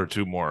 1 or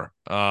 2 more.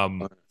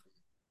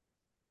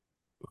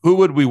 Who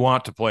would we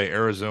want to play,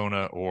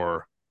 Arizona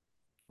or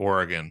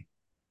Oregon?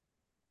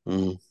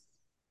 Mm.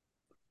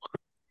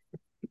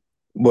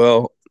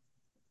 Well,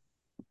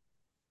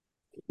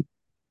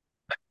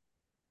 I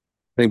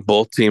think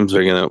both teams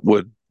are gonna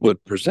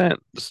would present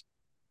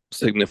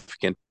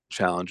significant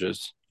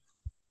challenges.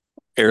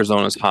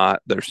 Arizona's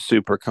hot. They're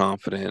super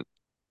confident.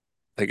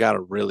 They got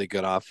a really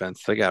good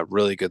offense. They got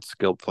really good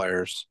skilled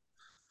players.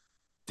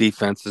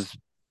 Defense is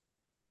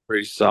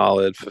pretty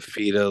solid.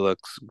 Fafita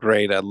looks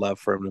great. I'd love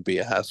for him to be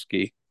a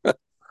Husky.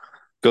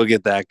 Go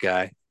get that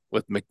guy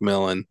with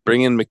McMillan.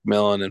 Bring in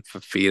McMillan and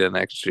Fafita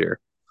next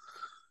year.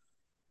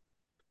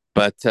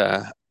 But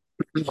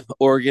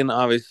Oregon,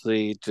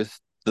 obviously,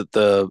 just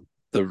the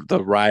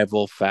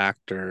rival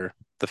factor,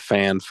 the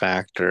fan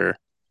factor.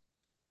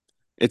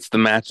 It's the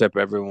matchup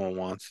everyone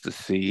wants to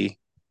see.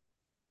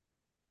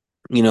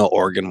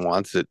 Oregon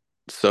wants it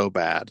so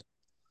bad.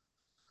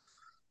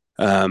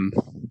 Um,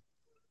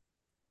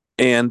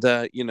 and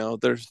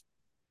there's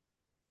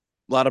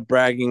lot of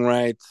bragging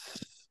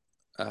rights.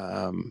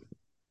 Um,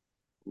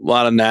 a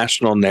lot of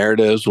national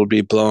narratives will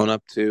be blown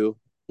up too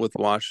with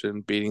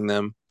Washington beating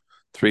them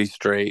three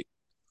straight.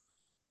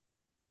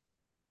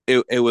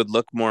 It would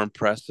look more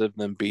impressive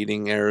than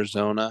beating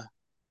Arizona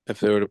if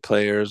they were to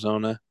play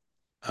Arizona.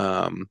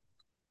 Um,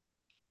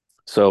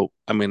 so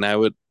I mean,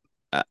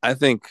 I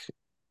think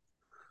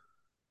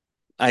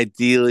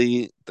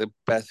ideally the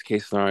best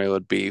case scenario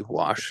would be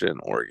Washington,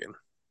 Oregon.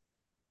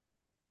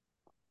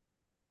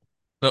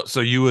 No,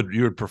 so you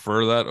would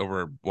prefer that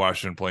over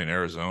Washington playing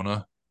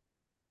Arizona?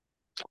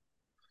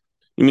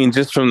 You mean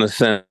just from the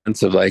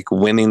sense of like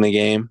winning the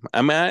game?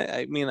 I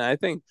mean, I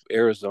think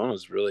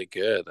Arizona's really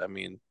good. I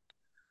mean,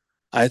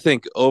 I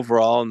think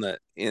overall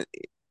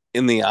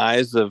in the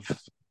eyes of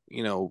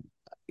you know,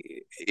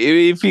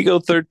 if you go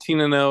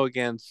 13-0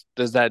 against,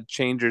 does that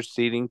change your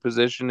seeding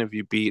position if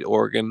you beat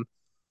Oregon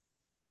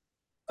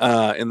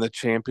in the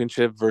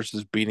championship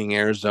versus beating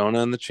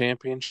Arizona in the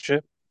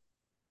championship?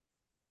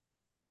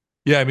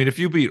 Yeah, I mean, if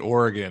you beat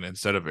Oregon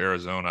instead of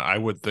Arizona, I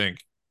would think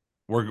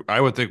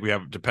we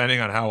have, depending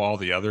on how all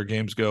the other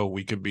games go,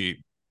 we could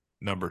be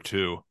number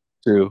two.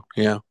 Too,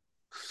 yeah,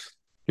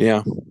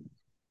 yeah.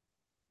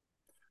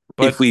 If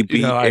But we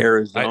you know, beat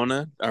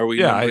Arizona, are we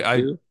yeah, number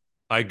two?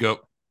 I go.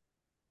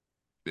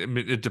 I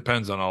mean, it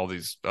depends on all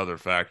these other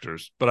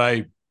factors, but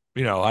I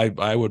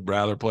would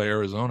rather play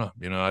Arizona.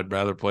 I'd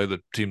rather play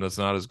the team that's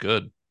not as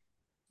good,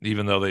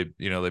 even though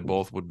they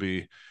both would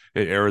be.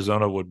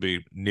 Arizona would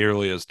be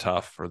nearly as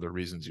tough for the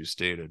reasons you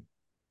stated.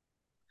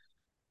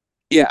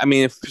 Yeah, I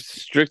mean, if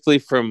strictly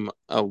from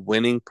a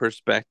winning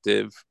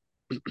perspective,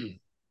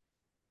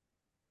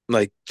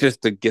 like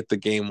just to get the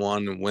game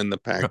won and win the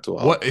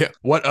Pac-12.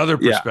 What other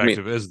Yeah, I mean,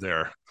 perspective is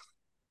there?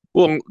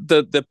 well,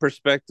 the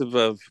perspective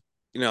of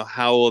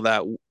how will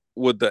that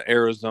would the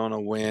Arizona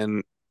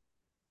win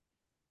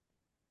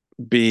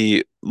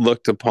be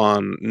looked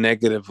upon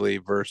negatively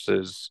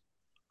versus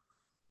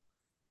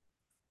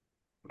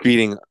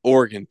beating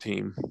Oregon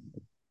team?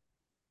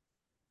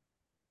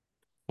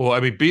 Well, I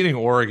mean, beating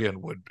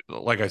Oregon would,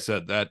 like I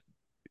said, that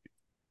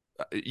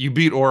you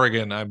beat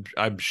Oregon.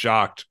 I'm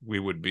shocked we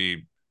would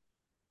be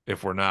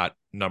if we're not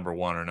number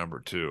one or number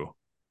two.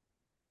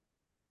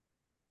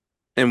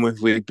 And if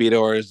we beat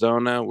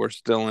Arizona, we're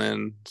still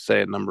in,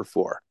 say, at number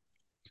four.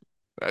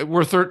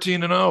 We're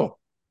 13-0.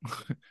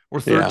 We're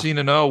Yeah,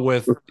 13-0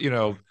 with,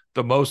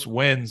 the most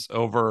wins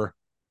over.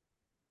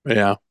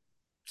 yeah,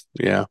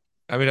 yeah,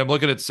 I mean, I'm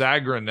looking at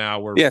Sagarin now.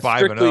 We're yeah.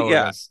 5 and Strictly, 0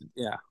 yeah, against.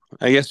 yeah.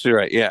 I guess you're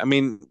right. Yeah, I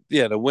mean,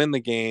 yeah, to win the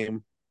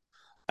game,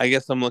 I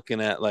guess I'm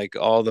looking at like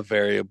all the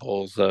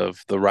variables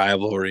of the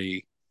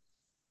rivalry,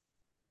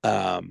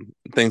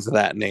 things of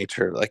that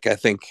nature. Like I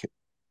think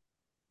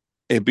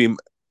it'd be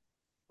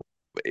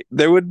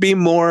there would be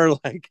more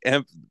like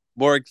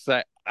more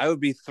excited. I would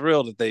be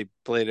thrilled if they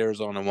played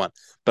Arizona and won.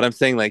 But I'm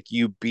saying like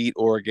you beat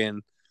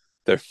Oregon,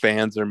 their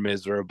fans are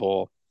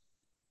miserable.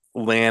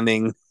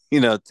 Lanning,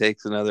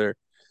 takes another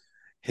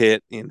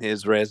hit in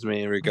his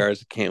resume in regards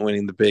to can't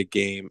winning the big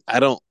game. I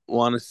don't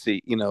want to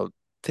see,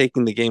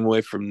 taking the game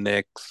away from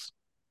Knicks.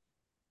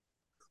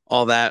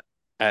 All that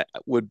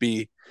would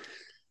be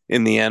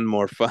in the end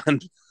more fun.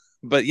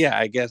 But yeah,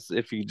 I guess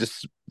if you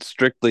just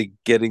strictly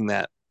getting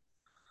that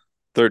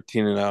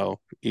 13-0,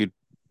 you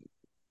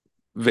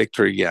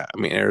victory, yeah. I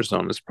mean,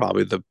 Arizona is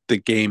probably the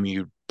game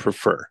you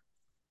prefer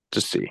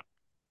to see.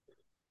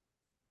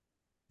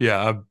 Yeah,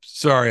 I'm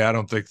sorry. I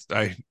don't think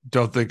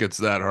it's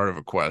that hard of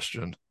a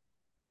question.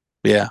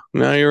 Yeah,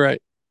 no, you're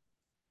right.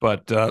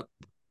 But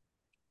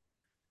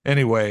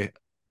anyway,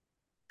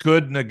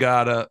 could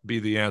Nagata be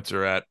the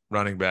answer at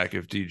running back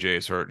if DJ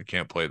is hurt and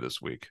can't play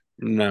this week?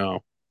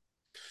 No,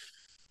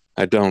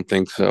 I don't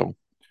think so.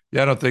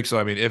 Yeah, I don't think so.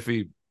 I mean, if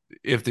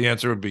the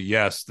answer would be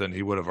yes, then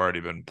he would have already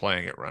been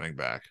playing at running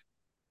back.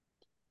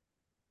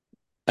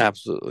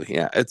 Absolutely,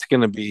 yeah. It's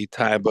going to be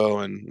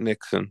Tybo and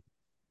Nixon.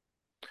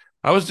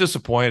 I was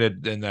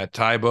disappointed in that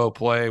Tybo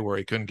play where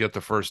he couldn't get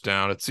the first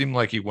down. It seemed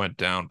like he went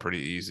down pretty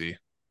easy.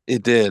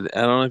 It did.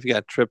 I don't know if he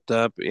got tripped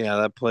up. Yeah,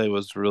 that play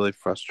was really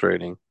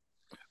frustrating.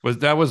 Was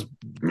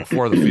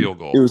before the field It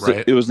goal, was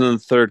right? it was in the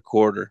third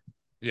quarter.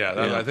 Yeah,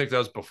 Yeah, I think that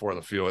was before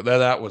the field.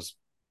 That was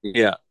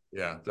yeah.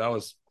 yeah, that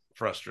was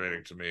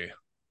frustrating to me.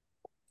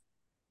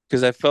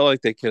 Because I felt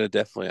like they could have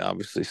definitely,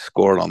 obviously,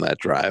 scored on that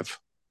drive.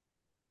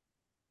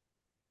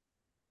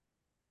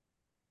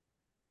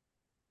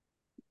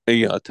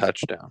 A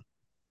touchdown.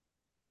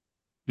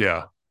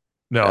 Yeah.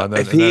 No, and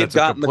then If and then he had it's a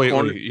gotten the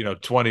corner, completely,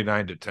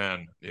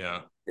 29-10.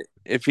 Yeah.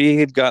 if he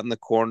had gotten the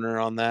corner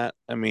on that,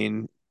 I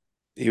mean,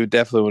 he would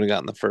definitely would have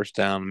gotten the first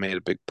down and made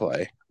a big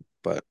play,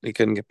 but he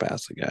couldn't get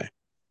past the guy.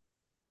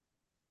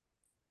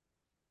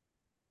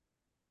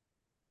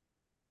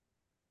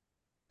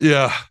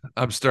 Yeah,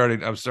 I'm starting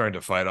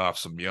to fight off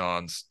some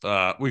yawns.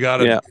 We got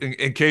to Yeah,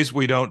 in case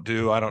we don't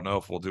do, I don't know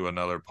if we'll do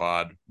another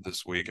pod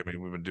this week. I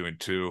mean, we've been doing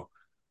two.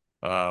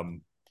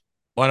 Um,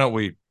 why don't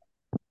we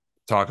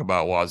talk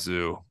about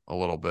Wazoo a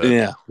little bit?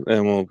 yeah,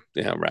 and we'll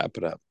wrap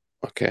it up.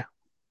 Okay.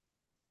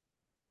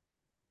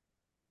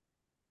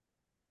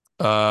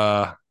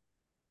 Uh,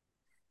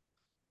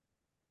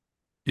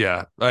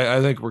 Yeah,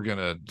 I think we're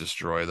gonna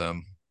destroy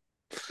them.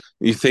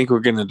 You think we're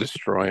going to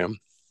destroy them?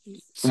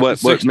 What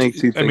 60.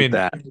 makes you I think mean,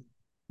 that?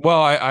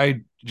 well,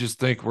 I just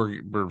think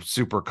we're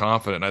super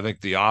confident. I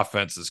think the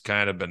offense has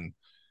kind of been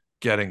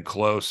getting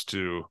close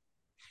to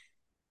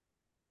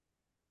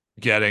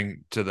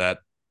getting to that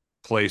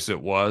place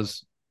it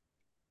was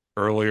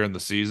earlier in the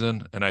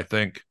season, and I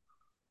think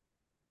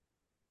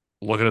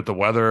looking at the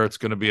weather, it's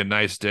going to be a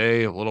nice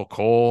day, a little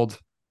cold.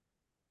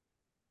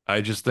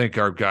 I just think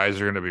our guys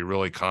are going to be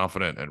really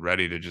confident and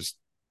ready to just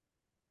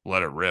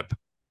let it rip.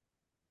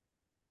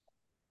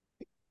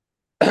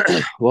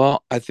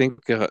 Well, I think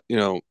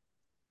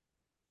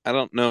I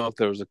don't know if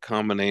there was a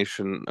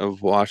combination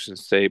of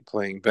Washington State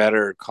playing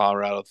better,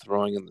 Colorado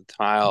throwing in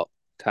the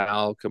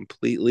towel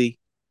completely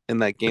in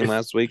that game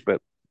last week,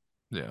 but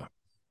Yeah.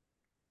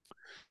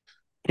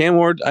 Cam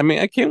Ward, I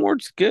mean, Cam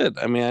Ward's good.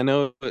 I mean, I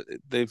know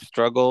they've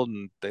struggled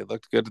and they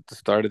looked good at the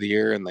start of the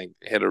year and they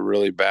hit a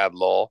really bad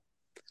lull.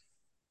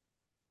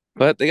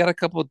 But they got a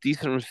couple of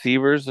decent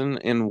receivers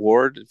in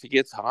Ward. If he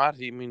gets hot,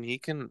 I mean, he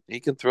can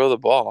throw the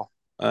ball.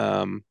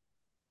 Um,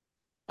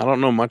 I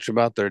don't know much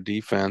about their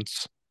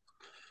defense.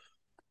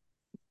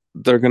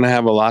 They're going to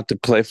have a lot to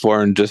play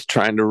for and just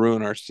trying to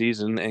ruin our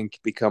season and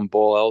become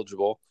bowl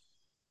eligible.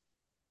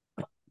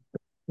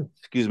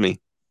 Excuse me.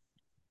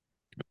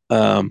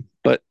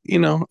 But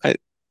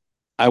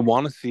I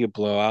want to see a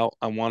blowout.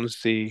 I want to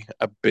see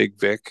a big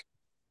Vic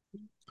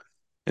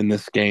in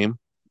this game,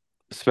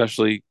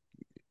 especially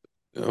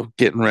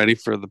getting ready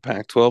for the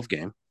Pac-12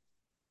 game,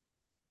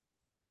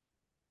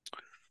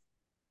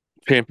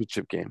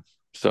 championship game.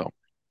 So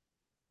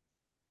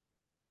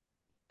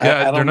I,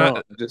 Yeah, I they're don't not.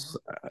 know. Just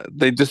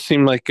they just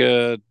seem like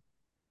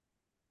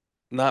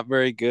not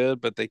very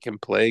good, but they can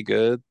play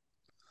good.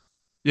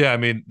 Yeah, I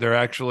mean, they're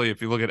actually,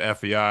 if you look at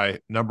FEI,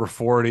 number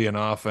 40 in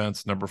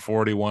offense, number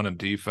 41 in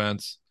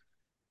defense.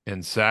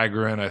 In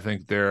Sagarin, I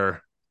think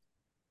they're,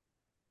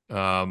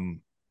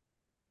 um,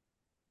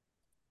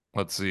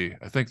 let's see,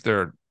 I think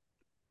they're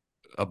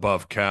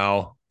above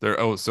Cal.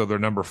 So they're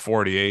number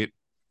 48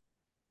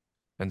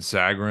 in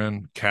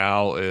Sagarin.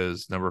 Cal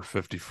is number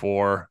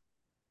 54.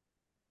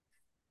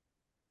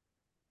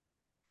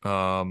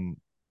 Um,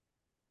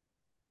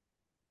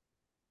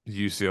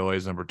 UCLA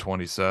is number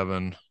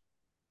 27.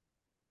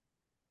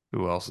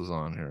 Who else is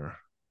on here?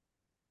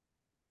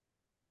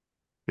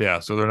 Yeah,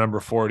 so they're number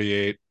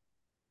 48.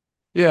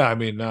 Yeah, I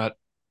mean, not,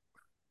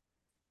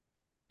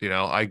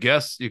 I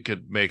guess you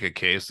could make a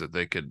case that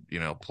they could,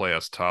 play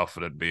us tough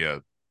and it'd be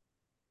a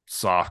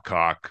soft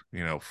cock,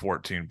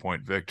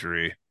 14-point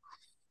victory.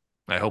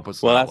 I hope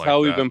it's Well, not that's like how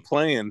we've that. been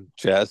playing,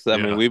 Chess. I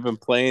mean, Yeah. we've been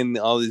playing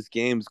all these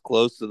games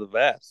close to the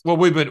vest. Well,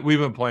 we've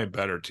been playing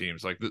better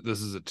teams. Like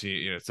this is a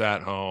team, it's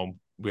at home.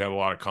 We have a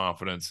lot of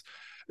confidence.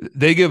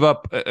 They give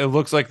up, it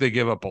looks like they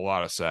give up a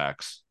lot of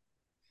sacks.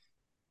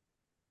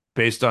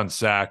 Based on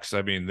sacks,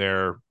 I mean,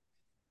 they've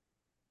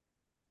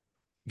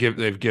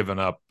given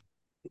up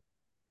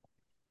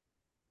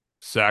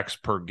sacks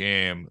per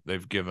game.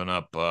 They've given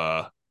up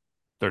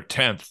they're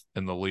 10th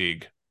in the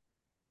league.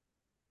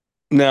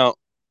 Now,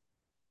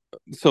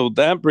 so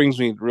that brings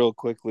me real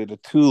quickly to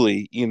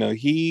Thule.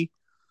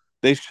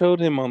 They showed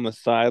him on the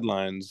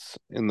sidelines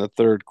in the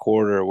third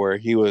quarter where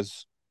he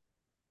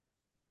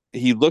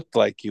looked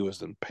like he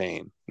was in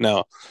pain.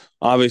 Now,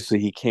 obviously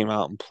he came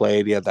out and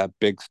played. He had that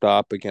big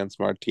stop against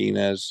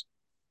Martinez,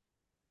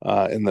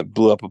 and that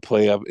blew up a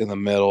play up in the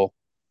middle.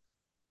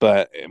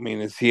 But I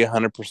mean, is he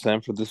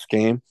 100% for this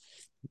game?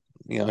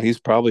 He's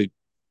probably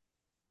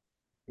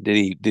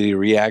did he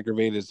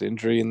re-aggravate his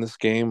injury in this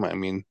game? I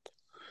mean,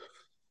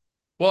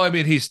 Well, I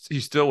mean, he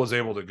still was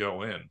able to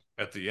go in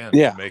at the end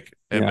yeah, and make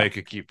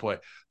yeah, a key play.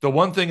 The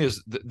one thing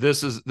is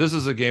this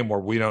is a game where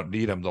we don't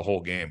need him the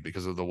whole game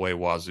because of the way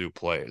Wazoo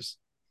plays.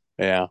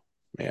 yeah,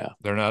 yeah,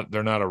 They're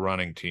not a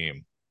running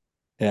team.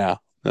 yeah.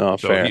 No,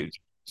 So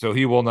fair.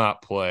 he will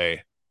not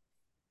play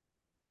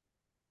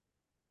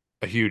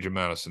a huge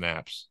amount of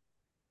snaps.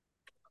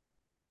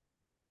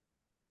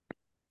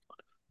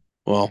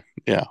 Well,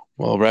 yeah.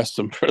 Well, rest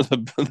him for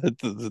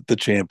the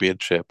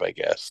championship, I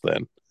guess.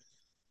 Then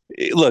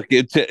look,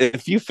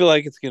 if you feel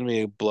like it's going to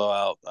be a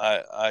blowout,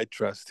 I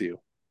trust you.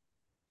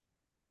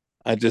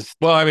 I just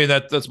Well, I mean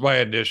that's my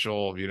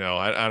initial,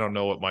 I don't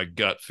know what my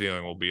gut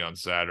feeling will be on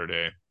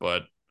Saturday,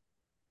 but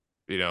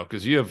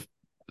because you have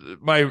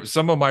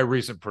some of my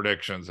recent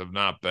predictions have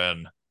not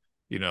been,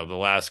 the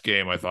last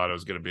game I thought it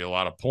was going to be a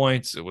lot of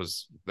points.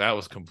 That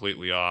was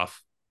completely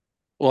off.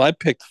 well, I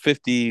picked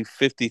 50,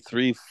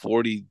 53,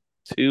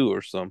 42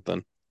 or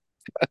something.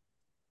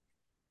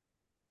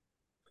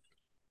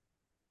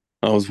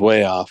 I was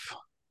way off.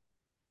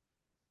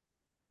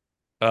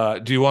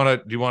 Do you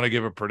want to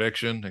give a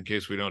prediction in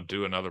case we don't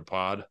do another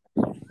pod?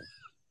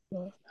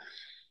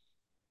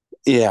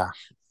 Yeah,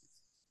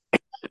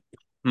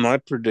 my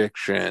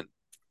prediction.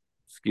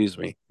 Excuse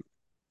me.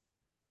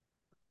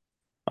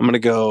 I'm gonna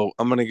go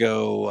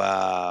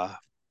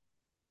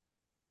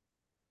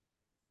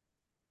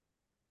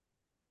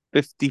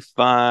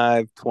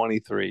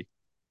 55-23.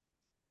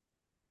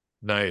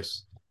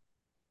 Nice.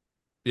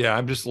 Yeah,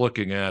 I'm just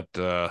looking at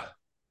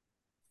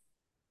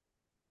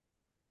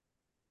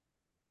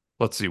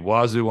let's see,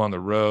 Wazoo on the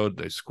road.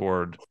 They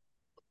scored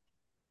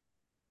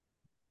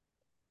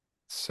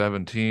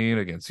 17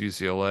 against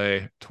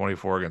UCLA,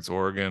 24 against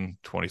Oregon,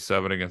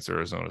 27 against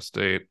Arizona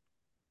State,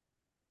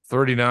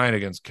 39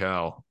 against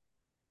Cal.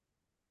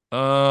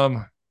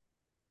 Um,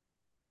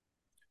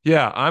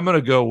 yeah, I'm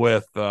gonna go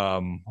with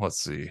let's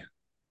see.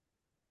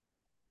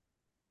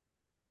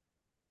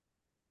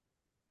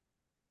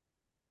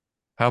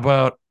 How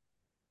about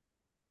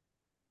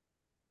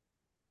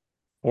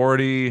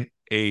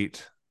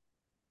 48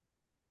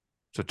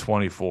 to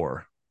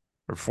 24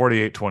 or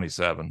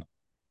 48-27?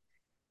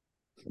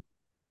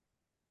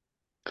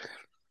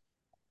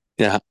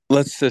 Yeah,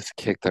 let's just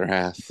kick their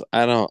ass.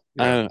 I don't.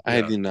 Yeah, I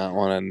yeah, do not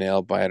want a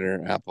nail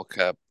biter Apple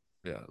Cup.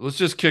 yeah. Let's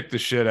just kick the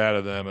shit out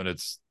of them and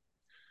it's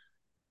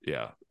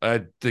yeah.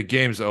 The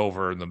game's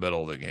over in the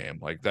middle of the game.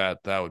 Like that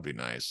would be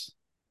nice.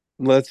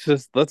 Let's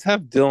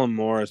have Dylan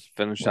Morris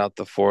finish out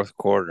the fourth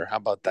quarter. How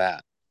about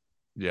that?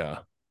 Yeah.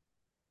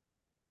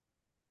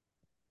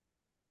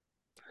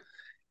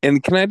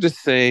 And can I just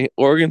say,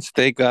 Oregon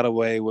State got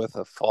away with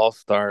a false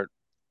start.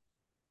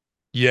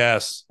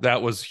 Yes,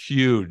 that was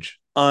huge.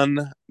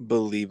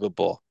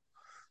 Unbelievable.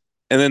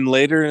 And then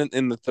later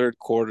in the third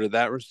quarter,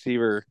 that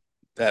receiver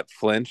that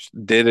flinched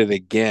did it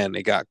again.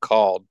 It got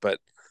called, but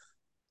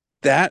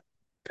that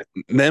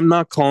them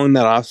not calling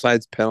that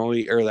offsides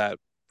penalty or that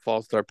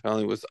false start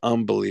penalty was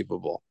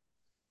unbelievable.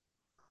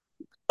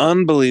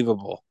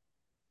 Unbelievable.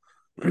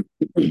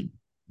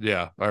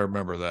 Yeah, I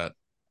remember that.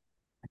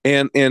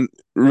 And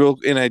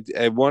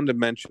I wanted to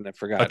mention, I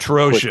forgot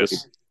quickly,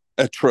 Atrocious.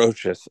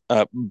 atrocious.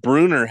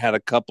 Bruner had a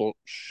couple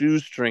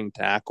shoestring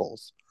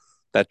tackles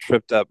that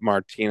tripped up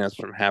Martinez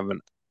from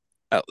having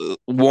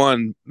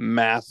one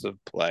massive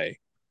play.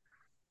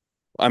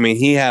 I mean,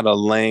 he had a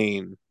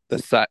lane.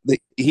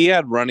 He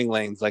had running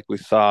lanes like we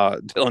saw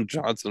Dylan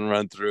Johnson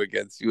run through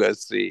against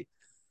USC,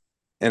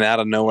 and out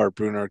of nowhere,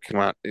 Bruner came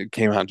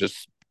out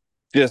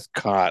just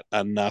caught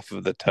enough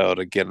of the toe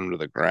to get him to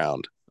the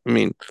ground. I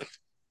mean,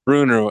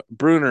 Bruner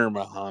and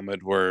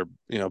Muhammad were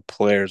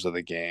players of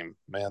the game.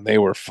 Man, they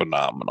were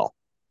phenomenal.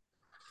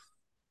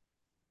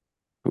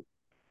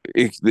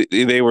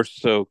 They were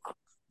so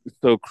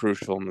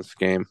crucial in this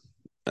game.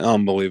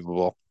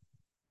 Unbelievable.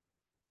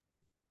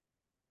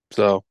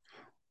 So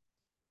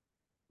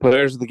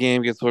players of the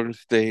game gets Oregon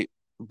State,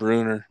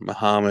 Bruner,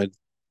 Muhammad.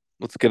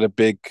 Let's get a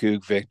big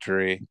Coug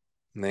victory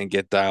and then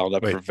get dialed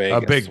up Wait, for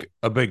Vegas.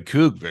 a big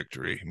Coug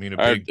victory. I mean a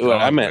Or big I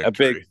dog meant a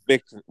big victory.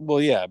 victory.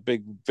 Well, yeah, a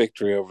big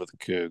victory over the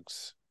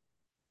Cougs.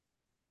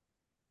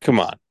 Come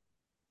on,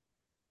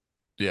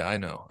 Yeah, I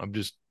know.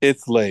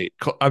 it's late.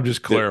 I'm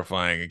just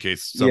clarifying in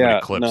case somebody Yeah,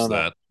 clips no, no,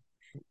 that.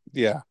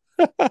 yeah.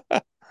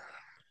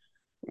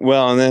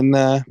 Well, and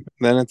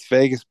then it's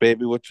Vegas,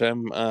 baby, which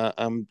I'm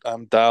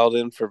dialed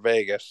in for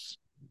Vegas.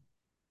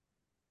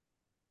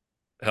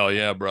 Hell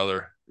yeah,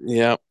 brother.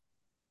 Yeah,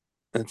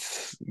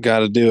 it's got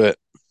to do it.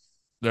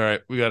 All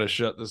right, we got to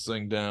shut this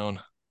thing down.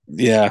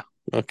 Yeah.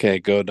 Okay,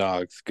 go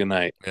dogs. Good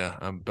night. Yeah,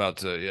 I'm about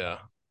to yeah,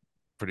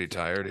 pretty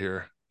tired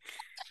here.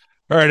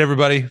 All right,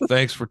 everybody.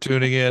 Thanks for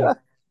tuning in.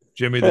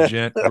 Jimmy the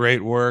Gent,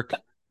 great work.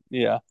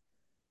 Yeah,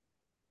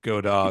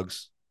 Go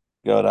dogs.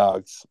 go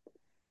dogs.